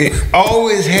it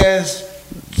always has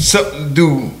something to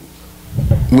do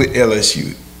with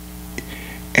LSU.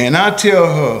 And I tell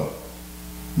her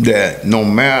that no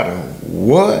matter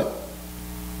what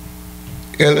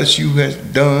LSU has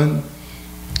done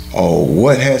or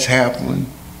what has happened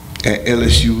at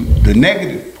LSU, the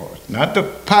negative part, not the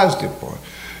positive part,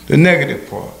 the negative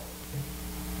part,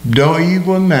 don't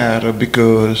even matter,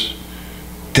 because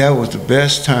that was the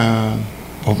best time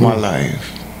of my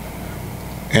life.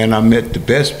 And I met the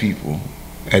best people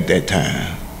at that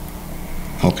time.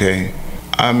 Okay?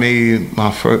 I made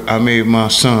my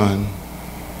son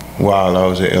while I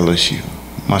was at LSU,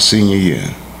 my senior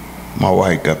year. My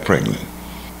wife got pregnant.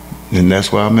 And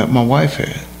that's where I met my wife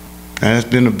at. And it's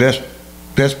been the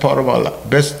best part of my life,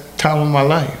 best time of my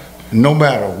life. No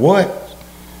matter what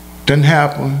done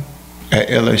happen at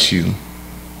LSU,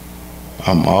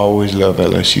 I'm always love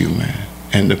LSU, man.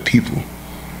 And the people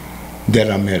that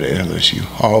I met at LSU,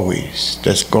 always.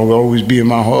 That's gonna always be in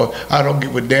my heart. I don't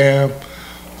give a damn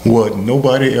what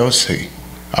nobody else say.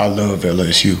 I love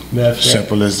LSU.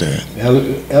 Simple as that.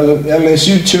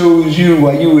 LSU chose you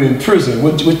while you were in prison.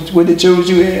 What they chose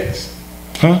you as?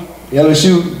 Huh?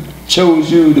 LSU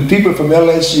chose you. The people from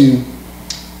LSU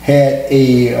had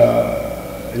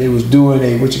they was doing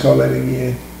a, what you call that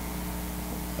again?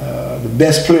 The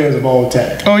best players of all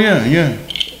time. Oh yeah.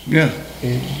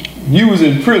 And you was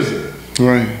in prison.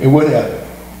 Right. And what happened?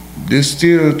 They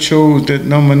still chose that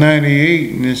number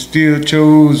 98, and they still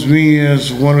chose me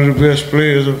as one of the best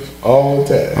players of All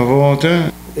time. all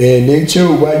time. And they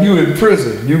chose, while you were in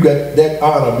prison, you got that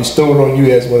honor bestowed on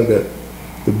you as one of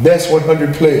the best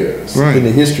 100 players in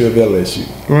the history of LSU.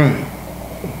 Right.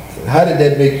 How did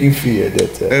that make you feel at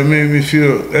that time? That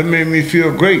made me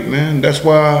feel great, man. That's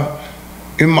why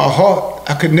in my heart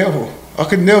I could never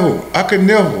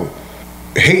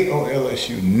hate on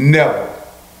LSU. Never.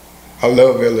 I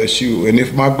love LSU, and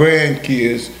if my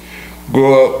grandkids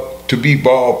grow up to be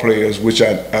ball players, which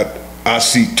I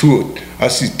see I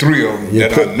see 3 of them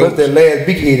that I know. Plus that last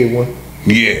big headed one.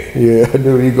 Yeah. Yeah, I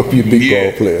knew you gonna be a big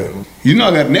ball player. You know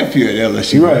I got a nephew at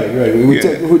LSU. Right.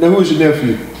 Yeah. Who's your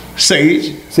nephew?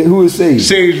 Sage. Say, who is Sage?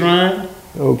 Sage Ryan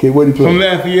Okay, what he play? from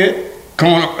Lafayette.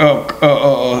 Corner,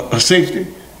 a safety.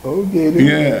 Okay, then.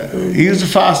 Yeah. He was a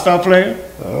 5-star player.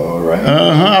 All right.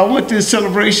 I went to his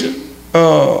celebration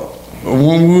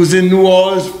when we was in New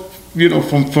Orleans,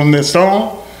 from that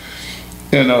storm.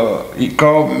 And he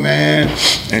called me, man,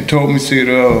 and told me, said,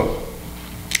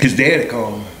 his daddy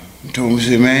called me. He told me,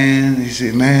 he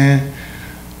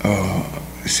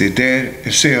said, Dad,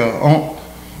 he said, man,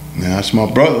 that's my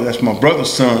brother. That's my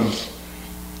brother's son.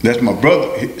 That's my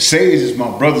brother. Sage is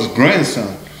my brother's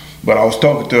grandson. But I was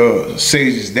talking to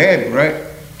Sage's daddy, right?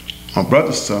 My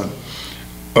brother's son.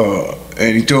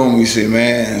 And he told me, he said,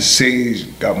 man, Sage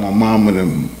got my mom and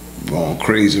them going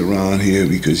crazy around here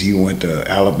because he went to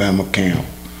Alabama camp.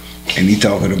 And he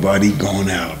talking about he going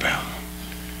to Alabama.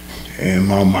 And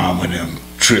my mom and them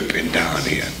tripping down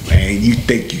there. Man, you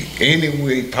think any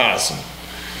way possible,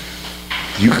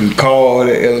 you can call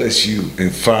the LSU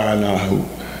and find out who,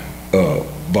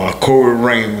 by Corey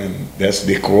Raymond, that's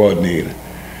their coordinator.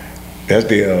 That's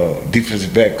their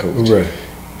defensive back coach. Right.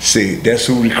 Say, that's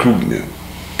who recruiting them.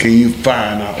 Can you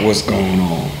find out what's going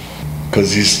on?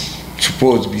 Because he's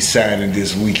supposed to be signing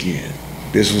this weekend.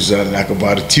 This was like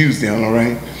about a Tuesday, all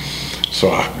right? So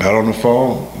I got on the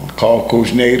phone, called Coach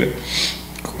Nader.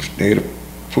 Coach Nader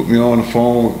put me on the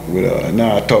phone with,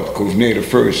 I talked to Coach Nader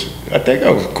first. I think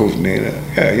I was Coach Nader.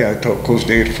 Yeah, I talked to Coach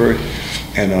Nader first.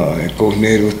 And Coach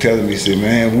Nate was telling me, he said,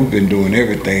 man, we've been doing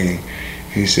everything.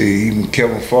 He said, even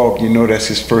Kevin Falk, you know, that's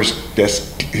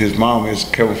his mom is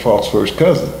Kevin Falk's first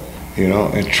cousin, you know,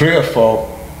 and Trey Falk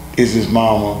is his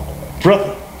mama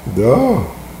brother. Oh.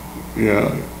 You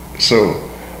know, so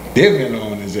they've been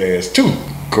on his ass too.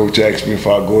 Coach asked me if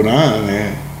I go down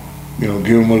there, you know,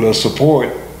 give him a little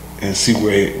support and see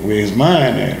where his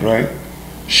mind at, right?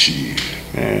 Shit,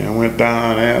 man, I went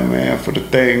down there, man, for the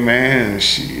thing, man, and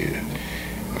shit.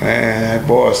 Man, that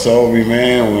boy saw me,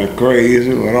 man, went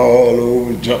crazy, went all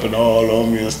over, jumping all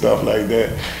on me and stuff like that.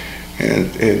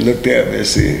 And looked at me and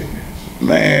said,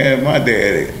 man, my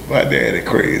daddy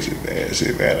crazy, man. I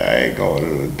said, man, I ain't going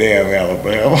to the damn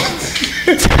Alabama.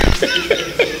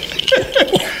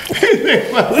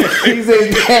 He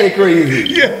said, daddy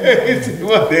crazy. Yeah, he said,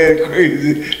 my daddy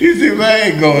crazy. He said, man, I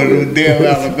ain't going to the damn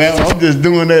Alabama. I'm just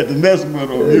doing that to mess with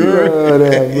him. You heard?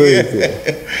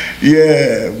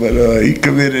 Yeah, but he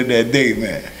committed that day,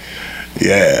 man.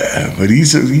 Yeah, but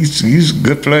he's a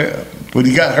good player. But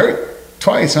he got hurt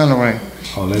twice on the ring.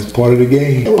 Oh, that's part of the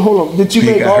game. Hold on, did you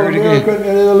make All-American at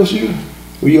LSU?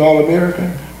 Were you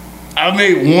All-American? I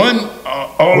made one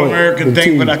All-American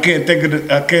thing, but I can't think of the.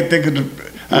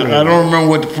 I don't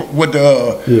remember what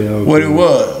it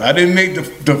was. I didn't make the.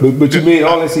 But you made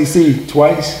All-SEC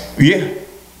twice. Yeah.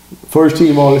 First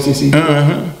team All-SEC.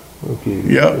 Okay.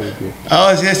 Yep. Okay.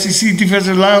 I was SEC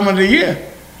Defensive Lineman of the Year.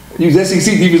 You was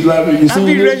SEC Defensive Lineman of the Year. I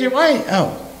beat Reggie White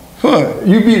out. What?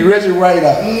 You beat Reggie White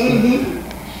out.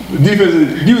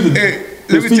 Defensive. You was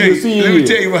let me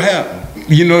tell you what happened.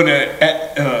 You know that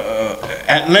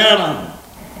Atlanta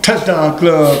Touchdown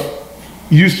Club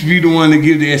used to be the one to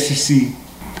give the SEC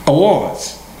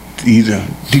awards. Either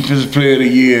Defensive Player of the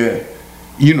Year.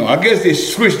 You know, I guess they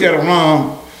switched that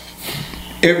around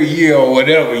every year or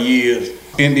whatever years,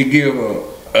 and they give a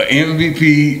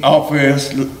MVP,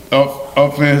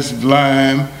 offensive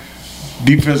line,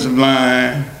 defensive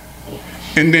line,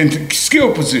 and then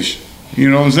skill position. You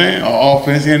know what I'm saying? On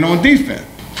offense and on defense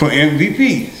for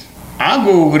MVPs. I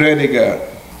go over there. They got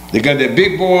that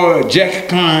big boy Jack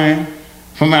Klein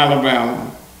from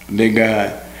Alabama. They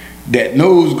got that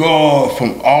nose guard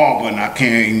from Auburn. I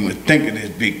can't even think of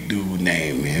this big dude's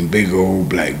name, man. Big old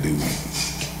black dude.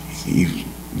 He's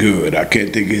good. I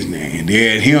can't think of his name.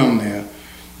 They had him there.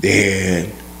 They had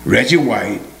Reggie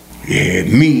White. They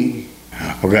had me.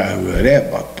 I forgot who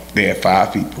that was. They had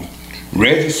 5 people.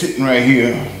 Reggie sitting right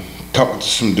here talking to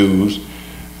some dudes.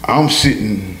 I'm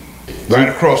sitting right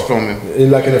across from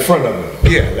him. Like in the front of him?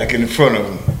 Yeah, like in the front of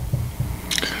him.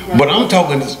 But I'm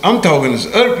talking to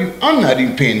other people. I'm not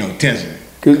even paying no attention.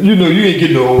 Cause you know you ain't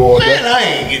getting no award. Man, I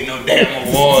ain't getting no damn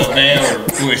award, man.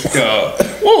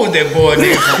 What was that boy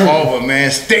name from Auburn,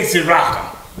 man? Stacy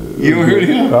Rocker. You ever heard of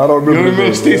him? I don't remember. You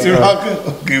remember Stacy Rocker?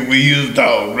 Okay, we used to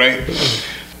talk, right?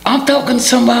 I'm talking to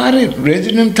somebody,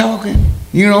 Reggie them talking.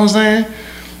 You know what I'm saying?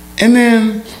 And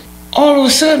then all of a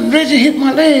sudden, Reggie hit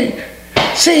my leg.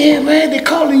 Say, hey man, they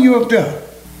calling you up there.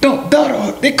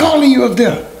 Daughter, they calling you up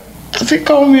there. I said,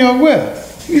 call me up where?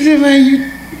 He said,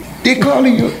 man, they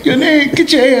calling you your name.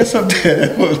 Get your ass up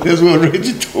there. That's what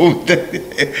Reggie told me.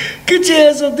 Get your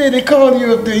ass up there. They calling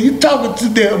you up there. You talking too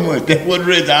damn much. That's what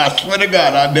Reggie. I swear to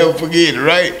God, I'll never forget it.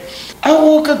 Right? I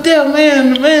woke up there,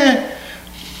 man. The man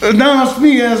announced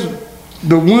me as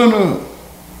the winner,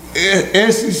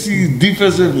 SEC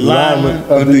Defensive Lineman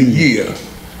of the Year.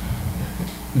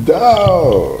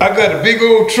 Dog. I got a big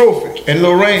old trophy. And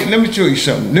Lorraine, let me show you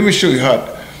something. Let me show you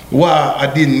why I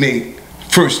didn't make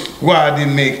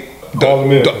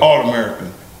the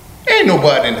All-American. Ain't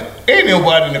nobody in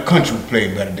the country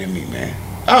playing better than me, man.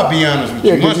 I'll be honest with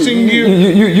you. My senior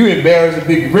year, you embarrassed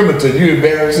Big Remington. You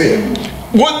embarrassed him.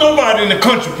 Wasn't nobody in the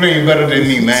country playing better than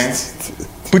me, man.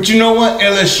 But you know what?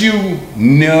 LSU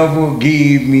never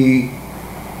gave me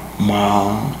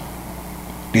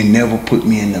they never put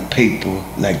me in the paper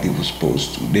like they were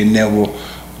supposed to. They never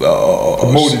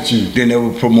promoted you. They never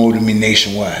promoted me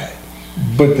nationwide.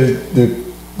 But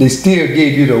they still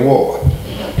gave you the award.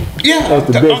 Yeah, I'm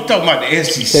talking about the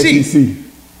SEC.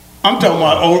 I'm talking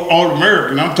about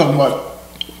All-American. I'm talking about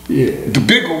the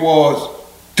big awards.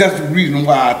 That's the reason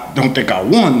why I don't think I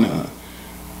won none.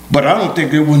 But I don't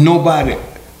think there was nobody,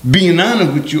 being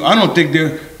honest with you, I don't think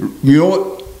there, you know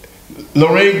what,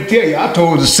 Lorraine can tell you, I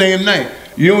told her the same night.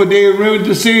 You know what they really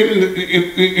just said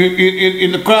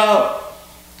in the crowd?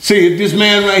 Say, if this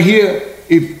man right here,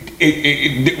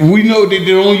 we know that they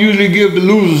don't usually give the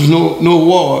losers no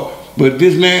award, but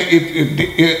this man,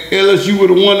 if LSU would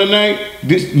have won tonight,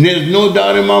 there's no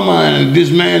doubt in my mind that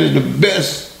this man is the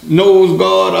best nose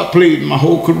guard I played in my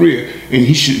whole career, and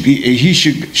he should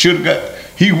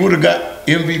he would have got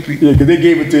MVP. Yeah, because they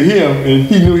gave it to him, and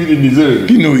he knew he didn't deserve it.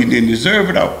 He knew he didn't deserve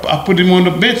it. I put him on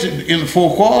the bench in the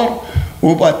fourth quarter.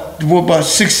 With about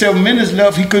 6-7 minutes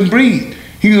left, he couldn't breathe.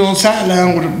 He was on the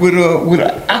sideline with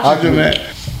an oxygen mask.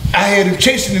 I had him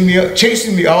chasing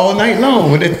me all night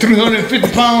long with that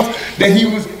 350 pounds that he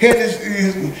had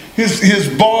his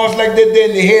bars like that there,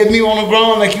 and they had me on the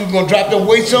ground like he was gonna drop them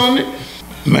weights on me.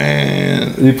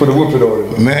 Man, You put a whooping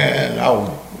on him. man,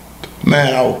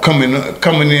 I was coming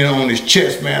in on his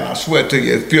chest, man. I swear to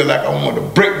you, it feel like I wanted to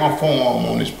break my forearm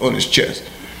on his chest.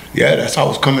 Yeah, that's how I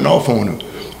was coming off on him.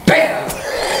 Bam!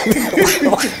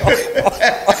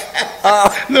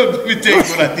 Look, let me tell you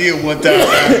what I did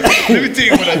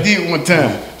one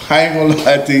time. I ain't gonna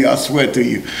lie to you. I swear to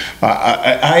you.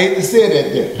 I hate to say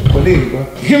that there, but anyway,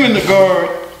 him and the guard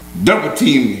double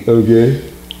teamed me, Okay.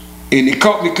 and they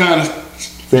caught me kind of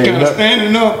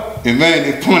standing up, and man,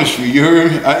 they punished me. You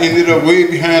heard me? I ended up way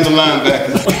behind the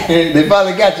linebackers. They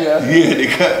finally got you. Huh? Yeah,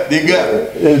 they got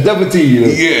me. They double team you.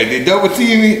 Yeah, they double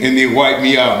teamed me and they wiped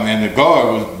me out, man. The guard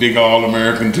was a big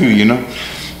All-American too, you know.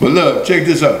 But look, check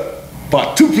this out.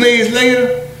 About 2 plays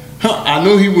later, I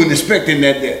knew he wasn't expecting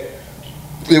that.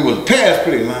 It was a pass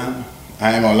play, line.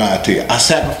 I ain't gonna lie to you. I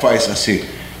sacrificed. I said,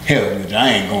 hell, dude, I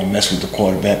ain't gonna mess with the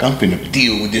quarterback. I'm finna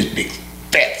deal with this big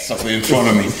fat sucker in front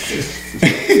of me.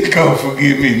 God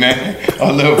forgive me, man. I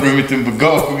love Remington, but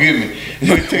God forgive me.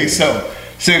 Let me tell you something.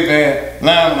 Say, man,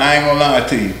 lineman, I ain't gonna lie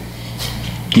to you.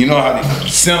 You know how the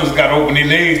centers got to open their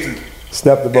legs to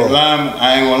Snap the ball. lineman,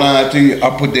 I ain't gonna lie to you. I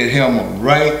put that helmet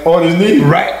right On his knee?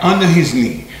 right under his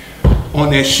knee. On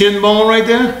that shin bone right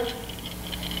there.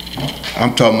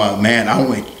 I'm talking about, man, I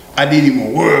didn't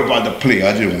even worry about the play.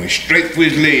 I just went straight for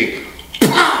his leg.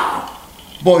 Pow!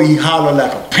 Boy, he hollered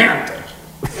like a panther.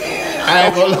 I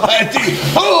ain't gonna lie to you.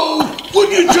 Oh, what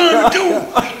you trying to do?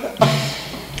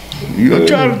 You gonna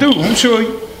try to do?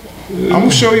 I'm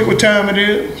gonna show you what time it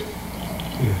is.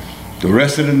 The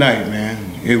rest of the night, man,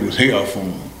 it was hell for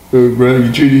me. Bro,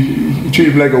 you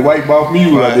treated him like a white mouth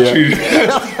mule out there.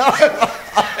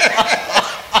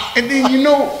 And then you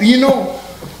know,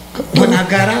 when I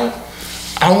got out,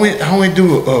 I went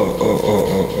do a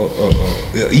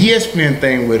ESPN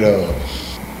thing with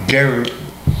Gary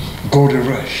Golden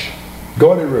Rush.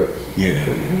 Gordon Rush. Yeah,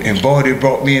 and boy, they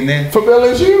brought me in there. From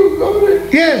LSU? Gordon?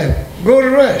 Yeah,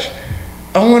 Golden Rush.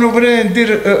 I went over there and did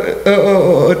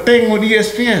a thing with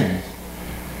ESPN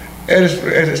at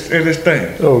his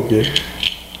thing. Okay.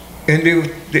 And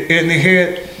they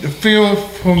had the film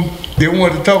from. They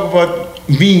wanted to talk about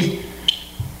me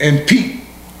and Pete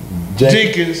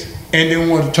Jenkins, and they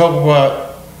wanted to talk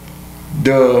about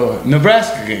the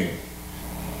Nebraska game.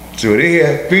 So they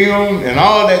had film and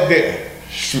all that there.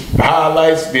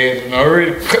 Highlights, they had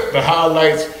already cut the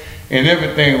highlights and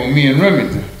everything with me and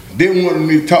Remington. They wanted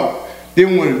me to talk. They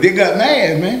got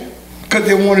mad, man, because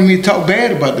they wanted me to talk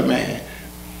bad about the man.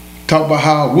 Talk about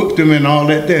how I whooped him and all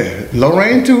that there.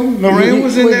 Lorraine too. Lorraine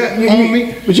was in there on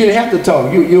me. But you didn't have to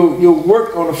talk. You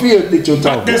work on the field that you'll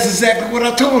talk. That's exactly what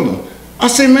I told him. I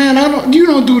said, man, you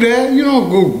don't do that. You don't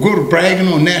go to bragging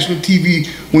on national TV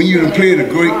when you done played a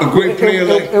great player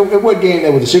like. And what game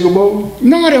that was? The Sugar Bowl?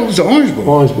 No, that was the Orange Bowl.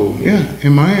 Orange Bowl. Yeah,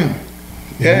 in Miami.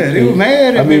 Yeah, they were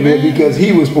mad at me, man. Because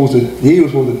he was supposed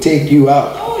to take you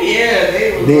out. Oh yeah, they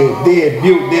had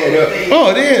built that up.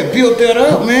 Oh, they had built that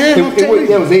up, man.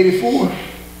 That was 84.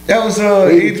 That was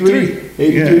 83.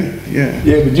 83. Yeah.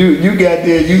 Yeah, but you got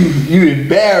there. You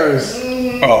embarrassed.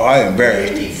 Oh, I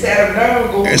embarrassed. He sat him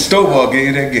down. And Stovall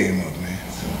gave that game up, man.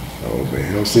 Oh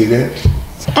man, don't say that.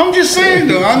 I'm just saying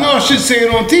though. I know I should say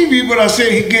it on TV, but I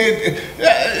said he gave.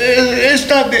 It's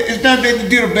not that he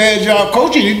did a bad job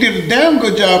coaching. He did a damn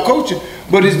good job coaching.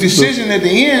 But his decision at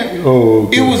the end,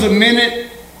 okay. It was a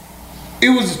minute. It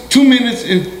was 2 minutes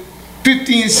and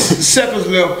 15 seconds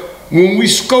left when we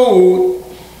scored.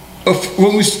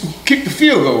 When we kicked the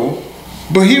field goal.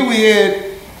 But here we had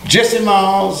Jesse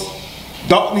Miles,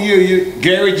 Dalton Hilliard,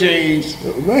 Gary James.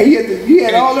 Man, he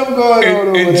had all them going on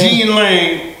over and there. Gene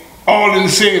Lane, all in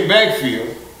the same backfield.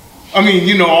 I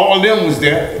mean, all of them was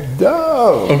there.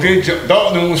 Dog. Okay,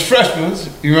 Dalton was freshmen.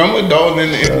 You remember? Dalton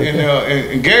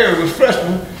and Gary was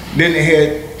freshmen. Then they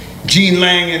had Gene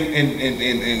Lang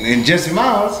and Jesse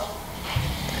Miles.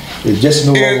 It's just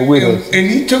no longer with us. And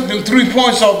he took them 3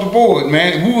 points off the board,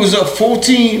 man. We was up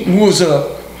 14. We was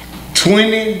up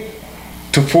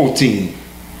 20-14.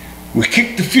 We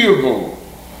kicked the field goal,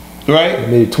 right?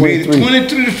 Made it 23.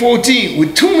 23-14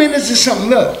 with 2 minutes and something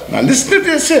left. Now listen to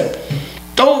this here.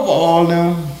 Throw the ball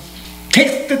now.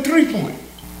 Take the 3-point.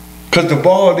 Because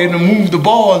they done moved the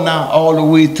ball now all the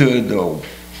way to the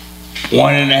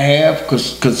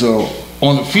 1.5 because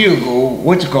on the field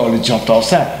goal, jumped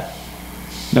offside.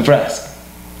 Nebraska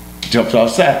jumped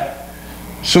offside.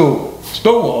 So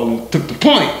Stowall took the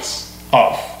points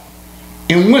off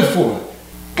and went for it.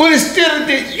 But instead of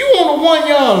that, you on the 1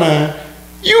 yard line,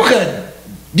 you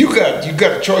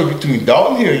got a choice between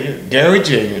Dalton Hilliard, Gary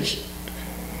Jenkins,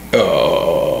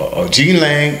 Gene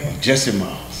Lang, Jesse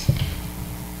Miles.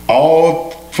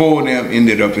 All 4 of them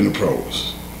ended up in the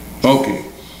pros. Okay.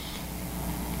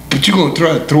 But you gonna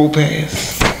try to throw a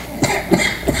pass?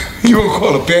 You gonna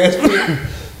call a pass play?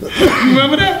 You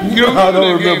remember that? You I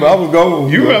don't remember. I was gone.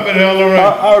 You remember that, all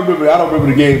right? I remember. I don't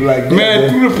remember the game like that. Man,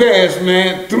 threw the pass,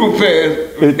 man. Threw a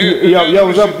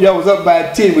pass. Y'all was up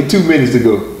by 10 with 2 minutes to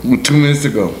go. With 2 minutes to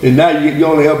go. And now you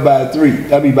only up by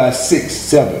 3. I mean by 6,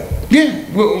 7. Yeah,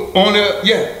 well,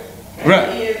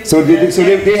 right. So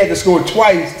they had to score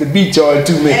twice to beat y'all in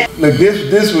 2 minutes. Look,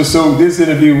 this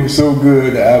interview was so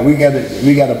good. We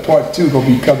got a part 2 gonna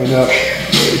be coming up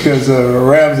because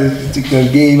Ramsey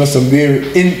gave us a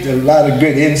lot of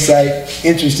good insight,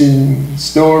 interesting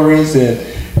stories, and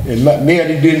maybe I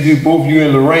didn't do both you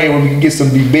and Lorraine when we can get some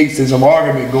debates and some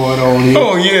argument going on here.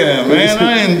 Oh yeah,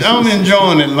 man, I'm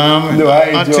enjoying it, Lama. No,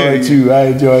 I enjoy it too. I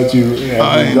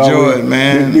enjoy it,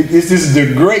 man. This is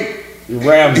the great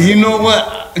Ramsey. You know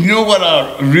what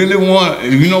I really want?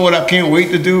 You know what I can't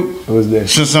wait to do? What's that?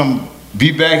 Since I'm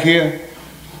be back here,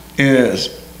 is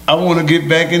I want to get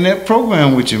back in that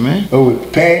program with you, man. Oh,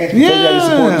 with Pat? Yeah,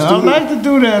 I like to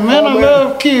do that, man. I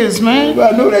love kids, man.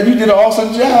 I know that you did an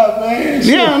awesome job, man.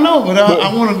 Sure. Yeah, I know, but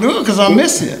I want to do it because I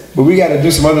miss it. But we got to do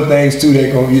some other things too.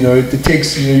 That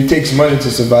it takes money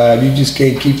to survive. You just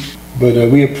can't keep. But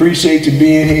we appreciate you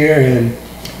being here, and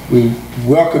we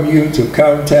welcome you to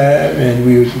Count Time, and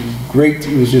we was great.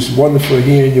 It was just wonderful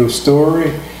hearing your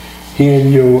story,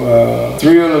 hearing your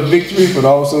thrill of victory, but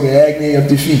also the agony of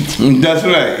defeat. That's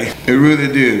right. It really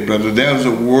did, brother. That was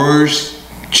the worst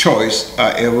choice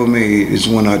I ever made. Is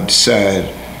when I decided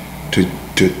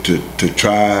to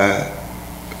try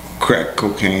crack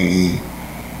cocaine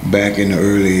back in the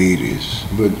early '80s.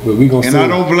 But we gonna. And I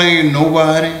don't blame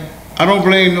nobody. I don't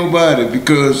blame nobody,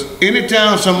 because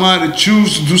anytime somebody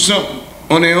chooses to do something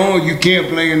on their own, you can't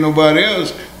blame nobody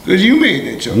else, because you made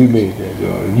that choice. You made that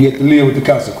choice. You have to live with the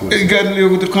consequences. You got to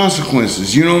live with the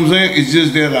consequences. You know what I'm saying? It's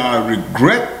just that I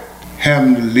regret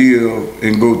having to live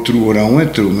and go through what I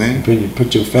went through, man.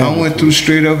 Put your family. I went through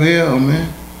straight up hell,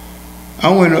 man.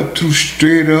 I went up through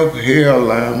straight up hell,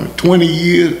 man. 20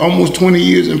 years, almost 20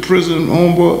 years in prison,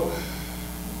 homeboy.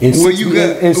 And 6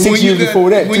 years before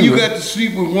that, when you got to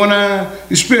sleep with one eye,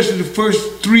 especially the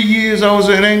first 3 years I was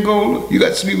at Angola, you got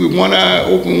to sleep with one eye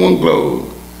open, one closed.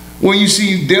 When you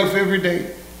see death every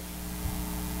day.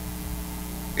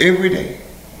 Every day.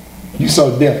 You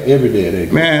saw death every day at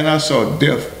Angola. Man, I saw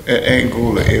death at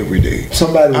Angola every day.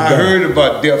 Somebody was I dying. heard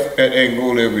about death at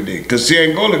Angola every day. Because see,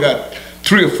 Angola got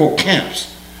 3 or 4 camps.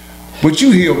 But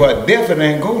you hear about death in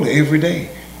Angola every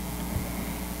day.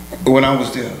 When I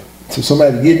was there. So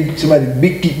somebody being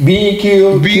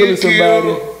killed, killing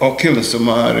somebody, or killing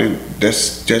somebody.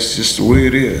 That's just the way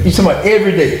it is. You talking about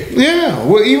every day? Yeah.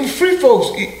 Well, even free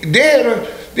folks, they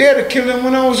had a killing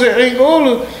when I was at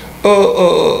Angola.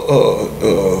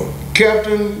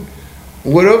 Captain,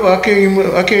 whatever. I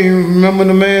can't even remember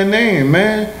the man's name,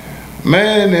 man.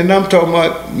 Man, and I'm talking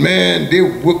about, man. They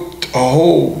whooped a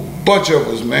whole bunch of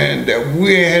us, man. That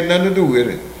we ain't had nothing to do with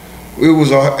it. It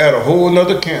was at a whole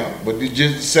nother camp, but they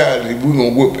just decided we're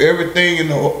gonna whip everything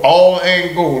in all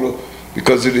Angola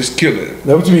because of this killing.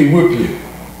 Now what you mean whip you?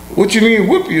 What you mean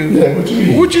whip you? Yeah, what you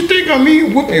mean? What you think I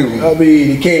mean whip you? I mean,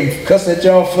 they came cussing at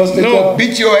y'all, fussing at y'all? No,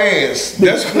 beat your ass.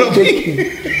 That's what I mean.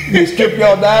 They strip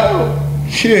y'all down?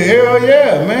 Shit, hell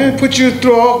yeah, man. Put us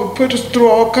through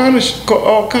all kind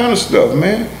of stuff,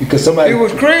 man. Because somebody. It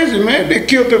was crazy, man. They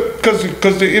killed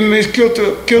because the inmates killed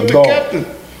the captain.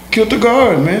 Killed the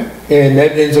guard, man.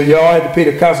 And so y'all had to pay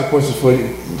the consequences for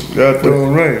it. That's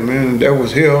right, man. That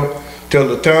was hell till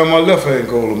the time I left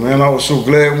Angola, man. I was so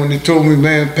glad when they told me,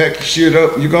 man, pack your shit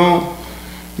up. You gone?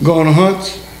 You going to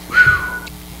Hunts?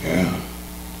 Whew. Yeah.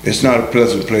 It's not a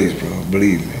pleasant place, bro.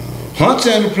 Believe me. Hunts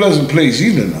ain't a pleasant place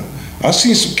either now. I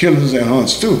seen some killers at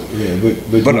Hunts too. Yeah,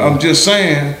 but I'm just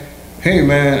saying, hey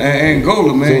man,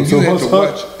 Angola, man, you have to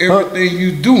watch everything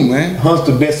you do, man. Hunt's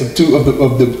the best of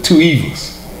the two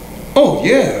evils. Oh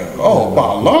yeah, by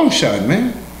a long shot,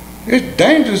 man. It's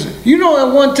dangerous. You know,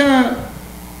 at one time,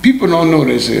 people don't know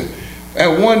this here.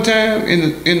 At one time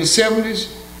in the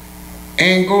 70s,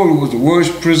 Angola was the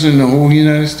worst prison in the whole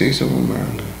United States of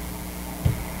America.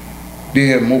 They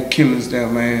had more killings there,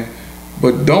 man.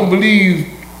 But don't believe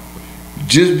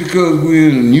just because we're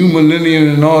in a new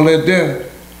millennium and all that there,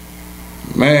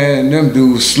 Man, them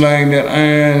dudes slang that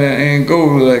iron and go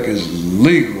like it's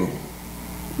legal.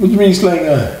 What you mean slang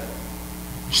iron?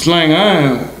 Slang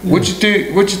iron. Yeah. What you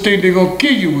think they gonna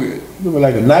kill you with?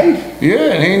 Like a knife?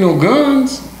 Yeah, it ain't no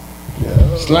guns.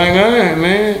 Yeah. Slang iron,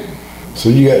 man. So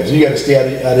you got to stay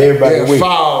out of everybody's way.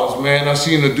 Fouls, man. I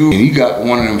seen a dude. He got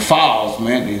one of them fouls,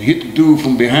 man. He hit the dude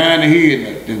from behind the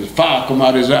head, and the foul come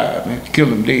out his eye, man. Killed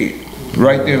him dead.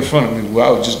 Right there in front of me.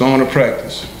 Well, I was just going to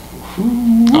practice.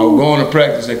 I was going to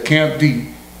practice at Camp D,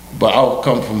 but I would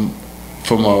come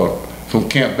from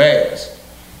Camp Bass.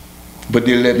 But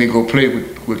they let me go play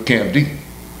with Camp D,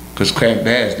 because Camp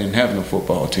Bass didn't have no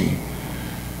football team.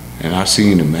 And I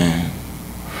seen him, man.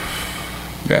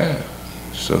 Yeah.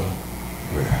 So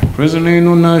prison ain't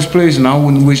no nice place, and I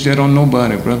wouldn't wish that on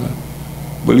nobody, brother.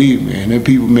 Believe me, and them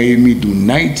people made me do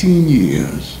 19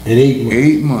 years and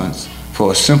 8 months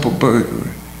for a simple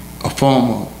burglary, a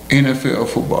former NFL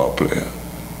football player,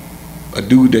 a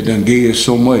dude that done gave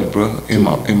so much, bro, in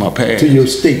my past. To your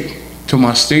state. To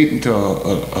my state and to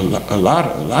a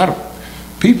lot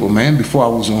of people, man, before I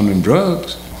was on them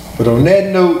drugs. But on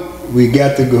that note, we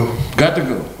got to go. Got to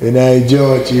go. And I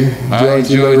enjoyed you. I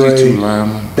enjoyed you too,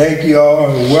 Lyman. Thank you all,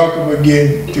 and welcome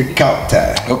again to Count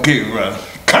Time. Okay, brother.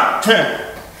 Count Time.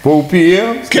 4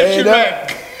 p.m. Catch you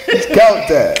back. It's Count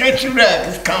Time. Catch you back.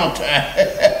 It's Count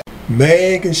Time.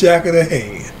 Man can shackle the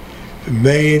hand.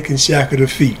 Man can shackle the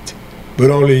feet. But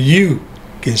only you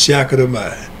can shackle the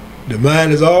mind. The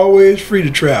mind is always free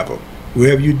to travel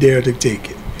wherever you dare to take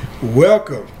it.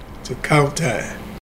 Welcome to Count Time.